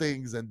those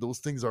things, and those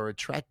things are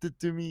attracted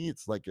to me.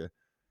 It's like a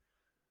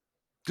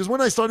because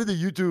when I started the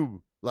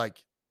YouTube,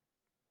 like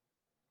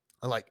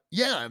I'm like,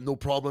 yeah, I have no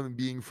problem in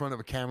being in front of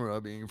a camera,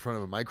 being in front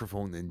of a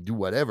microphone and do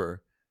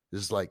whatever.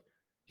 It's like,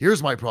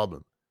 here's my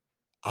problem.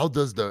 How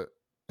does the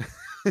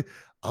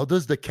how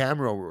does the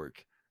camera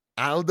work?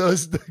 How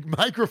does the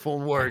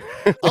microphone work?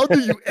 How do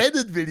you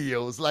edit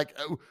videos? Like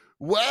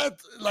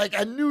what? Like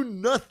I knew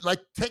nothing.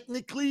 Like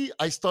technically,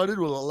 I started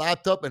with a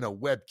laptop and a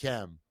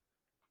webcam,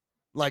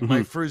 like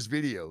my Mhm. first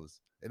videos.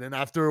 And then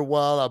after a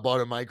while, I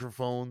bought a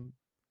microphone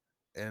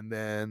and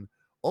then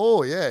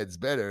oh yeah, it's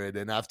better. And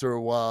then after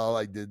a while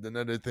I did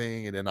another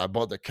thing, and then I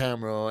bought the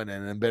camera and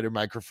then a better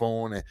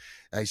microphone, and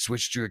I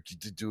switched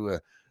to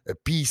a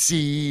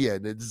PC,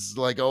 and it's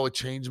like, oh,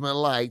 change my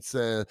lights,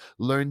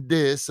 learn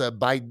this,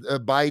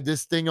 buy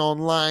this thing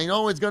online.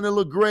 Oh, it's gonna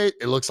look great.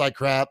 It looks like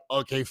crap.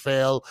 Okay,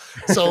 fail.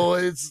 So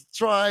it's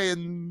try,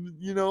 and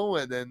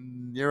and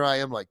then here I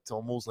am, like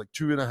almost like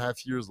 2.5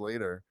 years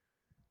later,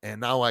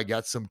 and now I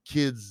got some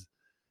kids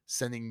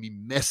sending me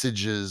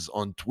messages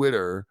on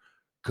Twitter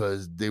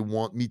because they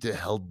want me to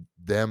help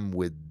them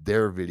with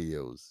their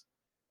videos.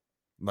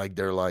 Like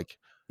they're like,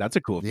 That's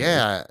a cool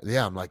feeling. yeah,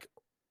 yeah. I'm like,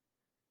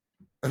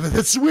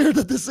 that's weird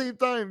at the same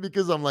time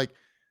because I'm like,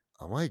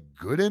 am I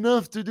good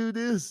enough to do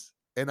this?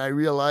 And I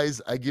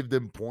realize I give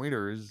them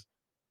pointers,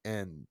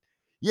 and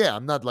yeah,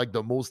 I'm not like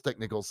the most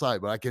technical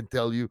side, but I can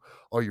tell you,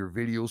 oh, your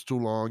video's too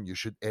long. You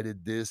should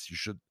edit this. You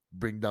should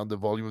bring down the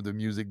volume of the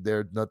music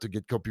there, not to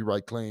get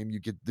copyright claim.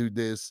 You could do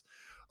this.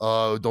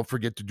 Don't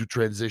forget to do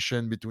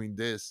transition between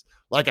this.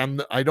 Like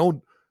I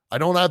don't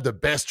have the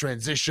best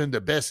transition,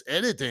 the best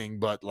editing,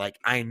 but like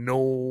I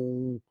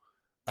know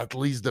at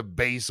least the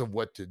base of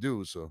what to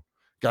do. So,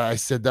 guy, I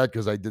said that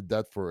because I did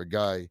that for a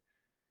guy.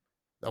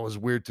 That was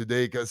weird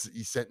today because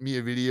he sent me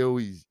a video.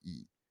 He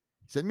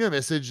sent me a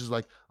message. He's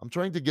like, I'm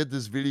trying to get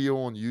this video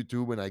on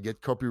YouTube and I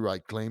get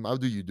copyright claim. How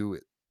do you do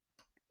it?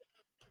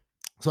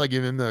 So I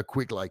give him a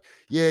quick, like,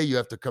 yeah, you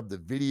have to cut the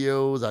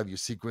videos, have your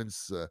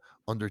sequence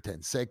under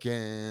 10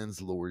 seconds,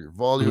 lower your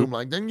Mhm. volume,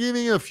 like, then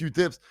giving a few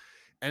tips.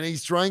 And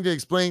he's trying to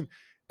explain.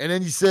 And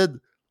then he said,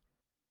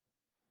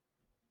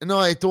 no,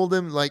 I told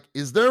him, like,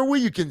 is there a way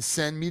you can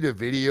send me the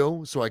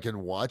video so I can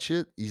watch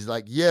it? He's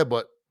like, yeah,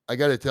 but I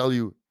got to tell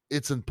you,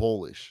 it's in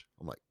Polish.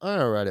 I'm like, all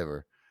right,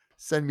 whatever.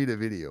 Send me the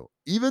video.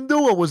 Even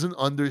though I wasn't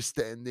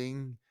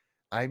understanding,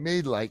 I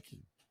made like,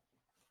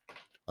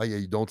 oh, yeah,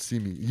 you don't see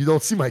me. You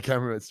don't see my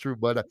camera. It's true.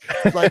 But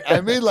it's like,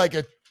 I made like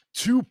a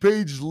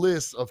 2-page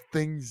list of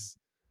things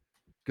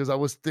because I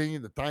was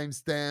thinking the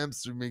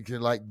timestamps to make it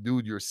like,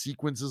 dude, your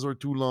sequences are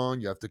too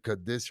long. You have to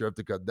cut this, you have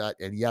to cut that.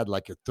 And he had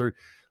like a third,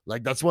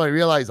 like, that's why I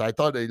realized I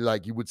thought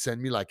like he would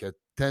send me like a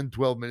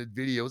 10-12 minute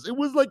videos. It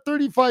was like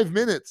 35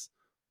 minutes.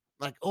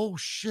 Like, oh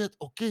shit,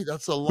 okay,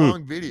 that's a Hmm.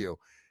 long video.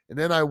 And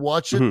then I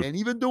watched it, Mhm. and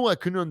even though I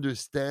couldn't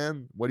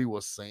understand what he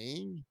was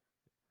saying,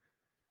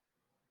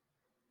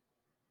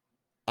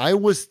 I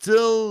was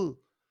still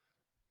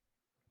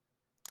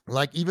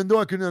like, even though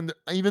I couldn't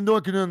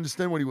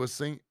understand what he was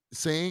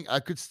saying, I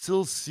could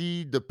still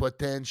see the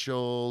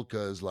potential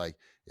because like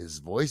his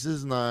voice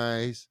is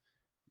nice,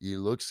 he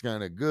looks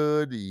kind of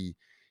good, he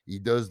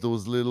does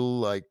those little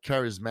like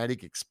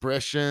charismatic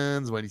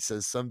expressions when he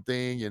says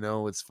something,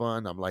 it's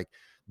fun. I'm like,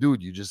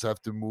 dude, you just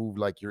have to move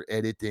like you're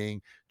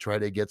editing, try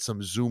to get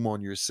some zoom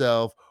on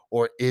yourself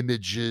or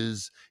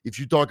images. If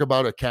you talk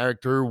about a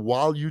character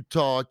while you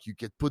talk, you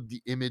could put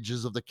the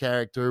images of the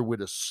character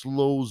with a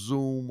slow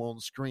zoom on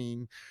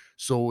screen,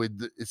 so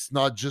it's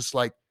not just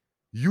like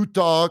you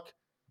talk,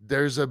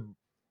 there's a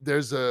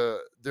there's a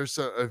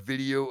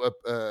video,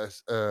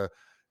 a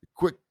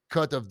quick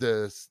cut of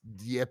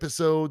the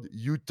episode.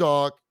 You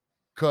talk,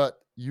 cut.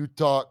 You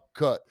talk,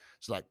 cut.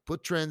 It's like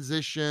put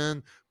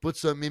transition, put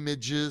some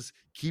images,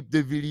 keep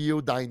the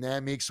video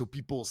dynamic so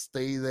people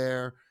stay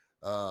there.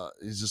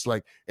 It's just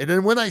like, and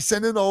then when I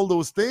send in all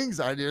those things,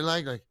 they're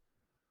like,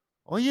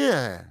 oh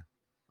yeah,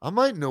 I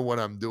might know what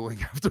I'm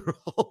doing after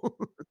all,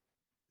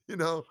 you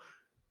know.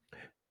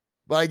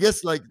 But I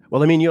guess like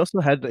Well, I mean, you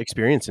also had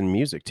experience in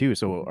music too.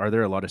 So are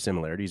there a lot of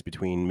similarities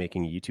between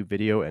making a YouTube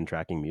video and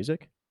tracking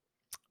music?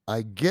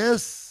 I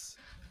guess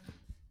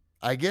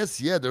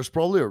yeah, there's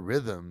probably a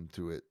rhythm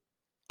to it.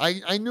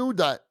 I knew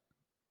that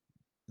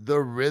the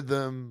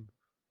rhythm,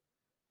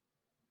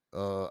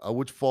 I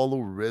would follow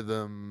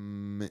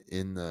rhythm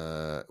in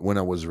when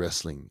I was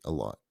wrestling a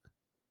lot.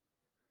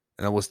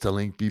 And I was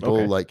telling people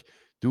Okay. like,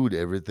 dude,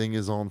 everything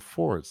is on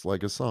four. It's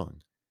like a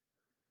song.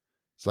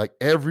 It's like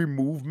every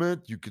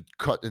movement you could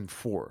cut in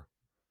four.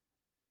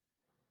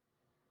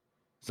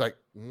 It's like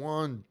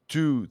 1,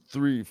 2,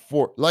 3,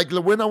 4. Like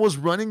when I was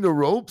running the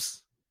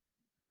ropes,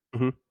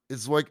 Mhm.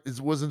 it's like it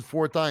was in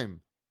four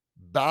time.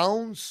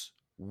 Bounce,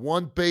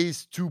 one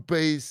pace, two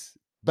pace,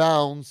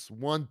 bounce,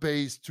 one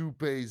pace, two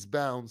pace,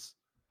 bounce.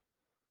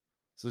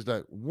 So it's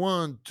like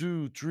 1,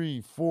 2,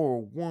 3,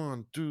 4,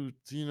 1, 2,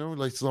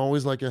 like it's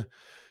always like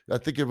I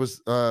think it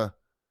was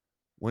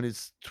when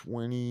it's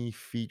 20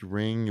 feet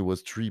ring, it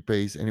was three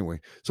pace anyway.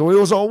 So it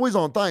was always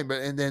on time.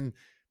 But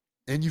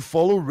and you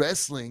follow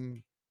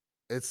wrestling,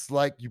 it's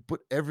like you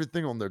put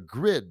everything on the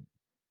grid,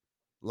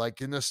 like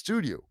in a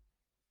studio.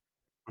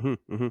 Mhm.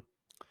 Mhm.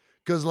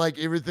 Because like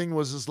everything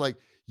was just like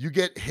you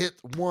get hit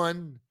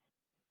one,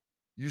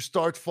 you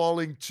start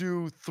falling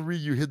two, three,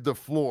 you hit the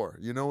floor.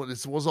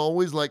 This was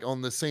always like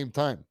on the same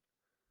time.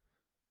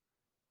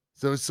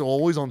 So it's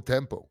always on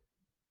tempo.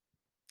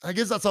 I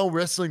guess that's how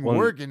wrestling Well,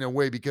 work in a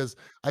way, because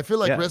I feel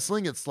like yeah.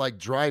 wrestling, it's like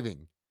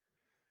driving.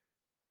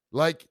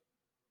 Like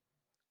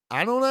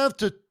I don't have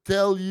to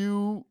tell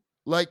you,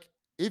 like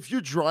if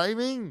you're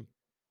driving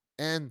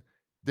and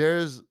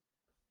there's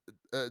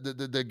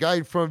the guy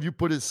in front of you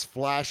put his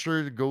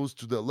flasher, goes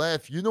to the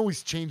left,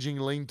 he's changing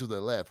lane to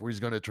the left, where he's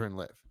going to turn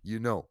left,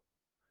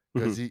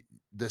 because Mhm.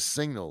 the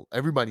signal,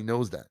 everybody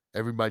knows that.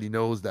 Everybody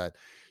knows that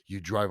you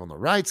drive on the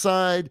right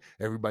side.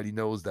 Everybody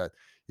knows that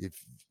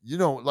if,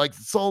 like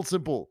it's all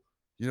simple.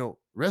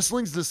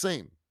 Wrestling's the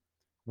same.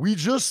 We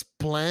just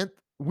plan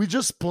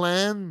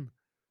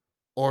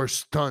our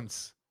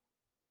stunts.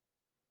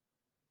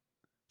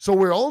 So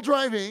we're all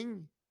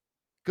driving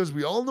because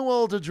we all know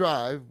how to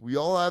drive. We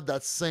all have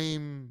that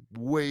same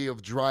way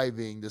of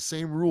driving, the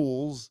same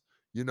rules,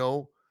 you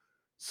know.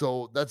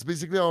 So that's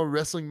basically how a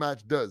wrestling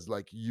match does.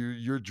 Like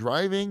you're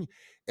driving,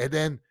 and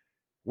then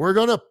we're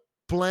gonna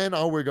plan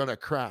how we're gonna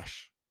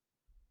crash.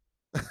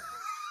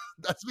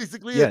 That's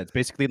basically Yeah, it. it's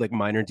basically like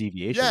minor Yeah,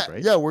 deviations,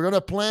 right? yeah. We're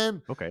gonna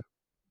plan. Okay.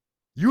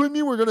 You and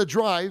me, we're gonna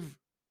drive,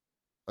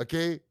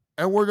 okay,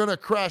 and we're gonna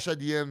crash at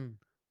the end.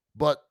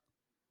 But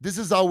this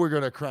is how we're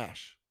gonna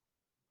crash.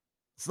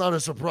 It's not a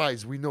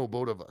surprise. We know,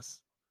 both of us.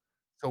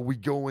 So we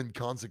go in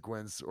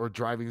consequence, or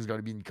driving is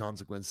gonna be in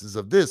consequences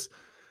of this.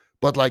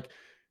 But like,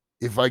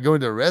 if I go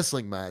into a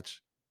wrestling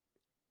match,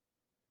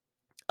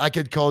 I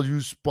could call you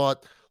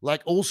spot,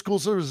 like old school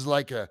service is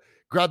like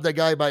grab the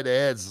guy by the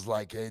heads, is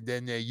like, and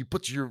then you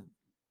put your.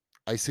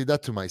 I say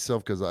that to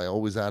myself because I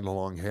always had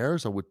long hair,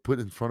 so I would put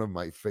in front of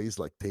my face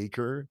like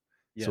Taker,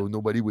 Yeah. so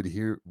nobody would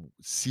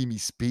see me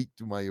speak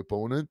to my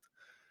opponent.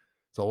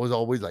 So I was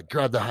always like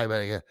grab the high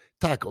man again,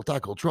 tackle,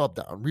 drop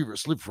down,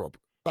 reverse slip rope,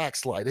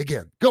 backslide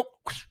again, go,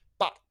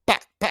 back,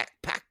 back, back,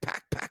 back,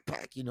 back, back,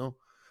 back. So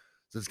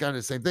it's kind of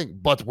the same thing,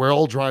 but we're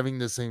all driving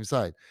the same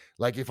side.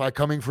 Like if I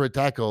coming for a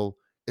tackle,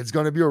 it's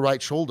gonna be our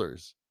right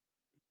shoulders.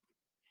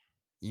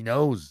 He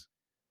knows.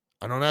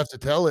 I don't have to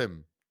tell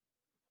him.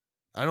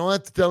 I don't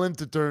have to tell him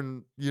to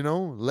turn,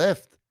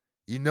 left.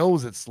 He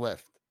knows it's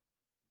left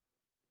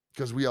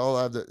because we all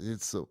have that.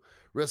 It's so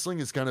wrestling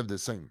is kind of the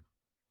same.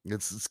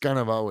 It's kind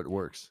of how it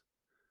works.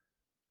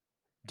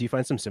 Do you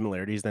find some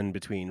similarities then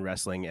between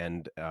wrestling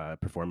and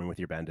performing with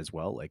your band as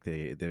well, like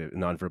the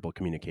nonverbal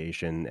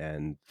communication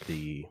and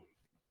the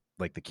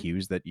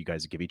cues that you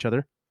guys give each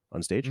other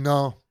on stage?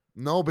 No,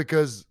 no,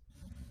 because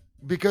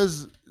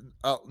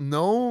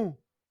no,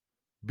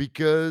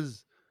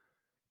 because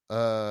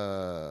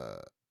uh,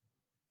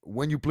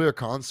 when you play a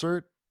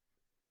concert,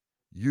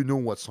 you know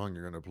what song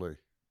you're gonna play.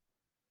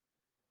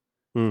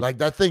 Mm. Like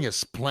that thing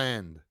is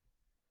planned.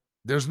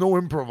 There's no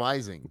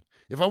improvising.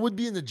 If I would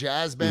be in the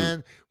jazz Mm.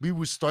 band, we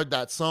would start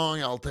that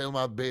song. I'll tell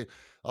like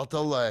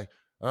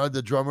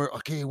the drummer,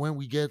 okay, when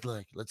we get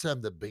like, let's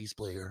have the bass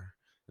player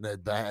in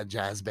a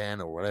jazz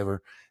band or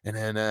whatever, and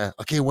then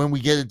okay, when we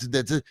get into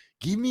that,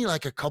 give me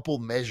like a couple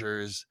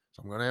measures.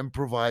 So I'm gonna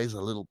improvise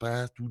a little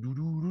pass, blink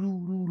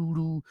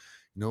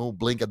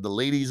at the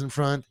ladies in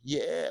front.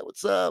 Yeah,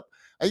 what's up?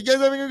 Are you guys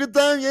having a good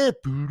time? Yeah,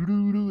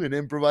 and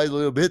improvise a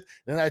little bit.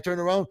 Then I turn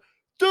around,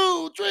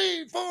 2,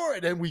 3, 4,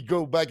 and then we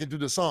go back into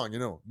the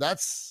song.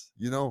 That's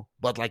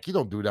but like you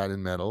don't do that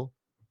in metal.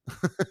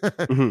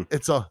 Mhm.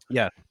 It's a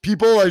Yeah.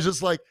 people are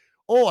just like,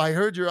 oh, I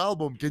heard your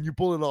album. Can you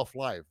pull it off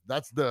live?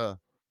 That's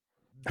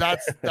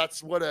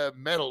what a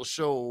metal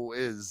show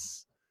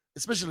is,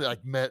 especially like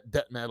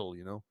death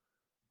metal.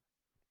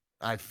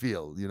 I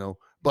feel,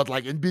 but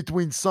like in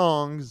between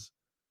songs,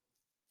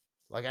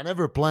 like I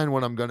never plan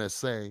what I'm gonna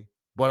say,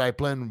 but I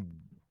plan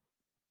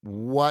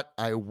what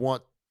I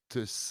want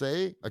to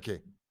say.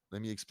 Okay,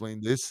 let me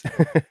explain this.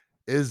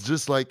 It's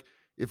just like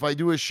if I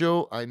do a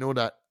show, I know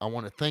that I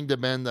want to thank the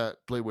band that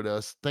played with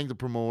us, thank the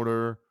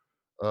promoter,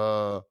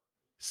 uh,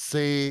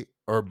 say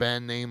our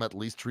band name at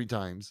least 3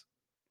 times,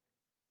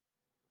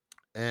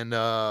 and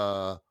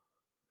oh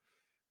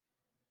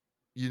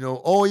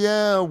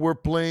yeah, we're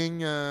playing,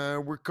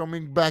 we're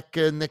coming back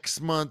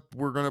next month.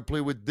 We're gonna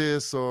play with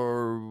this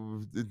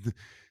or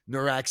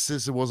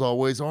Neuraxis. It was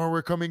always, oh,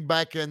 we're coming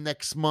back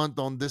next month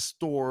on this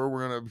tour.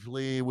 We're gonna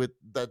play with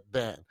that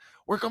band.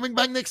 We're coming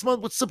back next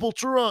month with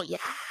Sepultura. Yeah,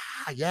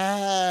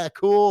 yeah,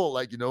 cool.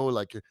 Like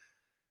like a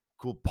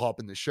cool pop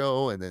in the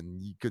show, and then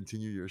you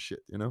continue your shit.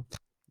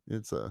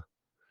 It's a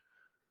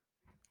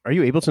Are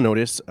you able to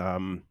notice,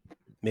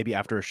 maybe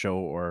after a show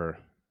or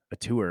a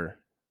tour,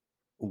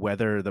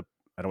 whether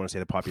I don't want to say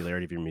the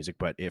popularity of your music,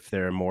 but if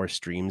there are more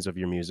streams of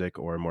your music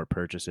or more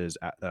purchases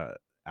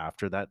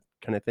after that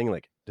kind of thing?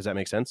 Like, does that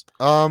make sense?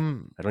 I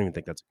don't even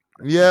think that's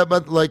a yeah, question.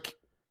 but like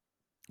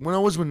when I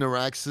was with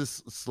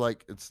Neuraxis, it's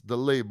like it's the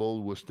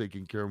label was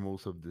taking care of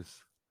most of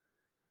this.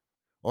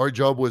 Our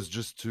job was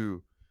just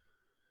to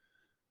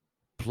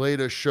play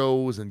the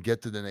shows and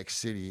get to the next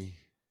city.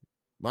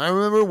 I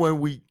remember when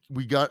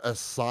we got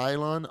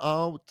Asylum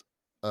out,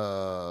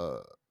 uh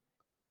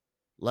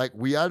like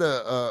we had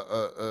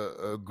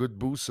a good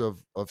boost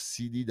of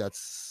CD that's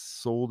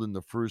sold in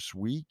the first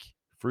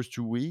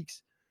 2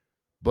 weeks.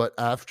 But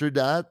after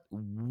that,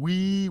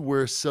 we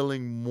were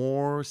selling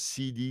more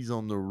CDs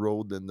on the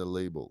road than the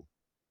label.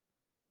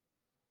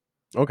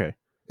 Okay.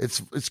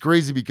 It's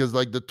crazy because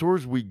like the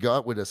tours we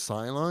got with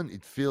Asylum,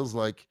 it feels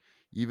like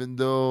even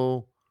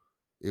though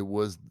it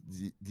was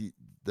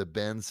the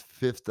band's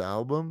fifth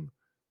album,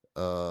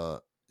 uh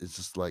it's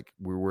just like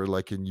we were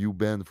like a new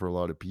band for a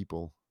lot of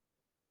people.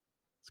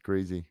 It's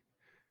crazy.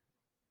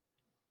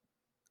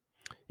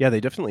 Yeah, they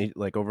definitely,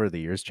 like, over the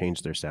years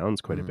changed their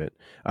sounds quite a Mhm. bit.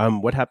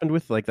 What happened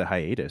with, like, the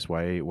hiatus?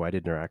 Why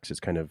did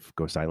Neuraxis kind of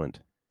go silent?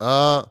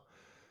 uh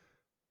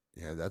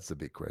yeah, that's a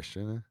big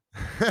question.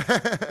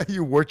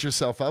 You worked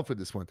yourself out for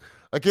this one.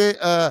 Okay,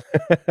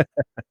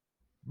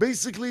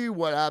 basically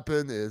what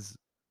happened is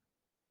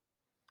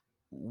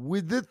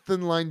we did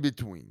Thin Line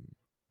Between.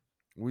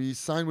 We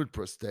signed with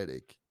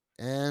Prosthetic,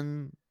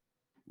 and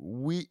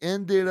we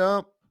ended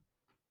up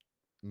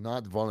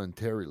not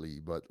voluntarily,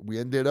 but we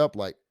ended up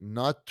like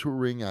not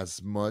touring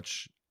as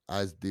much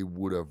as they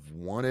would have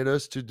wanted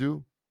us to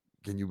do.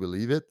 Can you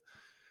believe it?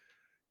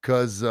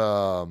 Because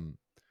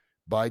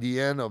by the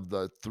end of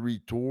the 3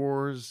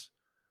 tours,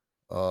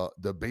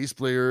 the bass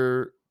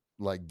player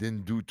like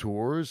didn't do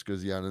tours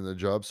because he had another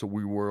job, so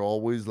we were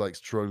always like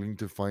struggling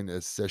to find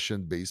a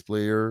session bass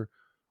player.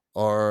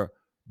 Our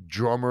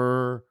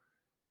drummer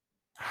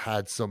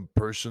had some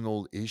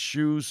personal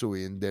issues, so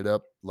he ended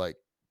up like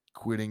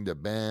quitting the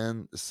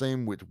band.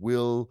 Same with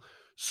Will.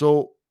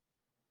 So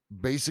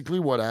basically,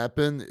 what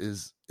happened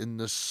is in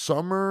the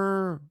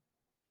summer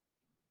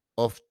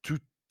of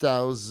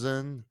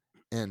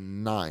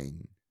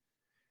 2009,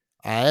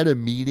 I had a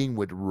meeting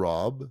with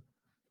Rob,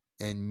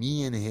 and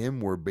me and him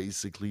were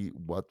basically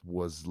what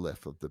was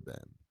left of the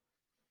band.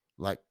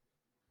 Like,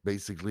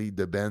 basically,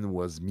 the band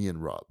was me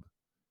and Rob.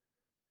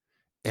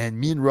 And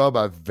me and Rob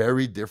have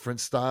very different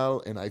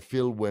style. And I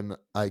feel when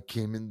I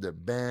came in the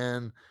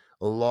band,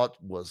 a lot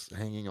was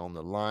hanging on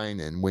the line.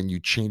 And when you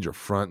change a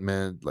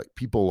frontman, like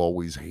people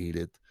always hate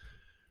it.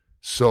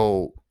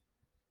 So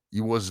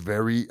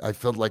I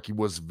felt like he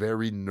was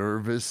very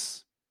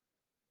nervous.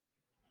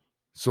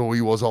 So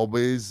he was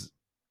always,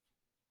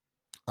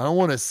 I don't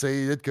want to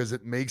say it because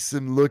it makes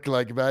him look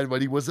like bad,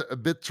 but he was a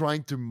bit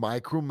trying to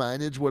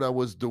micromanage what I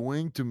was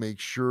doing to make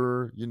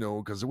sure,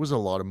 because there was a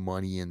lot of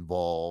money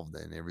involved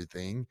and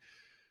everything.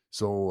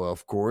 So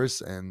of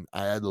course, and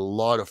I had a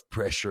lot of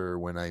pressure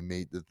when I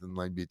made the Thin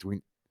Line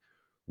Between,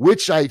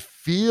 which I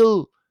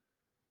feel,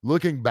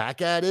 looking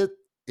back at it,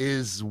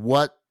 is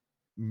what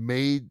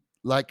made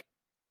like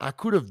I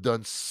could have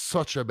done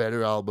such a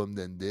better album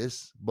than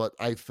this, but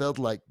I felt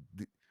like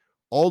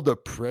all the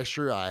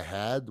pressure I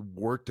had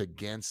worked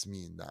against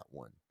me in that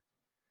one.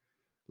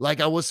 Like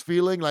I was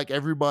feeling like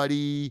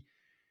everybody,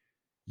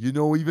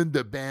 even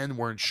the band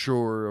weren't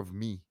sure of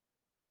me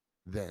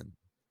then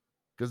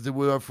because they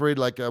were afraid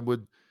like I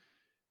would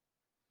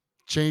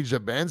change the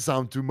band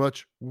sound too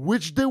much,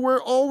 which they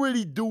were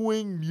already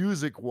doing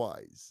music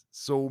wise.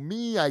 So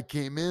me, I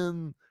came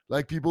in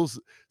like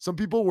some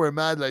people were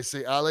mad. Like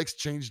say Alex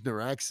changed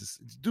Neuraxis.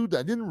 Dude,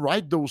 I didn't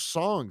write those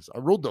songs. I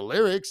wrote the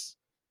lyrics,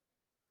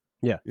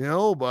 Yeah.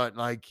 but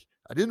like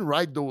I didn't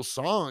write those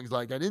songs.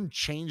 Like I didn't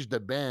change the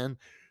band.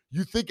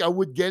 You think I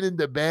would get in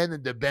the band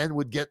and the band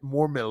would get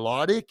more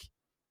melodic?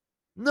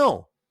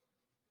 No.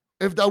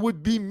 If that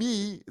would be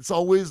me, it's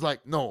always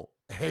like, no,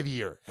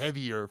 heavier,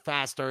 heavier,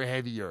 faster,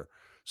 heavier.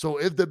 So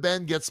if the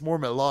band gets more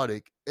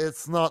melodic,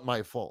 it's not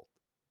my fault.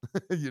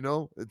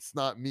 It's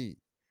not me.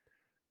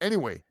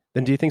 Anyway,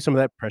 Then do you think some of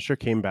that pressure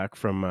came back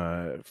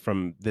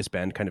from this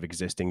band kind of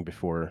existing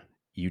before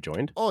you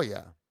joined? oh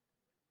yeah.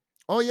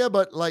 Oh yeah,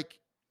 but like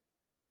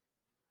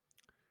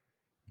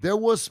there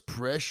was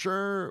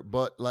pressure,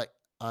 but like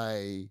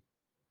I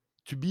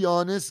to be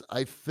honest,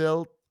 I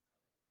felt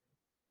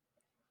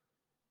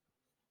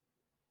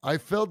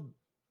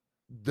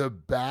the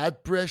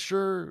bad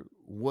pressure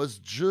was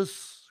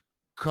just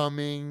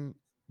coming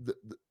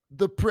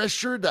the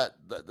pressure that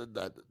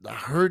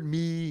hurt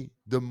me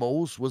the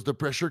most was the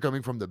pressure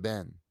coming from the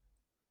band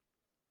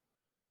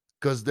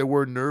because they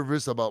were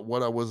nervous about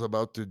what I was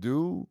about to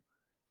do,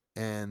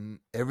 and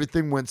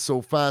everything went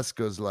so fast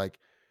because like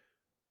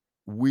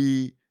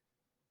we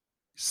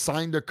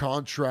signed a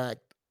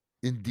contract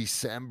in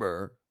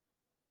December,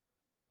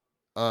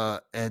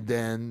 and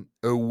then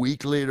a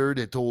week later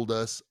they told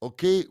us,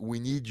 okay, we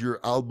need your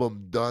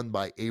album done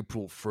by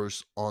April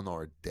 1st on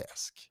our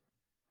desk.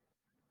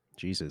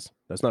 Jesus,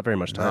 that's not very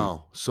much time.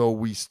 No, so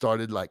we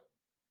started like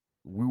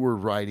we were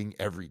writing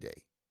every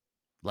day,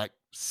 like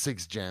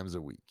 6 jams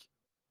a week.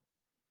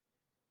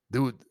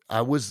 Dude,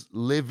 I was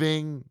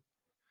living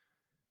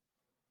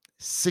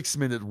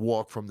 6-minute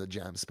walk from the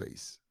jam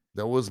space.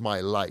 That was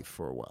my life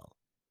for a while.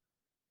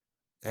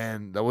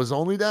 And that was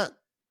only that.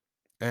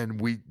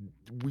 And we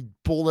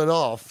pulled it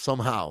off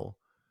somehow.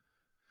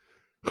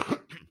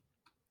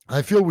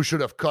 I feel we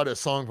should have cut a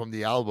song from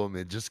the album.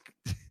 It just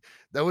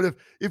that would have,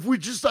 if we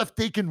just have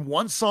taken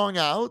one song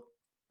out,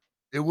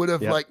 it would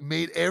have Yep. like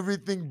made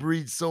everything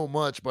breathe so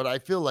much. But I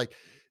feel like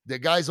the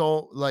guys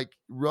all like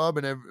Rob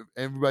and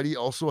everybody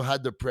also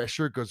had the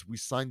pressure because we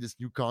signed this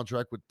new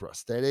contract with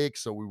Prosthetics.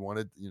 So we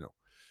wanted,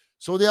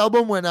 so the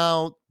album went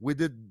out. We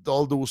did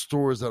all those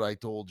tours that I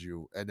told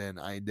you. And then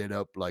I ended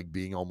up like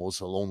being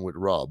almost alone with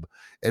Rob.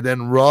 And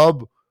then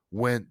Rob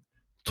went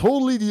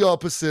totally the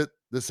opposite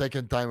the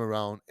second time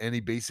around. And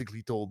he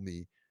basically told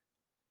me,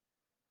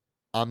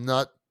 I'm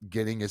not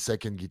getting a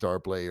second guitar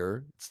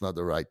player. It's not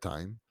the right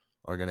time.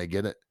 Are going to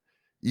get it.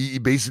 He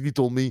basically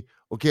told me,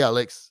 okay,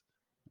 Alex,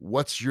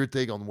 what's your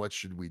take on what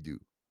should we do?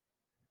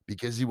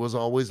 Because he was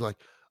always like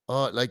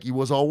he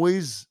was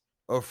always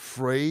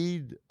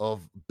afraid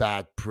of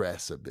bad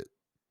press a bit.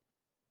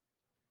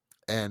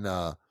 And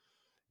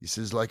he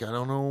says, like, I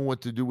don't know what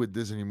to do with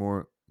this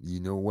anymore. You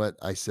know what?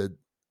 I said,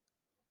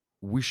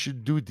 we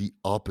should do the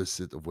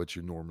opposite of what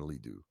you normally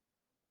do.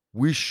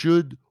 We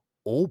should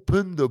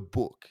open the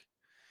book,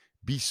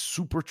 be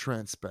super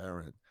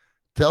transparent,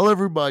 tell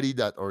everybody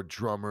that our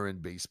drummer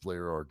and bass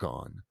player are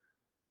gone,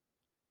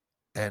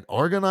 and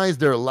organize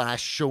their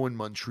last show in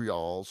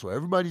Montreal. So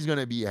everybody's going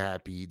to be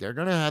happy. They're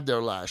going to have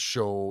their last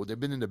show. They've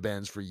been in the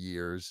bands for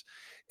years.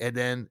 And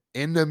then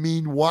in the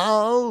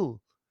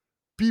meanwhile,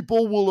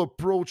 people will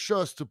approach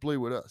us to play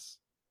with us.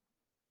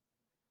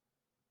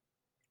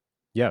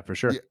 Yeah, for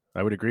sure. Yeah.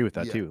 I would agree with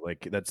that Yeah. too.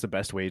 Like that's the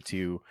best way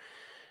to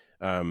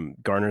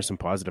garner some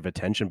positive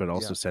attention, but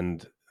also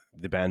send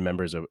the band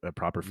members a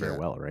proper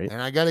farewell, right?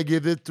 And I got to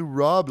give it to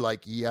Rob.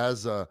 Like he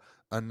has a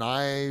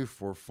eye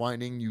for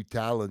finding new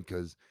talent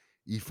because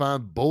he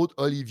found both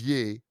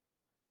Olivier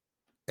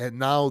and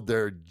now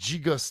they're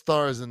giga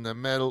stars in the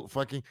metal.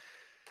 Fucking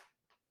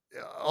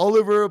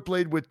Oliver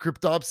played with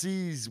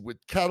Cryptopsies,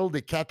 with Cattle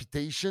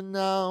Decapitation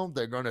now.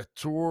 They're going to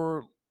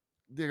tour.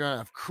 They're going to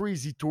have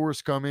crazy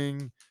tours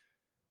coming.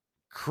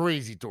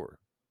 Crazy tour.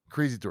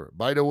 Crazy tour.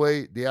 By the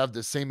way, they have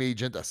the same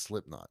agent as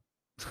Slipknot.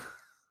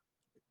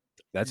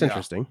 That's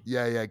interesting.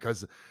 Yeah,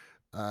 because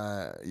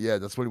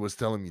that's what he was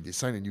telling me. They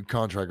signed a new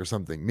contract or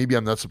something. Maybe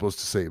I'm not supposed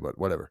to say, but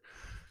whatever.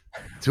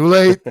 Too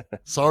late.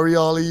 Sorry,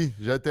 Ollie.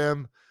 Je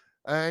t'aime.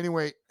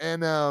 Anyway,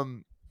 and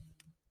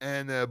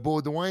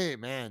Baudouin,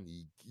 man,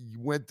 he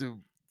went to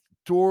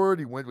toured.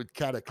 He went with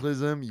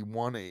Cataclysm. He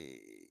won a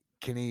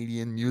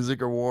Canadian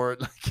Music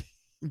Award. Like,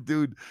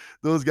 dude,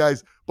 those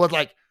guys. But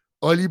like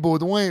Ollie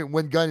Baudouin,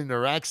 when got in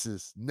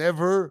Neuraxis,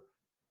 never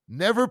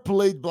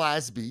played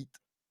blast beat.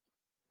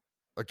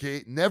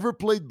 Okay, never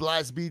played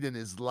blast beat in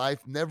his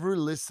life. Never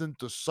listened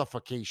to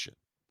Suffocation.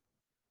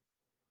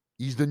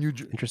 He's the new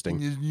Interesting.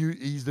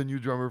 He's the new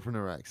drummer for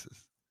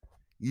Neuraxis.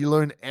 He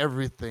learned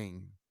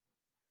everything,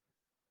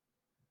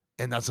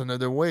 and that's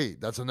another way.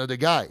 That's another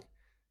guy.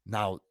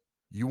 Now,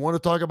 you want to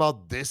talk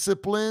about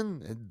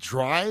discipline and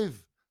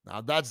drive?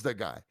 Now that's the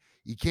guy.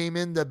 He came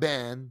in the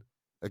band.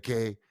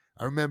 Okay,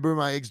 I remember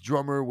my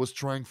ex-drummer was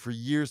trying for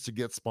years to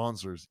get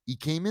sponsors. He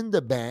came in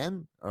the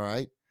band. All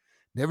right.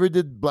 Never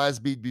did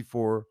blast beat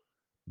before.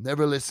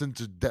 Never listened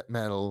to death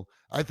metal.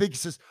 I think he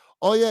says,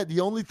 oh yeah,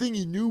 the only thing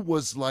he knew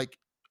was like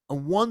a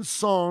one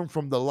song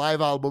from the live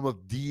album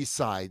of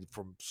D-Side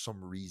from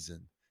some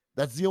reason.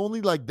 That's the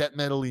only like death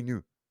metal he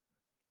knew.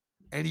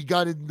 And he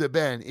got into the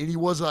band. And he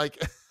was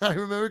like, I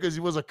remember because he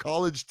was a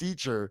college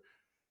teacher.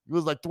 He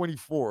was like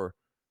 24,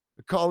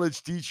 a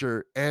college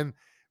teacher. And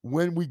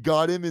when we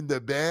got him in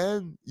the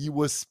band, he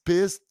was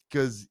pissed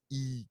because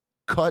he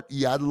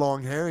he had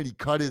long hair and he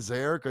cut his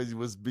hair because he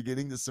was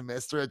beginning the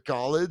semester at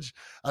college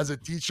as a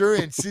teacher.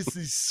 And since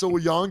he's so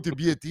young to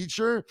be a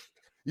teacher,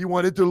 he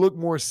wanted to look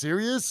more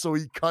serious. So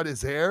he cut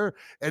his hair.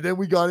 And then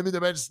we got him in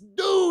the bench.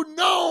 Dude,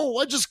 no,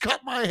 I just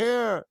cut my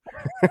hair.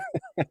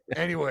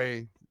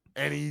 Anyway,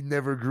 and he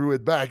never grew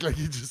it back. Like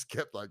he just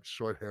kept like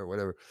short hair,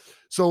 whatever.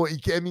 So he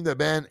came in the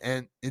band,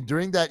 and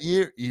during that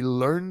year, he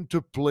learned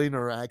to play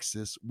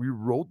Neuraxis. We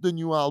wrote the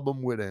new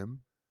album with him,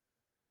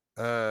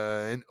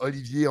 and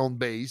Olivier on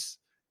bass,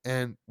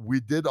 and we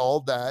did all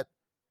that.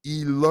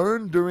 He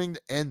learned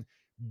and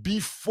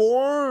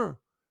before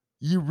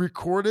he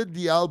recorded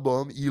the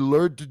album, he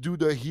learned to do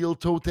the heel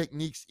toe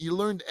techniques. He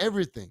learned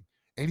everything,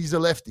 and he's a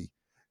lefty.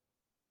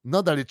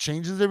 Not that it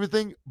changes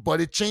everything, but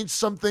it changed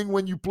something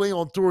when you play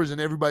on tours and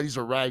everybody's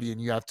a righty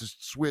and you have to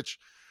switch.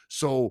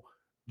 So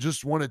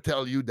just want to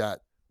tell you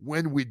that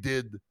when we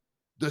did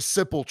the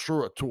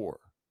Sepultura tour,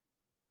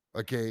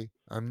 okay,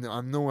 I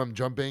know I'm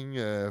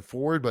jumping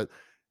forward, but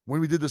when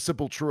we did the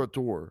Sepultura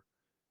tour,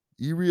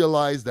 he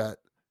realized that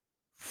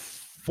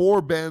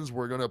 4 bands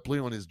were going to play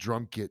on his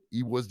drum kit.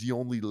 He was the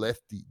only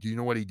lefty. Do you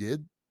know what he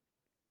did?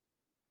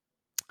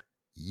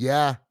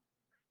 Yeah,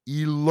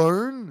 he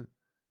learned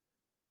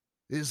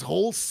his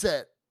whole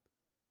set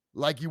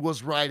like he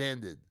was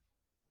right-handed.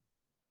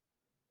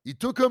 He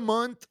took a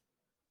month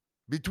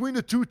between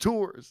the 2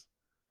 tours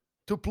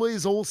to play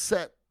his whole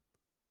set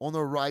on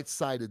a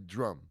right-sided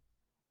drum.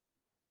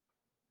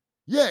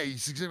 Yeah,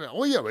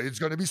 oh yeah, but it's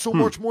going to be so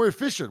much more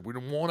efficient. We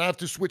won't have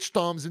to switch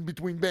toms in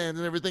between bands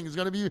and everything. It's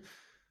going to be...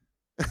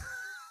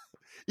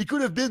 He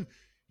could have been,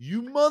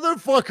 you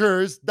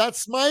motherfuckers,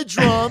 that's my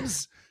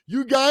drums.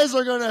 You guys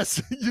are going to,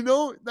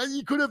 that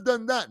he could have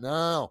done that.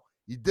 No.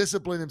 He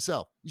disciplined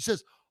himself. He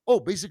says,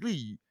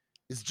 basically,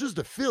 it's just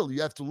the fill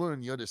you have to learn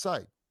on the other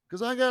side.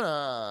 Because I got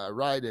to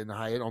ride and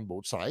hi-hat on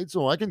both sides,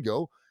 so I can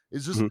go.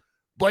 It's just,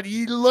 but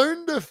he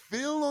learned the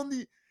fill on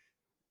the...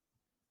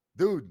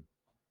 Dude.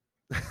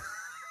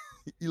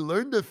 He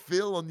learned the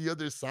fill on the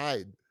other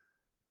side.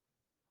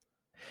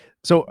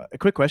 So a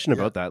quick question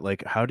about that.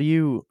 Like, how do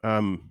you,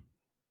 and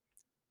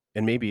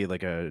maybe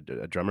like a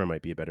drummer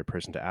might be a better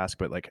person to ask,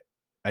 but like,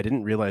 I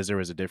didn't realize there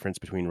was a difference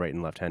between right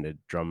and left-handed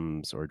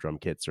drums or drum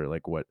kits, or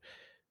like what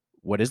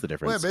is the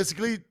difference? Well,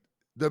 basically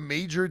the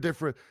major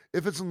difference,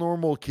 if it's a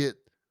normal kit,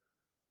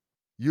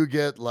 you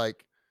get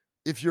like,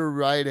 if you're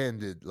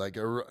right-handed, like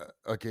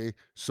okay,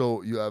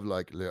 so you have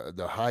like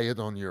the hi-hat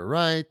on your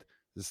right,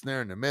 the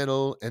snare in the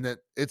middle, and then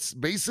it's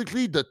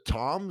basically the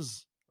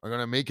toms are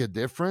going to make a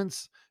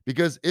difference,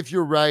 because if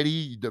you're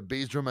righty, the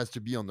bass drum has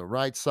to be on the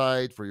right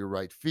side for your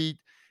right feet,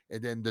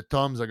 and then the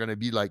toms are going to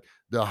be like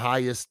the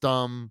highest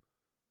tom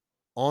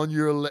on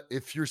your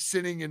if you're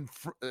sitting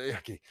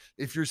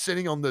if you're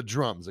sitting on the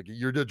drums, okay,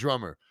 you're the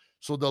drummer,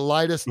 so the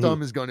lightest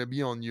thumb is going to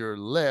be on your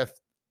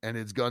left, and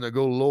it's going to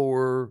go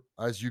lower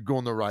as you go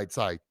on the right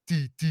side.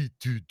 Do you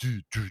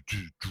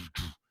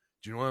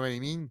know what I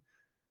mean?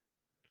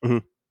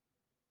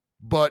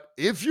 But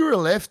if you're a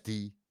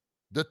lefty,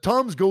 the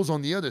thumbs goes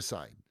on the other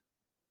side.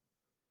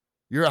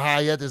 Your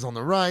hi-hat is on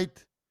the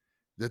right,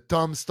 the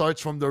thumb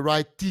starts from the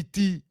right,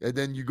 and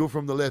then you go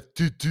from the left,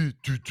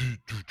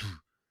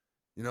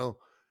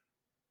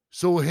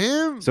 So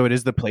it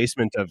is the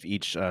placement of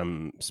each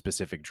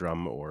specific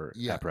drum or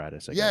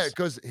apparatus, I guess. Yeah,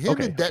 because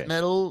in death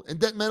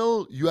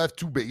metal, you have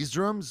 2 bass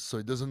drums, so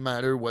it doesn't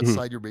matter what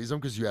side your bass drum,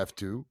 because you have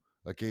 2.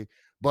 Okay,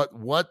 but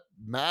what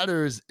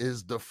matters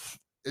is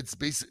it's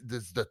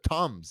the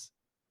toms.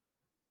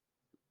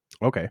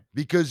 Okay,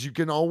 because you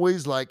can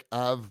always like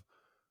have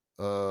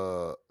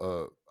a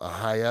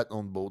hi-hat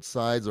on both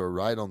sides or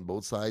right on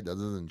both sides. That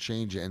doesn't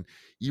change. And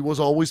he was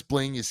always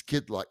playing his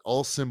kit like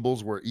all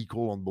cymbals were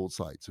equal on both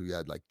sides. So he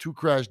had like 2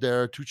 crash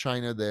there, 2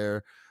 China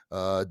there,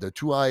 the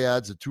 2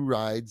 hi-hats, the 2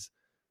 rides.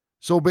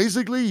 So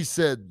basically he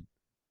said,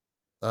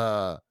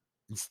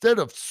 instead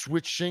of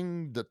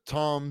switching the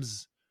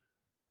toms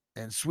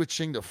and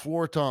switching the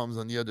 4 toms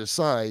on the other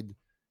side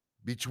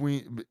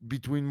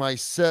between my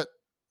set,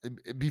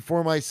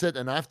 before my set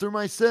and after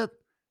my set,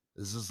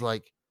 this is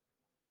like,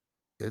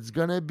 it's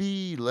gonna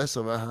be less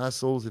of a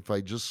hassle if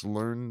I just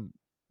learn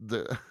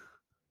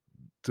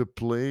to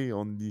play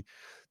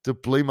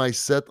my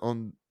set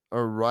on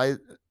a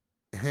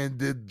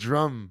right-handed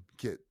drum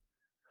kit.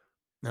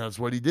 And that's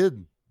what he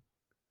did.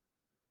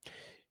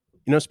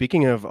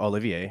 Speaking of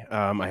Olivier,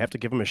 I have to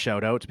give him a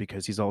shout out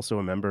because he's also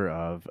a member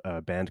of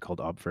a band called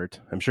Obfert.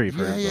 I'm sure you've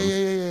heard of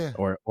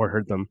them or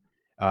heard them.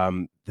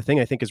 The thing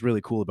I think is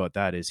really cool about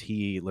that is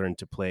he learned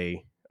to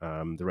play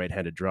the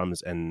right-handed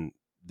drums, and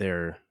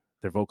their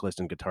vocalist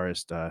and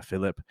guitarist,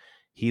 Philip,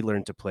 he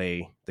learned to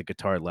play the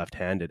guitar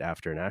left-handed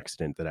after an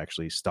accident that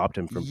actually stopped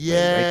him from playing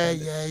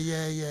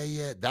right-handed.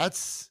 Yeah.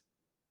 That's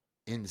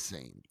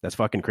insane. That's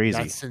fucking crazy.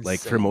 That's insane.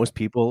 Like for most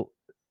people,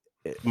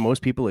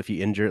 if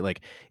you injure,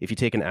 like if you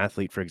take an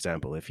athlete, for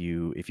example, if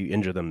you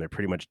injure them, they're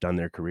pretty much done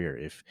their career.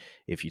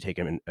 If you take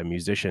a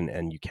musician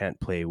and you can't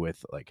play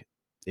with, like,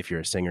 if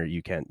you're a singer,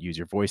 you can't use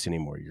your voice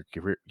anymore, your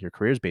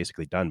career is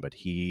basically done. But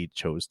he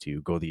chose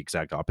to go the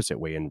exact opposite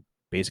way and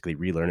basically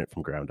relearn it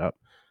from ground up.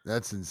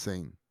 That's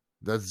insane.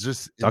 That's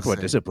just Talk about insane.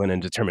 discipline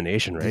and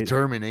determination, right?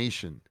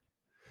 Determination.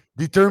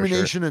 For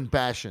sure. Determination and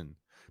passion.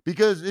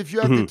 Because if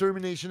you have Mhm.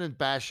 determination and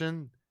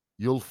passion,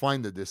 you'll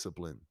find the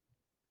discipline.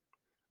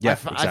 Yeah,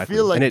 I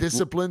feel exactly. And like it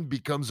discipline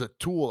becomes a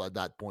tool at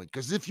that point.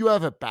 Because if you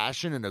have a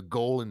passion and a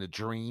goal and a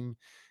dream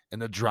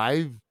and a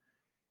drive,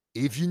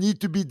 if you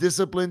need to be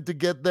disciplined to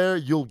get there,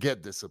 you'll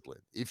get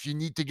disciplined. If you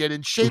need to get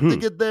in shape to mhm,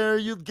 get there,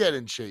 you'll get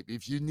in shape.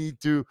 If you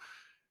need to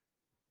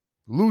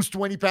lose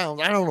 20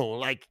 pounds, I don't know,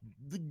 like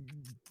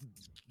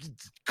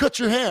cut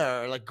your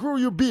hair, like grow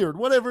your beard,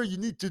 whatever you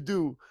need to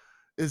do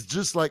is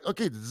just like,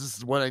 okay, this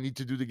is what I need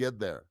to do to get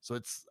there. So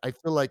I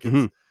feel like it's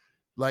mhm.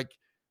 like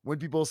when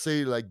people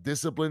say like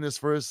discipline is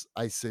first,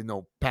 I say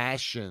no,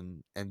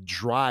 passion and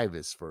drive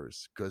is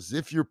first. Because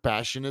if you're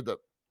passionate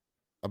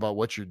about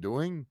what you're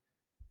doing,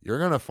 you're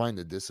going to find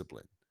the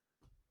discipline.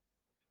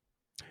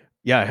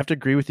 Yeah, I have to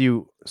agree with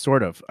you,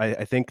 sort of.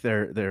 I think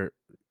their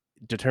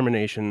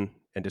determination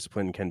and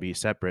discipline can be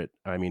separate.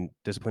 I mean,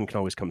 discipline can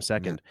always come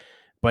Yeah. second,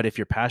 but if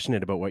you're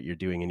passionate about what you're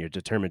doing and you're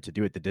determined to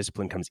do it, the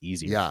discipline comes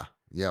easier. Yeah.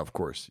 Yeah, of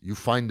course. You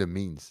find the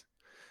means.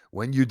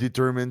 When you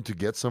determine to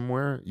get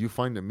somewhere, you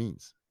find the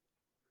means.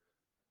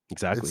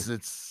 Exactly.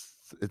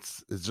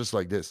 It's just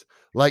like this.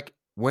 Like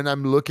when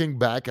I'm looking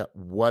back at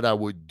what I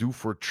would do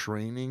for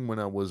training when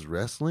I was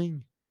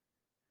wrestling,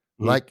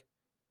 Mhm, like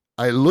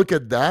I look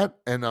at that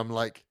and I'm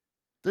like,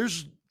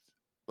 there's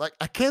like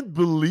I can't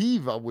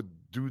believe I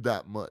would do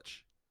that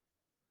much.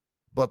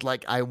 But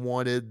like I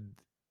wanted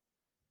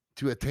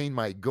to attain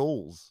my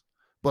goals.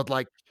 But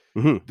like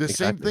mhm, the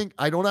same exactly. thing,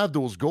 I don't have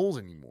those goals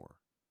anymore.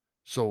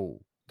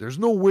 So there's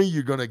no way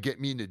you're gonna get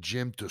me in the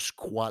gym to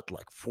squat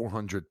like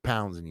 400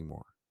 pounds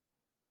anymore.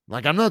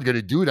 Like I'm not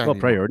gonna do that Well, anymore.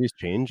 priorities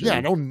change, Yeah,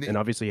 I and don't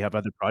obviously you have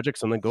other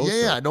projects on the go,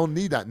 Yeah, so I don't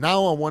need that.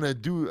 Now I want to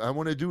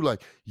do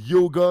like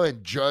yoga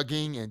and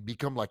jogging and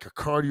become like a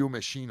cardio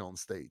machine on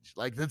stage.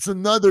 Like that's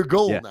another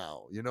goal yeah.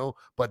 now,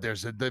 but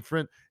there's a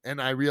different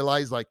and I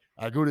realize like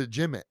I go to the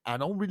gym and I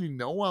don't really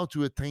know how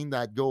to attain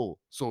that goal.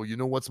 So,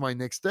 what's my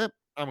next step?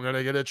 I'm going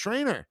to get a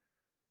trainer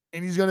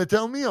and he's going to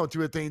tell me how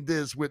to attain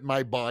this with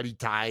my body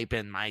type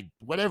and my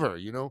whatever.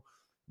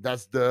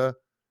 That's the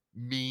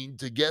mean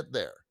to get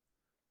there.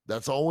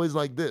 That's always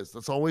like this.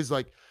 That's always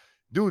like,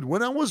 dude,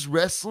 when I was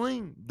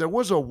wrestling, there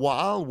was a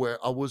while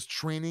where I was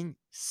training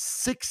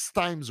 6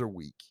 times a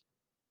week.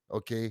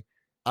 Okay.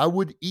 I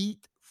would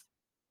eat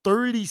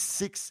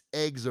 36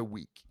 eggs a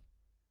week.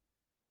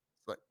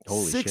 Like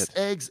Holy six shit.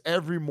 eggs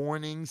every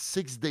morning,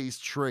 6 days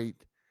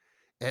straight.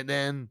 And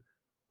then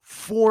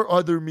 4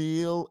 other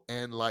meal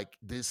and like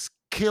this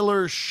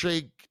killer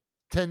shake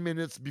 10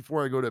 minutes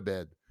before I go to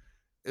bed.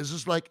 It's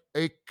just like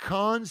a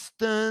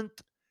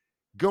constant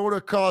go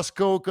to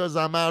Costco because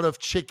I'm out of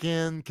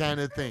chicken kind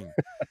of thing.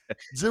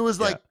 There was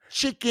Yeah. like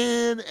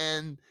chicken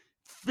and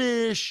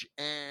fish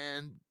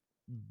and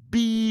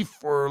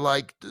beef or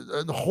like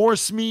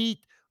horse meat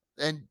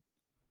and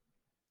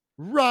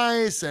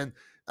rice. And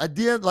at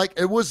the end, like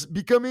it was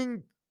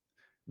becoming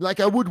like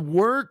I would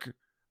work.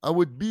 I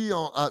would be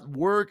at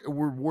work.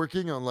 We're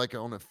working on like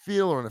on a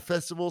field or on a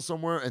festival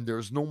somewhere, and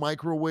there's no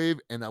microwave.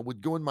 And I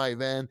would go in my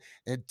van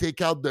and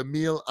take out the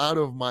meal out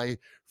of my,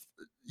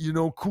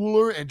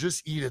 cooler and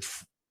just eat it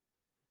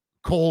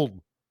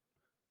cold.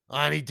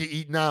 I need to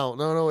eat now.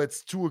 No, no,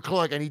 it's 2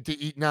 o'clock. I need to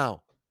eat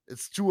now.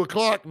 It's 2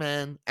 o'clock,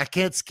 man. I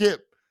can't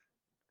skip.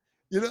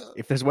 You know?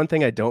 If there's one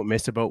thing I don't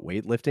miss about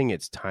weightlifting,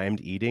 it's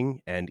timed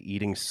eating and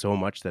eating so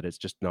much that it's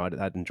just not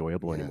that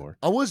enjoyable Yeah. anymore.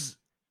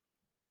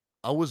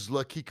 I was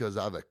lucky because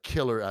I have a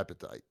killer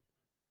appetite.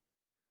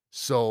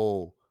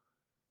 So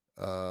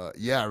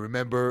yeah, I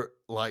remember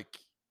like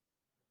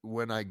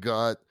when I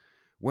got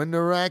when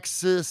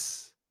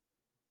Neuraxis,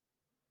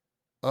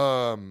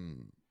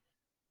 um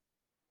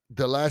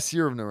the last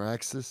year of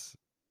Neuraxis,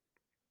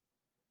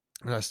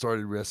 and I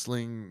started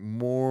wrestling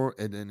more.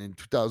 And then in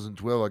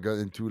 2012, I got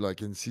into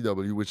like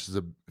NCW, which is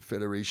a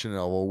federation I've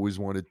always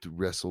wanted to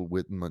wrestle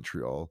with in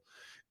Montreal.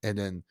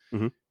 And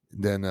Mhm.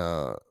 then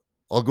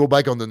I'll go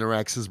back on the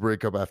Neuraxis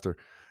breakup after.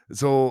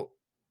 So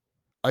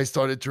I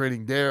started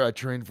training there. I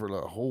trained for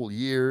a whole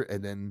year,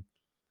 and then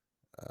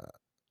uh,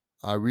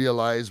 I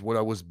realized what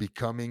I was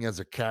becoming as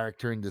a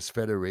character in this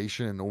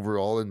federation, and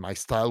overall, and my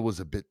style was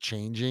a bit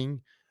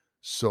changing.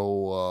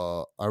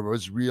 So I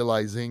was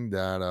realizing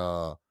that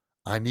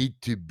I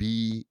need to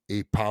be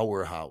a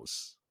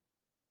powerhouse.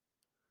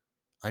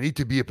 I need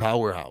to be a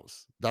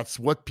powerhouse. That's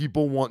what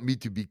people want me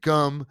to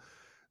become.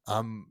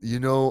 I'm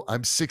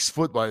 6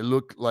 foot, but I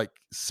look like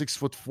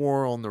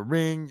 6'4" on the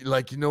ring.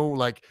 Like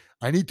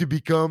I need to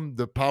become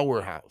the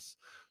powerhouse.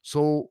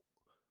 So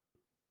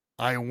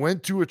I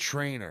went to a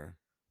trainer,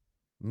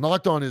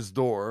 knocked on his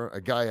door,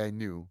 a guy I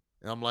knew,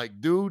 and I'm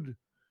like, dude,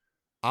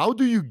 how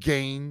do you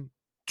gain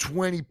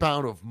 20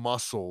 pounds of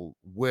muscle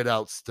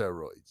without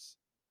steroids?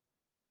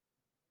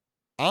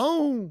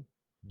 How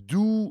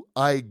do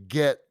I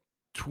get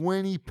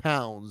 20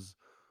 pounds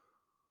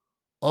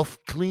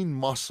of clean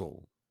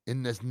muscle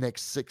in this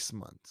next 6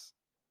 months?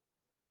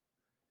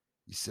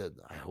 He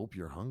said, I hope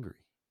you're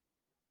hungry.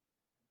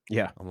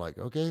 Yeah. I'm like,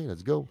 okay,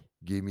 let's go.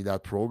 Gave me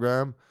that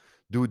program.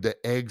 Dude, the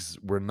eggs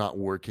were not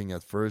working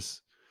at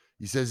first.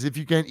 He says, if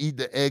you can't eat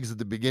the eggs at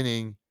the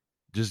beginning,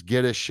 just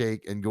get a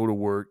shake and go to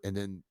work and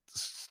then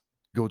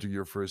go to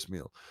your first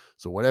meal.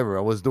 So, whatever.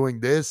 I was doing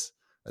this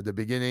at the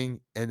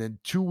beginning. And then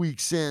 2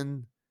 weeks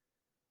in,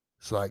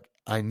 it's like,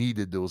 I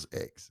needed those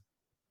eggs.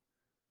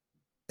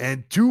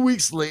 And 2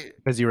 weeks later,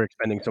 Because you were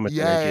expending so much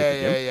yeah, energy at yeah, the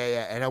yeah, gym? yeah,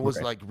 yeah. And I was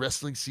Okay. like,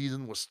 wrestling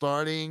season was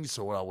starting.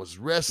 So, I was Mhm.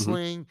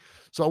 wrestling.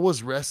 So, I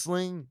was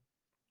wrestling.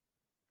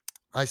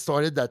 I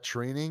started that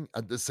training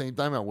at the same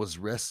time I was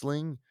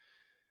wrestling,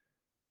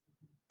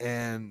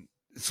 and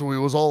so it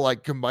was all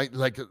like combined,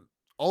 like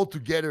all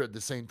together at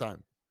the same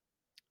time.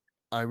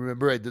 I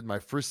remember I did my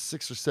first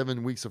 6 or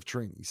 7 weeks of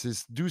training. He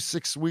says, "Do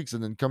 6 weeks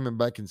and then coming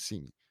back and see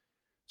me."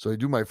 So I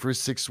do my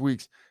first 6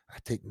 weeks. I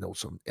take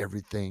notes on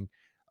everything.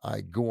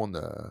 I go on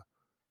the,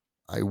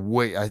 I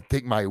wait. I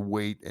take my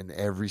weight in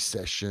every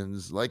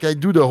sessions. Like I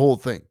do the whole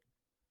thing.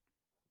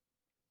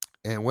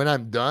 And when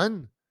I'm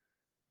done,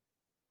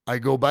 I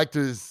go back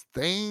to this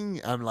thing.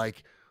 I'm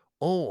like,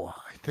 oh,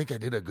 I think I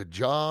did a good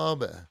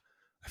job.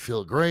 I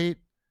feel great.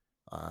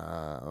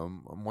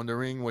 I'm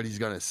wondering what he's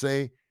gonna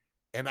say.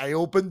 And I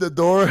opened the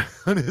door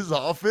on his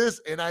office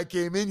and I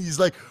came in. He's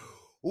like,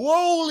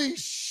 holy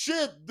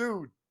shit,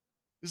 dude.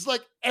 It's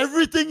like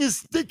everything is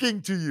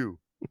sticking to you.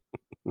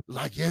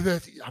 Like, yeah,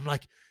 I'm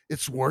like,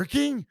 it's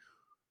working.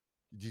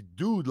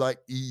 Dude, like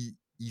he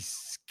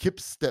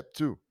skipped step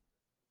two.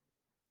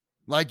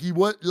 Like he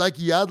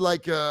had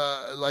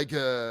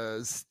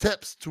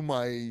steps to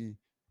my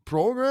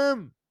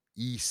program.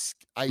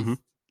 I Mhm.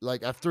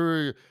 like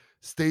after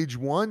stage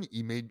one,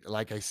 he made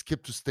like I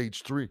skipped to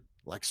stage three,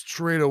 like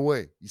straight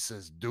away. He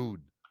says,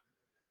 dude,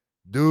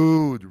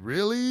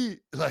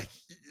 really?" Like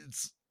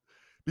it's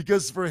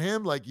because for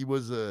him, like he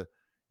was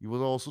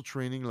also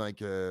training like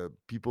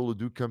people who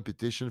do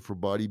competition for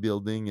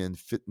bodybuilding and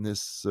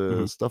fitness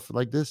Mhm. stuff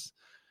like this.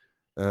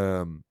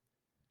 Um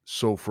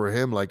so for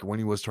him, like when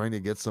he was trying to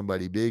get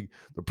somebody big,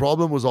 the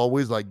problem was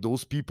always like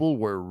those people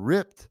were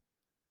ripped,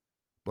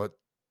 but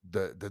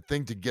the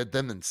thing to get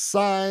them in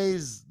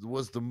size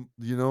was and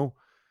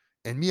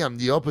me, I'm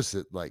the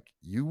opposite. Like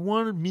you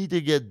wanted me to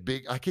get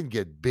big, I can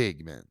get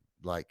big, man.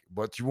 Like,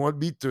 but you want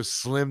me to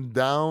slim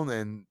down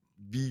and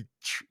be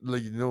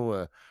like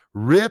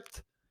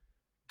ripped,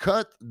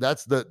 cut.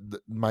 That's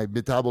my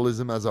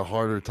metabolism has a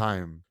harder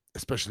time,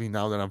 especially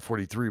now that I'm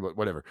 43. But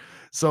whatever.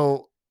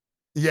 So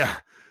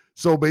yeah.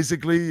 So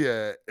basically,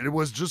 it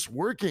was just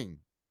working.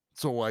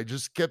 So I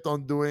just kept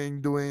on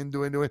doing.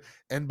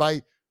 And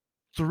by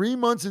 3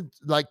 months,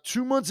 like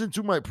 2 months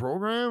into my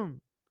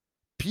program,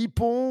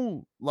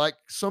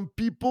 some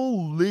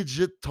people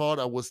legit thought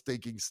I was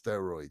taking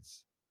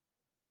steroids.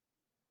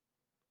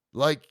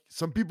 Like,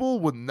 some people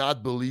would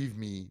not believe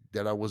me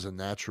that I was a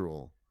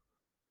natural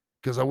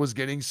because I was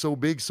getting so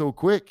big so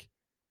quick.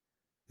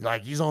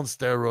 Like he's on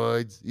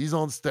steroids. He's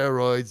on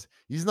steroids.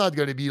 He's not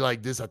going to be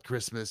like this at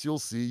Christmas. You'll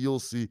see. You'll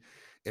see.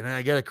 And then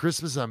I get at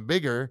Christmas, I'm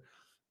bigger.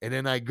 And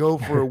then I go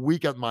for a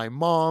week at my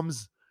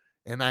mom's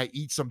and I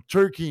eat some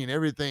turkey and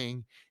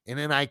everything. And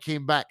then I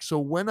came back. So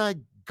when I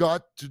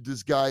got to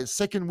this guy's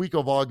second week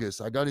of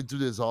August, I got into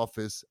this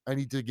office. I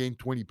need to gain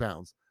 20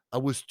 pounds. I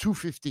was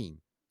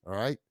 215. All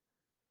right.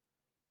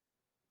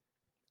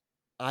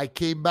 I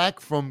came back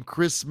from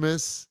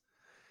Christmas,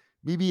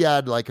 maybe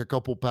add like a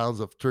couple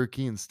pounds of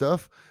turkey and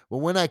stuff. But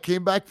when I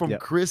came back from Yeah.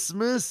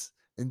 Christmas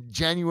and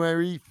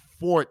January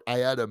 4th, I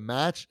had a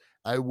match.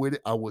 I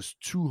was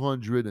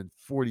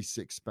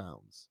 246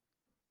 pounds.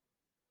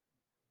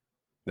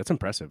 That's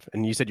impressive.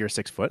 And you said you're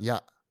 6 foot?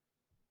 Yeah,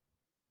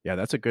 Yeah,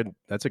 that's a good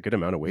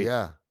amount of weight.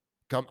 yeah.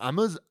 I'm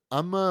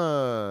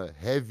a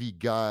heavy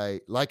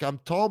guy. Like I'm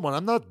tall, but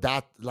I'm not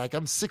that. Like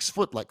I'm 6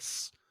 foot, like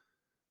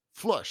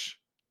flush.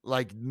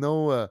 Like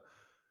no.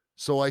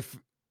 So I.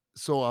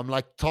 So I'm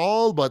like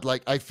tall, but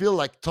like I feel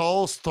like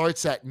tall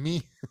starts at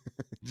me.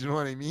 Do you know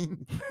what I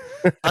mean?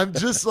 I'm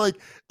just like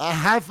a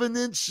half an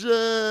inch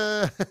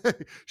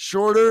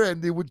shorter,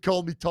 and they would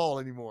call me tall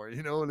anymore.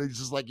 And it's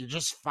just like you're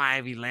just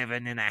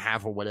 5'11 and a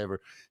half or whatever.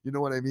 You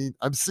know what I mean?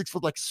 I'm 6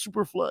 foot, like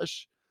super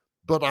flush,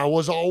 but I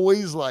was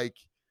always like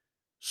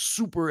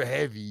super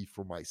heavy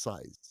for my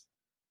size,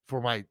 for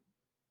my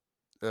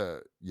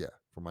for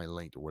my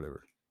length or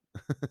whatever.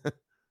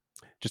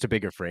 Just a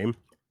bigger frame.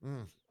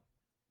 Mm.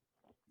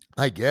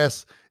 I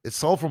guess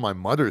it's all from my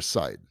mother's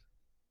side.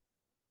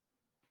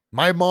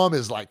 My mom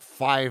is like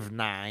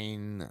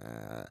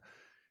 5'9".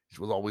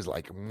 She was always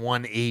like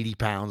 180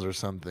 pounds or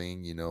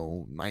something.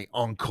 My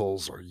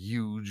uncles are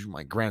huge.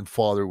 My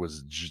grandfather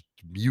was just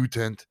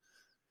mutant.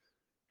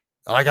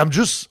 Like I'm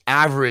just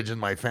average in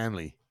my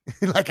family,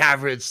 like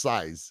average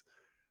size.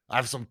 I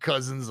have some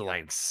cousins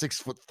like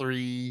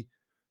 6'3",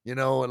 and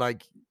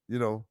like, you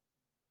know,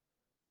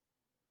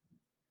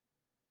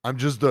 I'm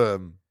just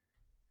on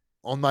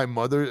my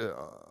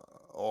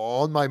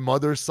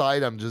mother's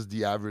side, I'm just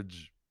the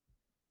average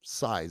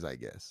size, I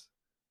guess.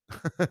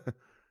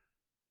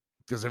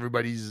 Because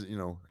everybody's,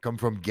 come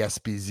from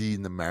Gaspésie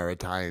in the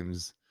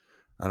Maritimes.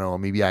 I don't know.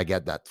 Maybe I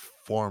got that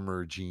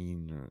farmer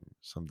gene or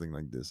something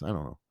like this. I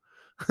don't know.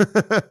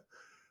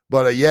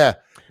 But yeah,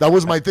 that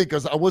was my thing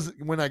because I was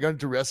when I got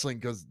into wrestling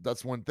because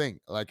that's one thing.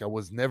 Like I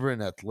was never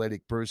an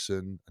athletic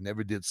person. I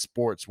never did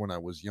sports when I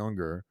was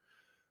younger,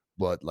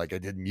 but like I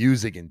did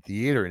music and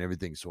theater and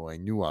everything. So I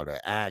knew how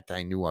to act.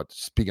 I knew how to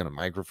speak on a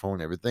microphone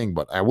and everything,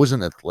 but I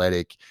wasn't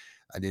athletic.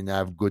 I didn't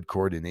have good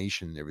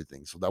coordination and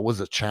everything. So that was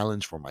a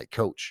challenge for my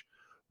coach.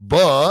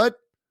 But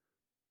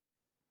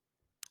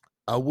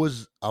I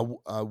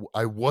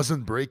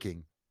wasn't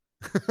breaking.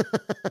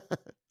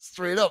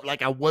 Straight up,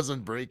 like I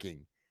wasn't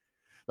breaking.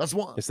 That's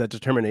one. It's that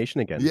determination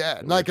again. Yeah,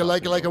 that we were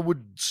like talking I about.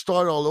 would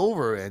start all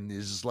over and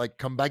it's just like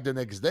come back the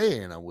next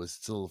day and I was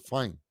still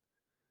fine.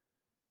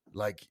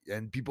 Like,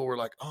 and people were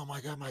like, "Oh my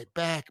god, my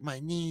back, my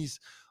knees.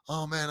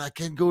 Oh man, I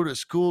can't go to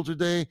school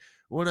today.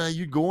 When are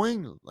you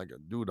going?" Like,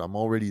 dude, I'm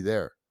already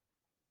there.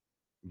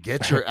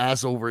 Get your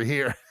ass over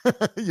here.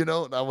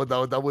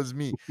 That was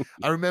me.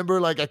 I remember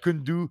like I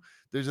couldn't do.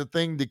 There's a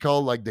thing they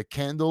call like the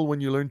candle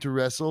when you learn to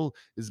wrestle.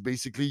 Is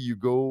basically you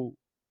go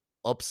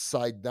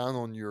upside down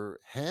on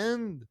your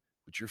hand,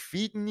 put your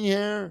feet in the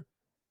air.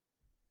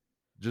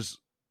 Just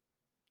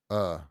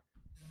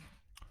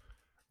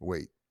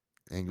wait,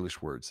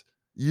 English words.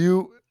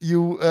 If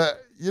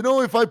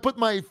I put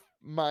my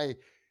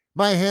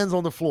hands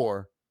on the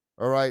floor,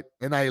 all right,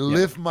 and I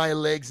lift my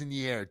legs in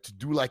the air to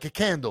do like a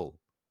candle.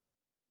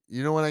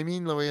 You know what I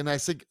mean? And I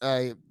think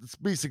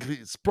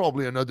it's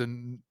probably another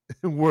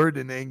word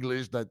in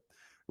English that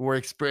or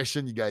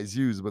expression you guys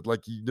use, but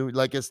like you do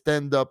like a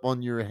stand up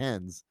on your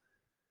hands.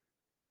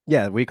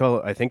 Yeah, we call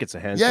it, I think it's a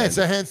handstand. Yeah, it's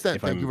a handstand.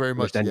 If Thank I'm you very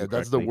much. understanding Yeah, you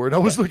that's the correctly. word I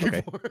was Yeah, looking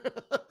okay. for.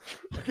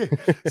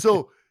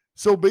 Okay.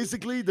 So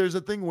basically there's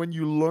a thing when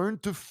you learn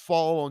to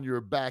fall on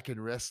your back in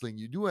wrestling,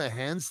 you do a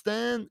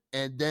handstand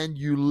and then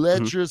you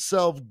let Mhm.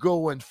 yourself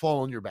go and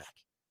fall on your back.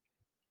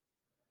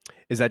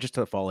 Is that just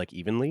to fall like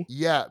evenly?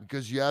 Yeah,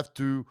 because you have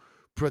to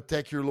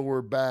protect your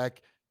lower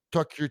back,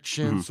 tuck your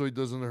chin Mhm. so it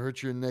doesn't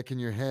hurt your neck and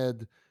your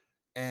head,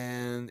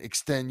 and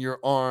extend your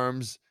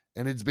arms.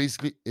 And it's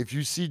basically, if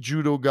you see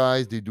judo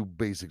guys, they do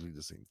basically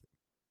the same thing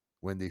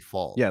when they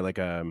fall. Yeah, like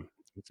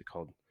what's it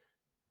called?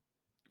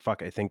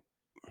 Fuck, I think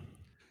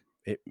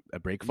a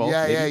break fall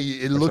Yeah, yeah.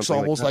 maybe It or looks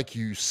something like almost that. like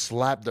you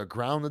slap the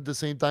ground at the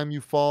same time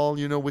you fall,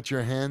 with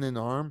your hand and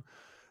arm.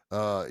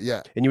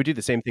 Yeah. And you would do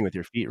the same thing with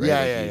your feet, right? Yeah,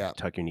 Like yeah, you yeah.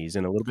 tuck your knees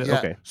in a little bit. Yeah.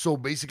 Okay. So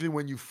basically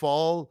when you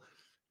fall,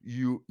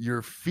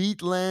 your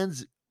feet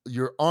lands,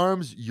 your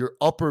arms, your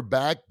upper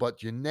back,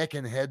 but your neck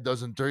and head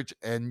doesn't touch,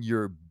 and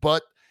your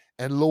butt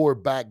and lower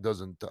back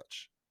doesn't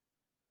touch.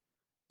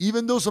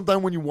 Even though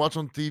sometimes when you watch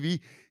on TV,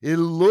 it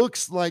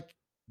looks like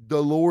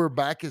the lower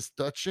back is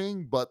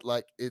touching, but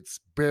like it's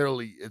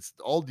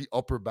all the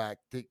upper back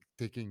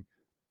taking,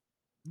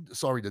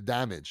 sorry, the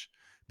damage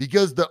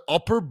because the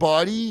upper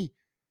body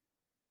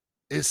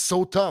is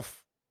so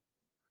tough.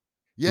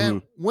 Yeah,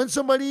 Mhm. when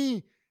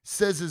somebody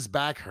says his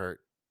back hurt,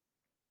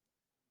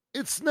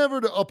 it's never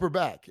the upper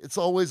back. It's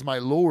always my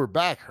lower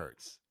back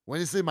hurts.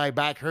 When you say my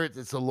back hurts,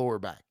 it's the lower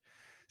back.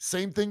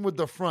 Same thing with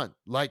the front.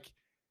 Like,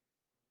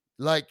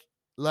 like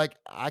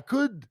I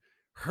could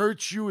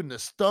hurt you in the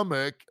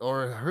stomach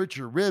or hurt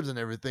your ribs and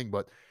everything,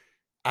 but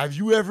have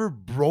you ever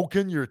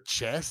broken your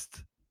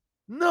chest?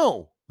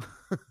 No.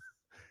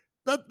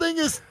 That thing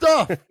is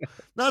tough.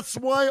 That's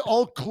why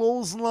all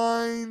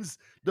clotheslines,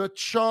 the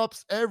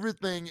chops,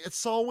 everything,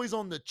 it's always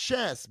on the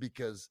chest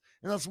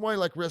and that's why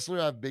like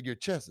wrestlers have bigger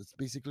chests. It's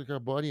basically like our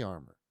body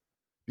armor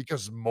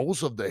because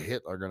most of the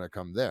hit are going to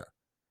come there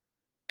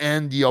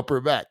and the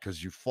upper back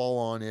because you fall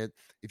on it.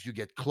 If you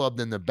get clubbed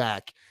in the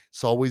back,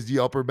 it's always the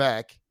upper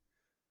back.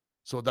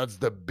 So that's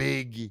the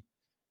big,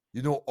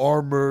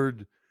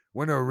 armored.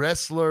 When a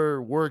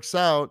wrestler works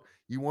out,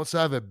 he wants to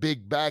have a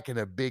big back and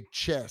a big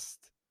chest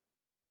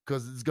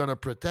because it's going to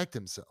protect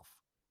himself.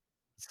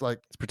 It's like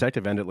It's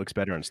protective and it looks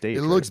better on it stage,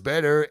 right? looks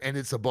better and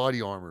it's a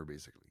body armor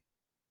basically.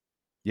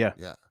 Yeah.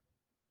 Yeah.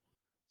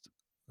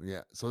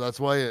 Yeah. So that's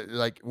why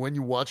like when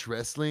you watch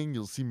wrestling,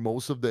 you'll see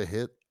most of the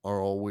hit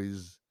are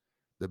always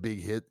the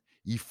big hit.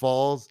 He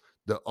falls,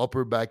 the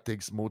upper back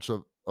takes most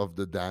of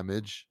the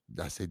damage.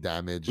 I say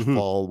damage, Mhm.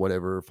 fall,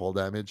 whatever, fall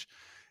damage.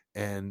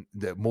 And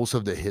most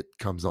of the hit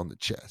comes on the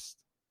chest.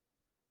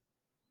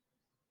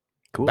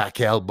 Cool. Back Thanks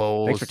for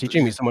elbows.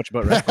 teaching me so much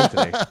about wrestling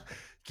today.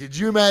 Could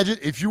you imagine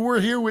if you were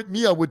here with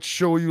me? I would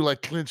show you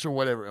like clinch or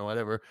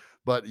whatever.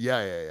 But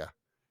yeah.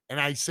 And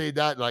I say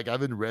that like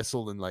I've been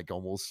wrestled in like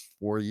almost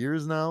 4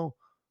 years now.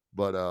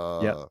 But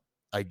Yeah.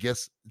 I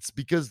guess it's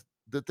because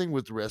the thing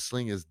with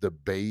wrestling is the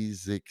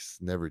basics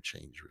never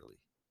change really.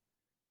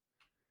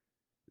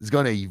 It's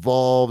gonna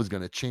evolve. It's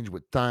gonna change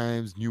with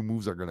times. New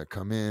moves are gonna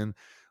come in.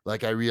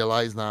 Like I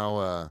realize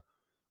now,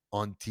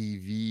 on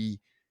TV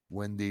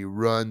when they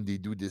run, they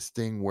do this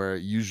thing where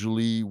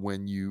usually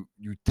when you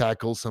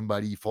tackle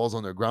somebody he falls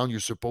on the ground, you're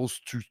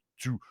supposed to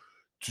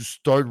to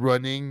start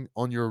running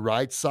on your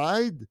right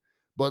side.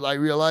 But I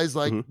realized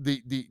like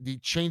Mhm. they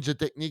change the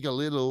technique a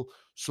little.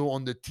 So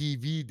on the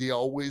TV, they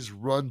always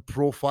run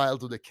profile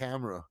to the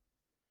camera.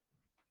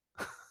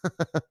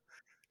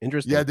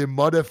 Interesting. They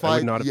I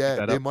would modified. not have picked Yeah,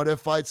 that they up.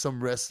 modified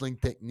some wrestling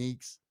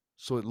techniques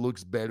so it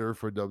looks better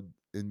for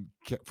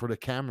for the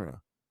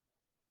camera.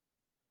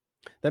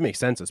 That makes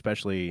sense,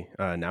 especially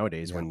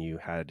nowadays Yeah, when you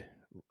had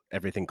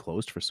everything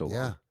closed for so yeah,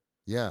 long.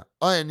 yeah.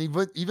 Oh, and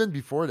even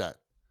before that,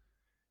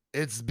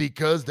 it's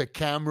because the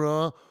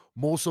camera,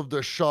 most of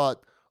the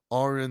shot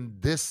are in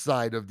this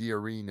side of the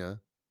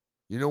arena.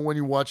 You know, when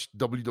you watch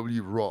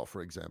WWE Raw,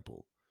 for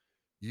example,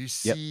 you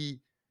Yep.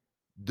 see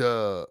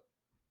the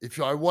if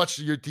you are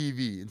watching your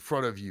TV in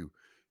front of you,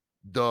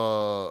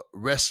 the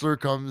wrestler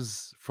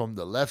comes from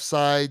the left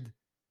side,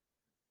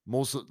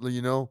 most of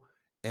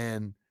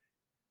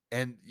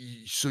and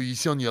so you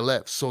see on your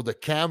left. So the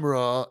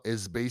camera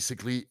is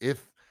basically,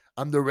 if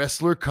I'm the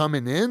wrestler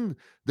coming in,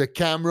 the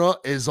camera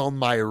is on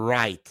my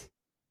right.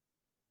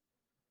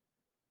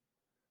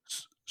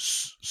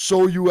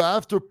 So you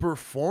have to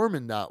perform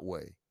in that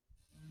way.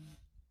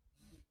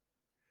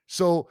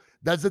 So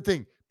that's the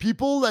thing.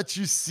 People that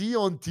you see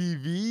on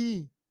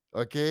TV,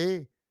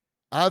 okay,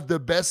 have the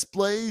best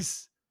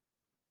place.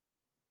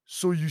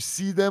 So you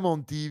see them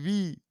on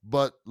TV,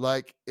 but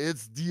like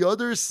it's the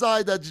other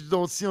side that you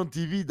don't see on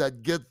TV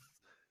that get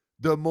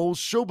the most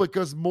show,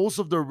 because most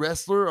of the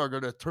wrestler are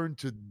gonna turn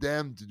to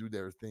them to do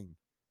their thing,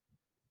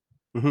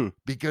 Hmm.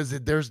 because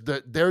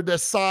they're the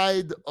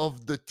side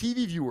of the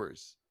TV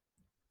viewers.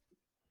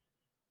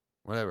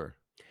 Whatever.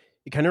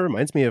 It kind of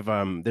reminds me of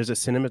there's a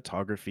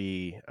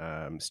cinematography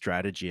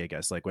strategy, I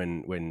guess, like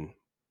when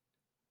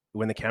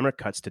the camera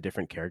cuts to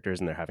different characters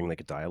and they're having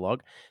like a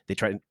dialogue, they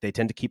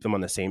tend to keep them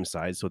on the same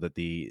side so that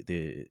the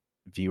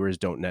viewers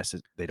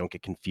they don't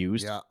get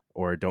confused, Yeah,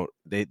 or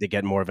they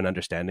get more of an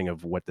understanding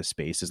of what the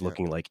space is yeah,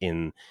 looking like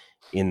in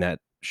that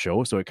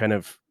show. So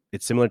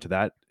it's similar to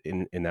that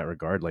in that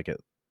regard, like it,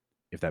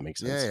 if that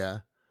makes yeah, sense. yeah.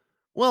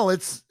 Well,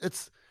 it's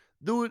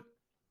dude.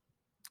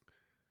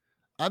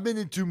 I've been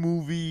into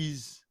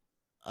movies.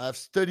 I've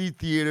studied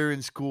theater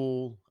in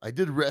school. I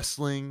did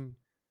wrestling.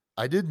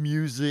 I did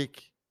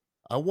music.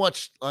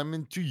 I'm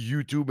into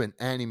YouTube and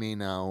anime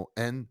now.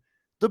 And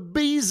the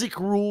basic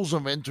rules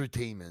of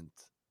entertainment,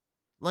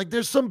 like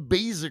there's some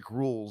basic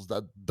rules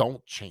that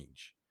don't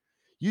change.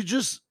 You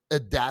just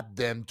adapt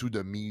them to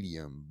the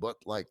medium. But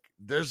like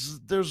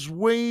there's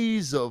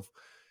ways of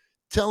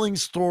telling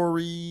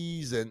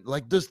stories, and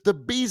like the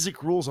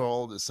basic rules are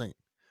all the same.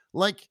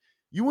 Like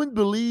you wouldn't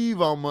believe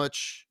how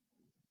much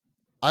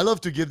I love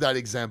to give that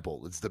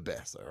example. It's the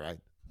best. All right.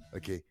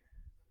 Okay.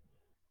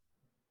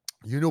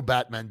 You know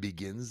Batman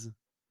Begins,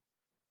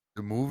 the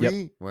Yep.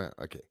 movie? Well,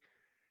 okay.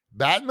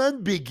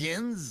 Batman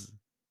Begins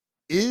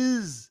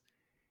is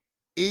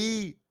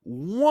a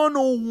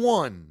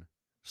 101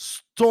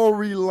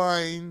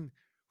 storyline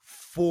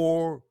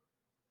for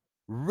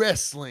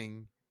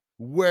wrestling,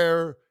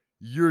 where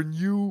your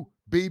new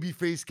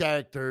babyface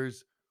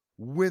characters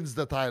wins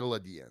the title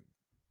at the end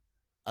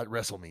at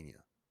WrestleMania.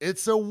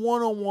 It's a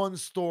 101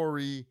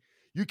 story.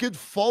 You can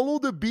follow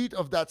the beat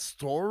of that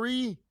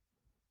story,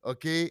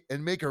 okay,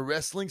 and make a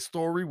wrestling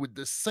story with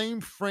the same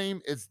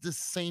frame. It's the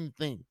same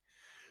thing.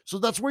 So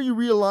that's where you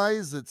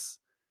realize it's.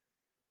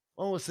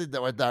 I always say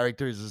that what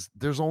directors is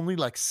there's only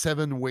like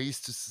 7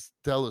 ways to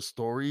tell a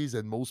stories,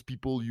 and most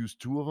people use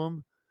 2 of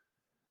them.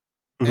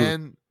 Hmm.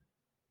 And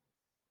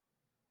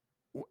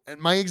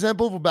my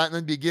example for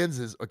Batman Begins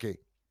is okay.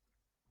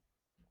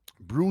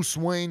 Bruce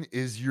Wayne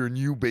is your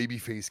new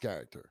babyface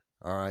character.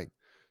 All right.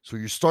 So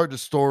you start the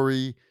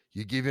story,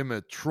 you give him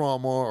a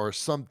trauma or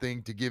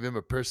something to give him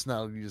a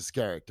personality to this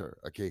character.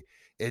 Okay.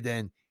 And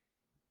then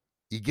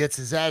he gets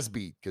his ass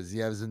beat because he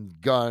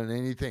hasn't gotten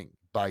anything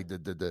by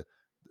the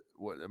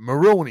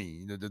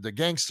Maroney, the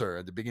gangster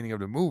at the beginning of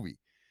the movie.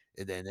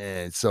 And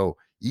then so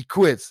he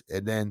quits,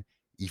 and then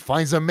he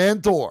finds a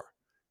mentor.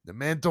 The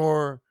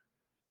mentor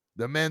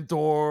the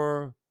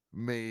mentor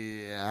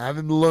may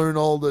haven't learned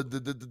all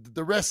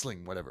the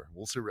wrestling, whatever.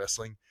 We'll say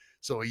wrestling.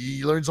 So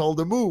he learns all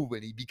the move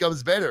and he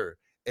becomes better.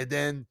 And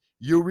then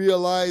you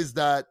realize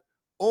that,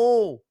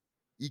 oh,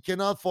 he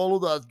cannot follow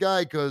that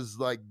guy because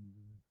like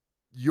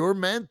your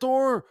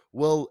mentor,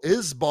 well,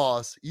 his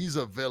boss, he's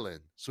a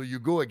villain. So you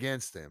go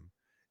against him.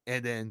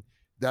 And then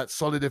that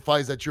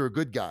solidifies that you're a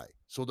good guy.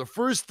 So the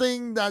first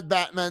thing that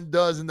Batman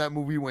does in that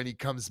movie when he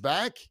comes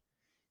back,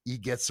 he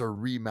gets a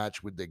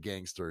rematch with the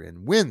gangster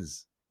and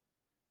wins.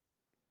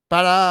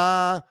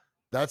 Ta-da!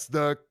 That's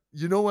the,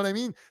 you know what I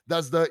mean?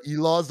 That's the, he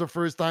lost the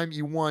first time,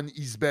 he won,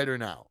 he's better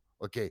now.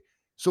 Okay.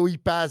 So he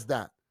passed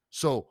that.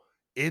 So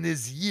in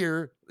his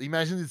year,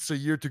 imagine it's a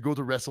year to go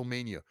to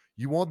WrestleMania.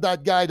 You want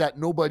that guy that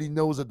nobody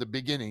knows at the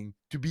beginning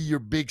to be your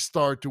big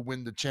star to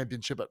win the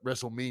championship at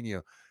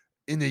WrestleMania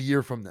in a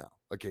year from now.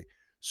 Okay.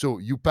 So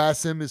you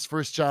pass him his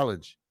first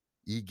challenge.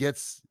 He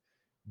gets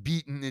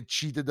beaten and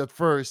cheated at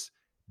first,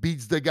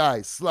 beats the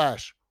guy,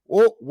 slash.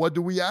 Oh, what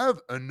do we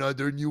have?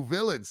 Another new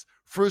villains.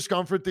 First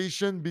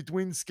confrontation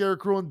between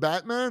Scarecrow and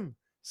Batman.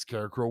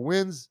 Scarecrow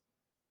wins.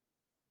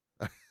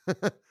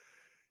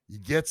 He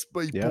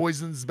Yeah.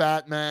 poisons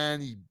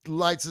Batman. He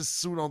lights his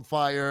suit on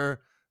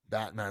fire.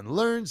 Batman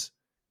learns,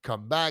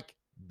 come back,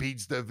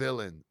 beats the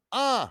villain.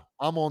 Ah,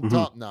 I'm on Hmm.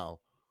 top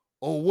now.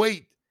 Oh,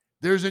 wait.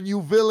 There's a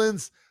new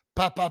villains.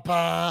 Pa pa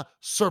pa.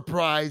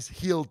 Surprise.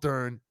 Heel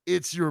turn.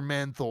 It's your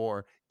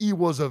mentor. He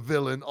was a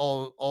villain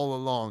all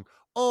along.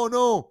 Oh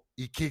no.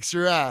 He kicks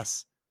your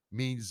ass.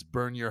 Means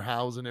burn your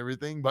house and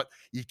everything, but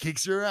he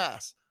kicks your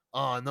ass.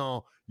 Oh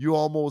no. You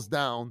almost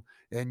down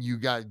and you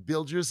got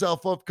build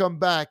yourself up, come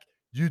back.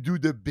 You do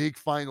the big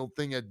final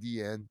thing at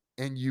the end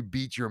and you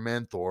beat your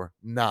mentor.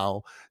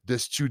 Now the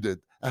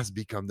student has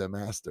become the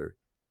master,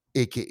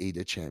 aka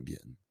the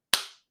champion.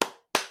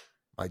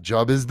 My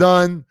job is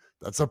done.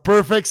 That's a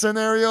perfect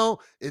scenario.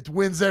 It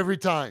wins every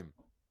time.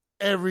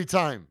 Every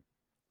time.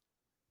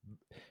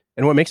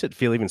 And what makes it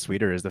feel even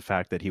sweeter is the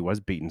fact that he was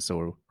beaten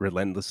so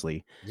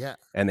relentlessly, Yeah.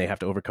 and they have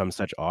to overcome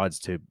such odds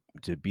to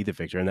be the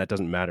victor. And that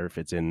doesn't matter if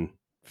it's in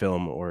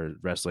film or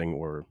wrestling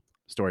or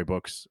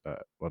storybooks.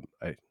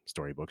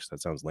 Storybooks,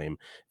 that sounds lame.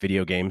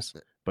 Video games,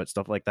 but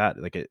stuff like that.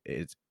 Like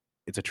it's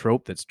a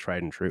trope that's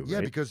tried and true, Yeah,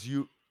 right? because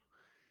you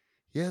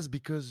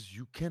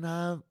can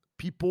have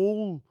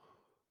people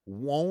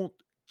won't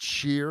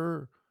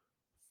cheer.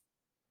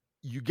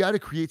 You got to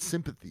create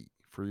sympathy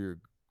for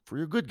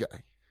your good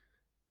guy.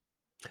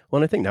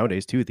 Well, and I think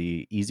nowadays too,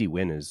 the easy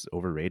win is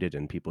overrated,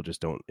 and people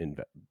just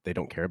they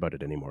don't care about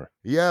it anymore.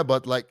 Yeah,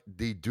 but like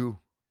they do.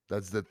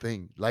 That's the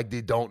thing. Like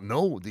they don't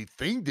know. They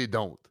think they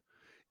don't.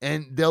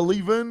 And they'll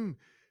even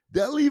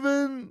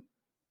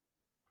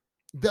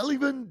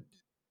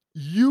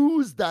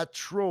use that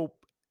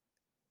trope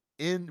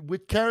in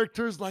with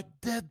characters like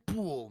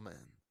Deadpool,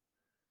 man.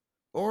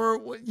 Or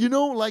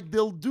like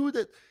they'll do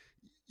that.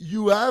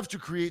 You have to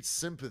create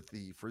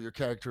sympathy for your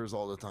characters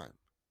all the time.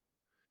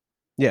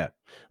 Yeah,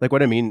 like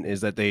what I mean is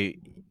that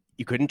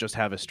you couldn't just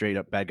have a straight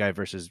up bad guy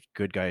versus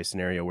good guy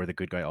scenario where the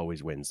good guy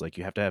always wins. Like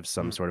you have to have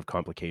some sort of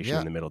complication Yeah.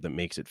 in the middle that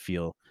makes it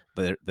feel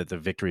that the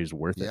victory is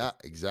worth it. Yeah,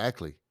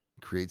 exactly.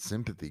 Create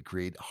sympathy,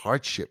 create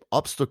hardship,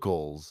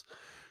 obstacles.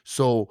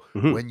 So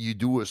Mhm. when you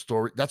do a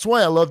story, that's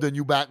why I love the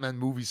new Batman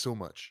movie so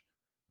much.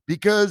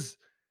 Because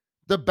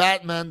the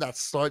Batman that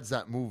starts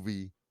that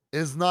movie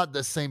is not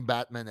the same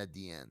Batman at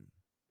the end.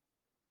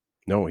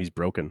 No, he's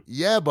broken.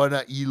 Yeah,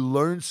 but he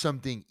learned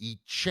something. He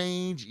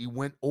changed. He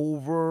went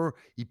over.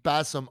 He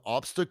passed some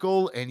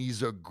obstacle, and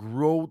he's a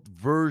grown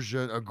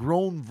version,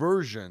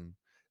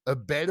 a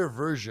better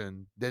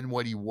version than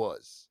what he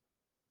was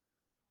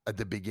at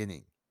the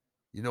beginning.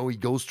 He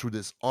goes through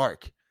this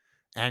arc.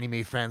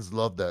 Anime fans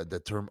love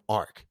the term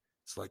arc.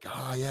 It's like,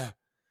 oh yeah,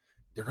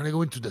 they're gonna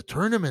go into the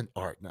tournament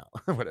arc now,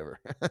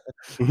 whatever.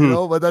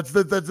 Mhm. But that's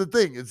the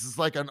thing. It's just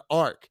like an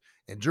arc,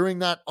 and during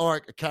that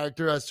arc, a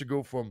character has to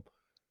go from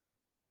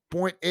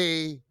point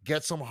A,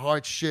 get some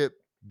hardship,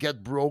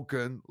 get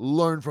broken,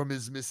 learn from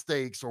his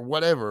mistakes or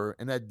whatever,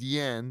 and at the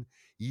end,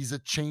 he's a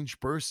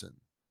changed person.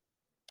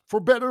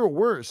 For better or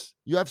worse,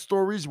 you have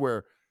stories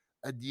where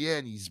at the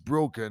end he's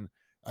broken.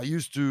 I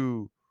used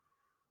to,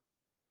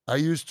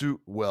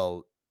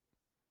 well,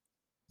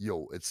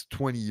 it's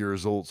 20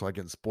 years old, so I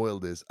can spoil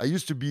this. I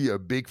used to be a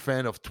big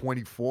fan of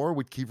 24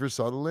 with Kiefer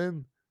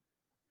Sutherland.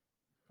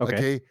 Okay.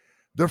 Okay.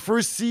 The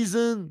first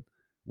season,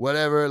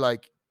 whatever,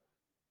 like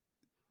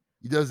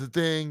he does the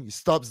thing, he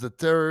stops the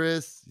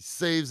terrorists, he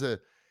saves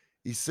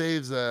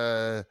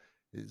the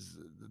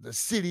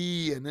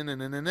city, and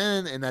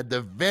at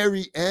the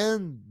very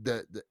end,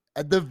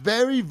 at the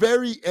very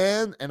very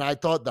end, and I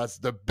thought that's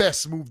the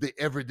best move they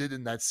ever did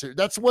in that series.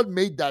 That's what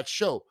made that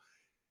show.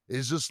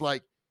 It's just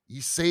like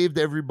he saved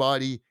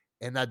everybody,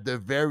 and at the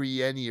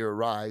very end, he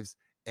arrives,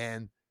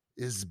 and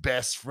his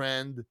best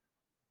friend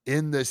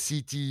in the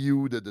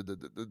CTU,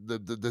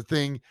 the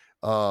thing,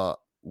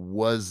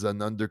 was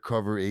an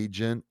undercover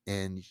agent,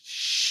 and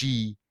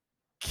she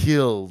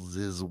kills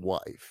his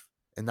wife.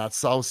 And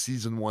that's how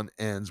season 1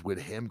 ends, with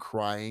him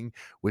crying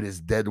with his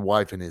dead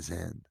wife in his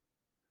hand.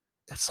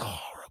 It's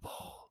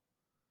horrible.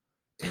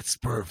 It's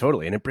perfect.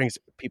 Totally, and it brings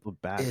people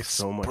back It's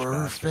so much faster.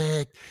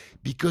 perfect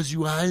because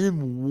you had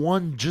him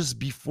one just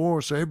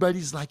before. So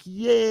everybody's like,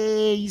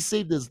 yay, he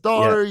saved his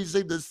daughter, he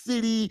saved the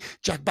city.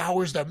 Jack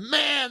Bauer's the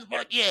man,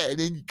 but yeah. And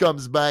then he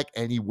comes back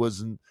and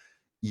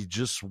he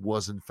just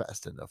wasn't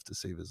fast enough to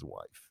save his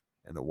wife.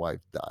 And the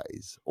wife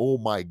dies. Oh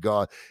my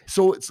God.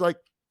 So it's like,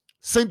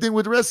 same thing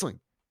with wrestling.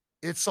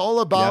 It's all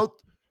about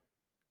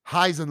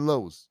highs and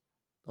lows.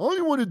 All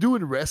you want to do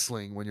in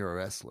wrestling when you're a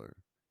wrestler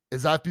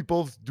is have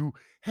people do,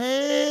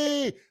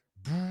 hey,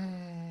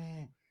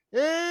 boo,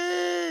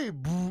 hey,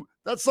 boo.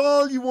 That's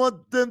all you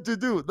want them to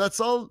do. That's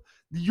all.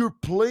 You're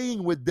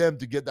playing with them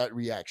to get that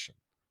reaction.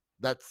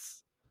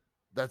 That's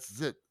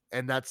it.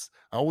 And I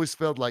always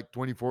felt like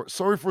 24.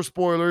 Sorry for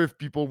spoiler if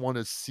people want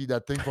to see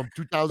that thing from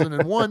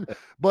 2001,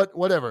 but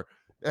whatever.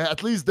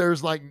 At least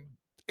there's like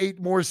 8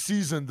 more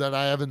seasons that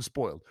I haven't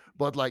spoiled.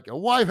 But like a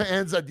wife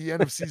ends at the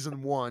end of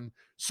season 1.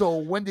 So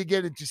when they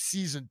get into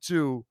season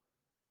 2,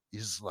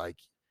 is like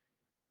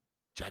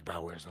Jack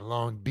Bauer has a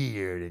long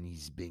beard and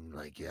he's being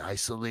like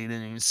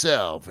isolated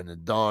himself, and the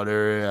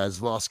daughter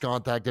has lost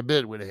contact a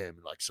bit with him.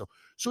 Like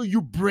so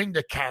you bring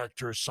the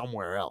character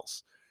somewhere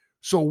else.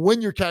 So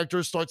when your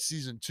character starts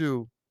season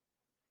 2,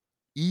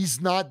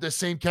 he's not the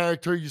same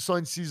character you saw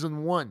in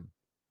season 1.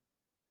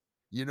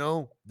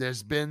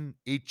 There's been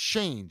a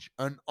change,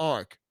 an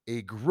arc,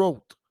 a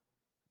growth.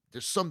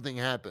 There's something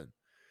happened.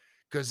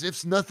 Because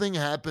if nothing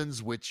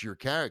happens with your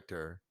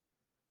character,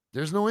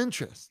 there's no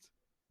interest.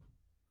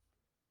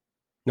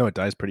 No, it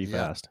dies pretty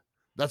Yeah. fast.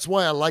 That's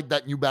why I like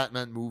that new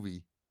Batman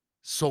movie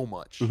so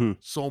much. Mhm.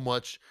 So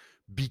much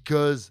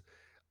because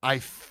I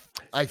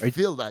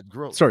feel that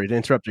growth. Sorry to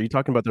interrupt. Are you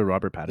talking about the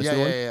Robert Yeah, Pattinson yeah,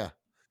 one? yeah.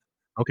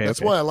 Okay, That's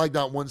okay. why I like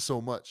that one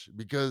so much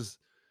because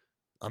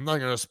I'm not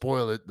gonna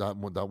spoil it. That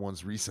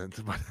one's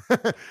recent,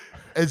 but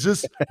it's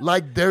just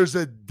like there's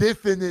a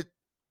definite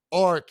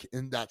arc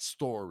in that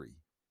story,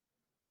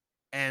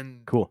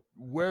 and Cool.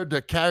 where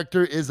the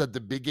character is at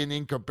the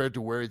beginning compared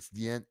to where it's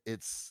the end,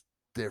 it's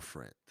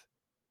different,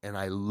 and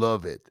I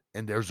love it.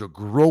 And there's a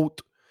growth,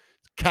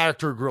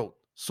 character growth,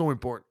 so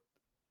important,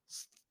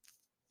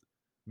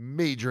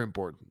 major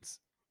importance,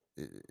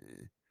 Eh,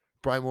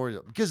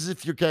 primordial. Because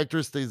if your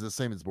character stays the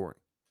same, it's boring.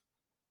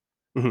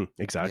 Mhm,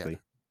 Yeah, exactly.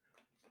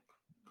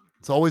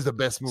 it's always the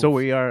best So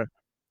move.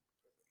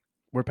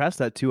 we're past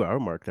that 2-hour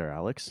mark there,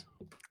 Alex.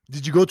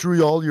 Did you go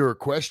through all your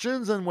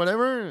questions and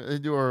whatever?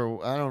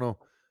 Or I don't know.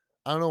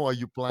 I don't know why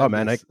you Oh, planned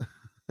man, this.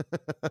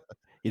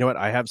 you know what?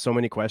 I have so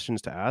many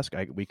questions to ask.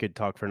 We could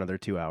talk for another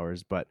 2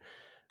 hours, but,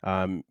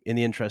 in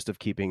the interest of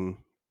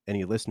keeping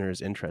any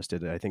listeners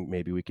interested, I think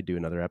maybe we could do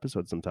another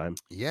episode sometime.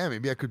 Yeah,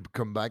 maybe I could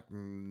come back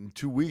in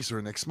 2 weeks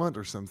or next month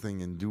or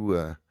something and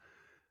do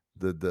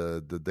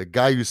the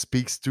guy who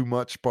speaks too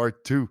much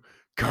part 2.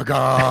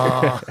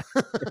 Gaga.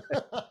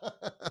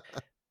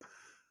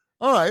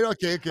 All right.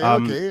 Okay. Okay.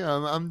 Um, Okay.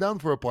 I'm down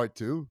for a part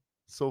 2.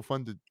 So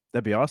fun to.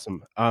 that'd be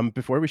awesome.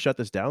 Before we shut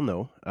this down,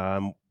 though,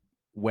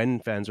 when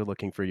fans are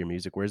looking for your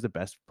music, where's the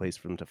best place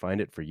for them to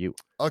find it for you?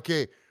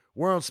 Okay,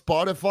 we're on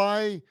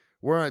Spotify.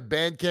 We're at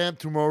Bandcamp.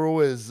 Tomorrow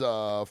is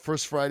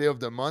first Friday of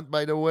the month,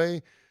 by the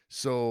way.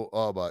 So,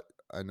 but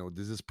I know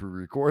this is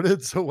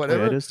pre-recorded, so Oh, yeah, it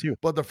whatever. is too.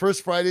 But the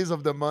first Fridays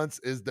of the month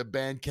is the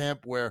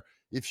Bandcamp, where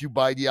if you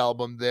buy the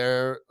album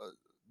there,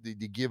 they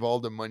give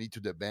all the money to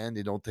the band.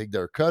 They don't take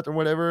their cut or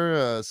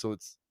whatever. So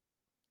it's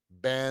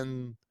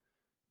band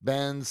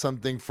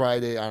something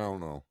Friday. I don't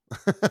know.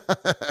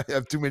 I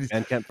have too many.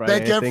 Bandcamp Friday, I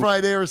Bandcamp think.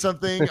 Friday or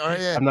something. Or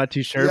yeah, I'm not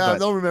too sure, yeah, I but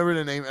don't remember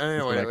the name.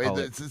 that's what I Anyway, call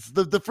it. it's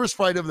the first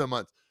Friday of the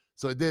month.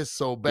 So Yeah.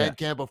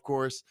 Bandcamp, of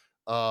course.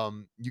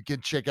 You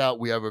can check out.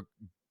 We have a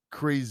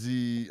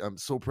crazy. I'm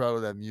so proud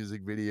of that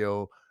music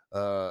video.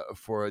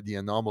 For the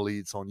Anomaly,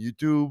 it's on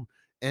YouTube.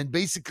 And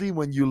basically,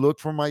 when you look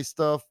for my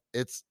stuff,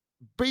 it's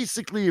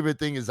basically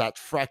everything is at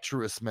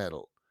Fracturus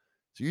Metal.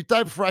 So you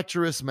type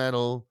Fracturus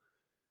Metal,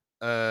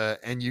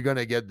 and you're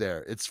gonna get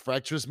there. It's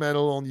Fracturus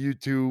Metal on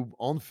YouTube,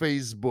 on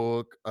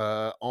Facebook,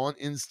 on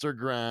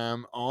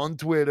Instagram, on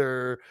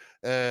Twitter.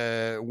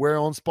 We're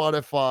on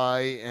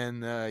Spotify,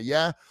 and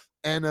yeah,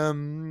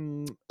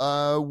 and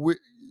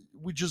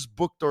we just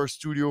booked our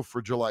studio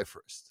for July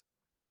 1st.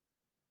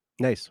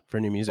 Nice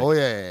for new music. Oh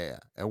yeah,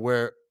 and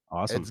where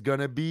Awesome. it's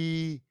gonna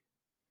be.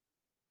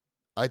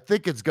 I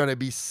think it's gonna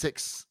be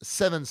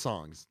 7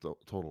 songs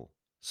total.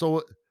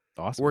 So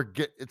Awesome.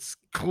 it's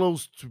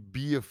close to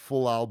be a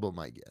full album,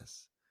 I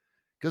guess.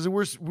 Because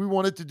we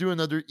wanted to do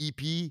another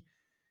EP,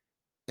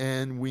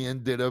 and we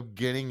ended up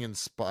getting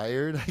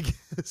inspired, I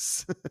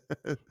guess.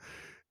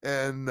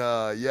 And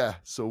yeah,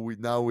 so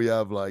we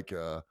have like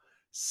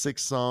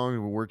 6 songs.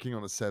 We're working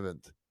on a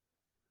 7th.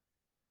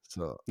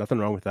 So Nothing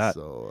wrong with that.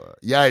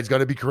 yeah, it's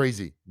gonna be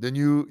crazy.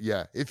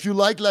 If you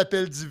like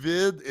L'Appel du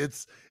Vide,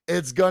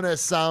 it's gonna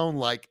sound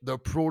like the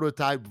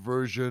prototype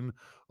version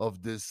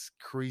of this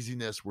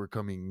craziness we're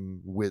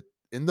coming with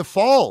in the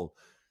fall.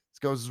 It's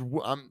because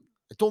I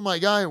told my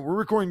guy we're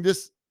recording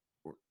this.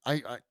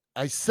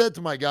 I said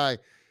to my guy,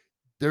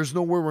 "There's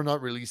no way we're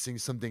not releasing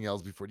something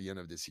else before the end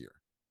of this year."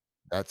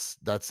 That's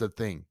the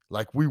thing.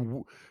 Like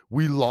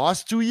we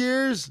lost 2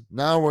 years.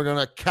 Now we're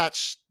gonna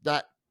catch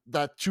that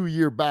 2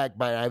 year back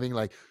by having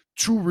like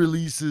 2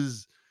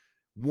 releases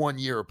 1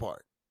 year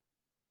apart.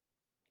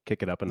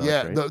 Kick it up a notch,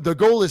 Yeah, right? the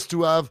goal is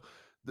to have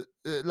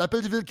La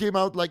Petite came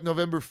out like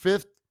November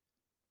 5th.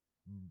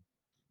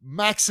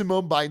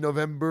 Maximum by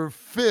November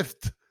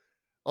 5th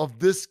of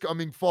this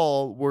coming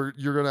fall, where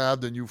you're gonna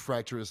have the new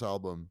Fracturus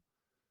album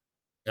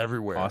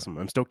everywhere. Awesome.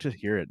 I'm stoked to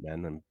hear it,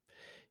 man.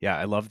 Yeah,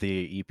 I love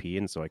the EP,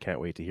 and so I can't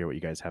wait to hear what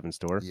you guys have in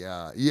store.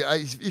 Yeah.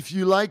 If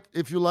you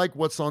like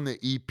what's on the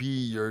EP,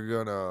 you're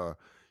gonna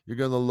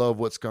love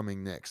what's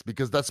coming next,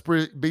 because that's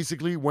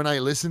basically, when I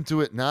listen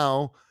to it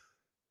now,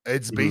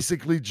 it's Mhm.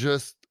 basically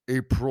just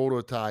a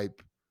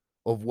prototype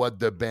of what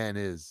the band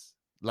is.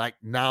 Like,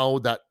 now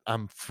that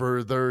I'm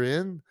further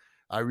in,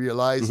 I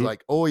realize Mhm.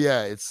 like, oh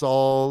yeah, it's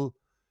all,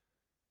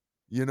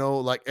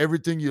 like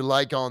everything you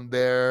like on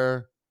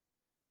there,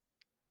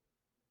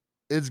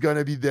 it's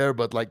gonna be there,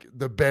 but like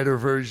the better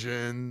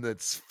version.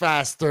 It's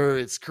faster,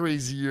 it's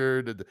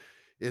crazier.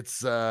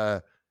 It's yeah.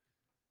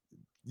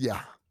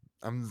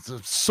 I'm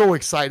so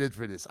excited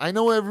for this. I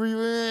know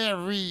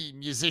every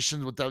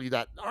musician will tell you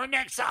that our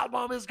next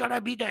album is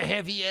gonna be the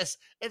heaviest.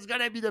 It's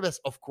gonna be the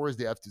best. Of course,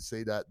 they have to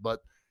say that,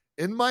 but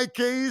in my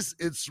case,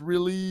 it's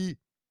really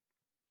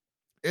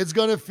it's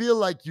gonna feel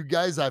like you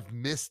guys have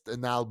missed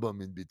an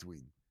album in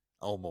between,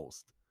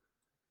 almost.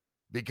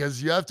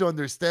 Because you have to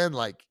understand,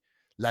 like,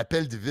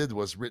 L'Appel du Vide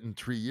was written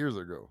 3 years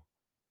ago.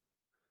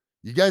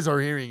 You guys are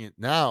hearing it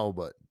now,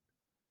 but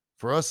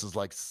for us, it's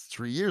like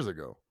 3 years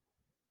ago.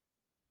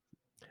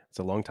 It's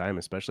a long time,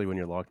 especially when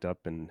you're locked up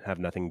and have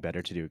nothing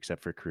better to do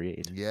except for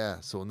create. Yeah,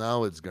 so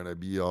now it's gonna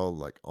be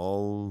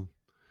all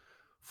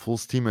full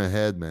steam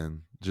ahead,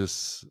 man.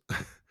 Just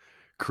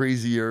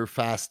crazier,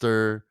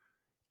 faster,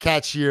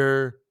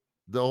 catchier,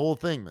 the whole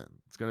thing, man.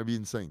 It's gonna be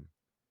insane.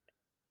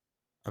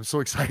 I'm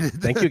so excited.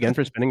 Thank you again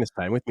for spending this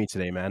time with me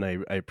today, man.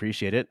 I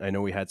appreciate it. I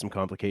know we had some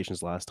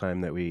complications last time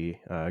that we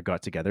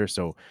got together,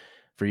 so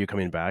for you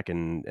coming back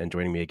and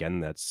joining me again,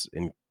 that's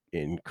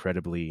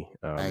incredibly.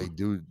 Hey,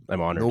 dude,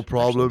 I'm honored. no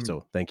problem. Actually,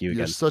 so thank you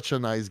You're again. such a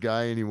nice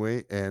guy,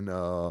 anyway, and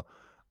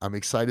I'm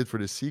excited for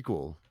the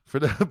sequel, for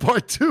the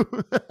part 2.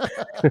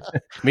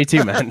 Me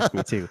too, man.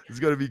 Me too. It's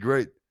gonna be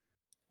great.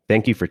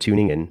 Thank you for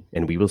tuning in,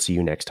 and we will see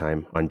you next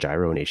time on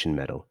Gyro Nation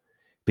Metal.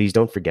 Please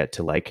don't forget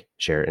to like,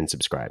 share, and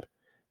subscribe.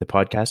 The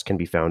podcast can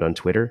be found on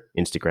Twitter,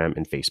 Instagram,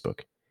 and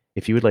Facebook.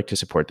 If you would like to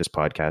support this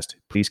podcast,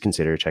 please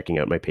consider checking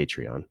out my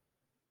Patreon.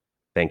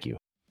 Thank you.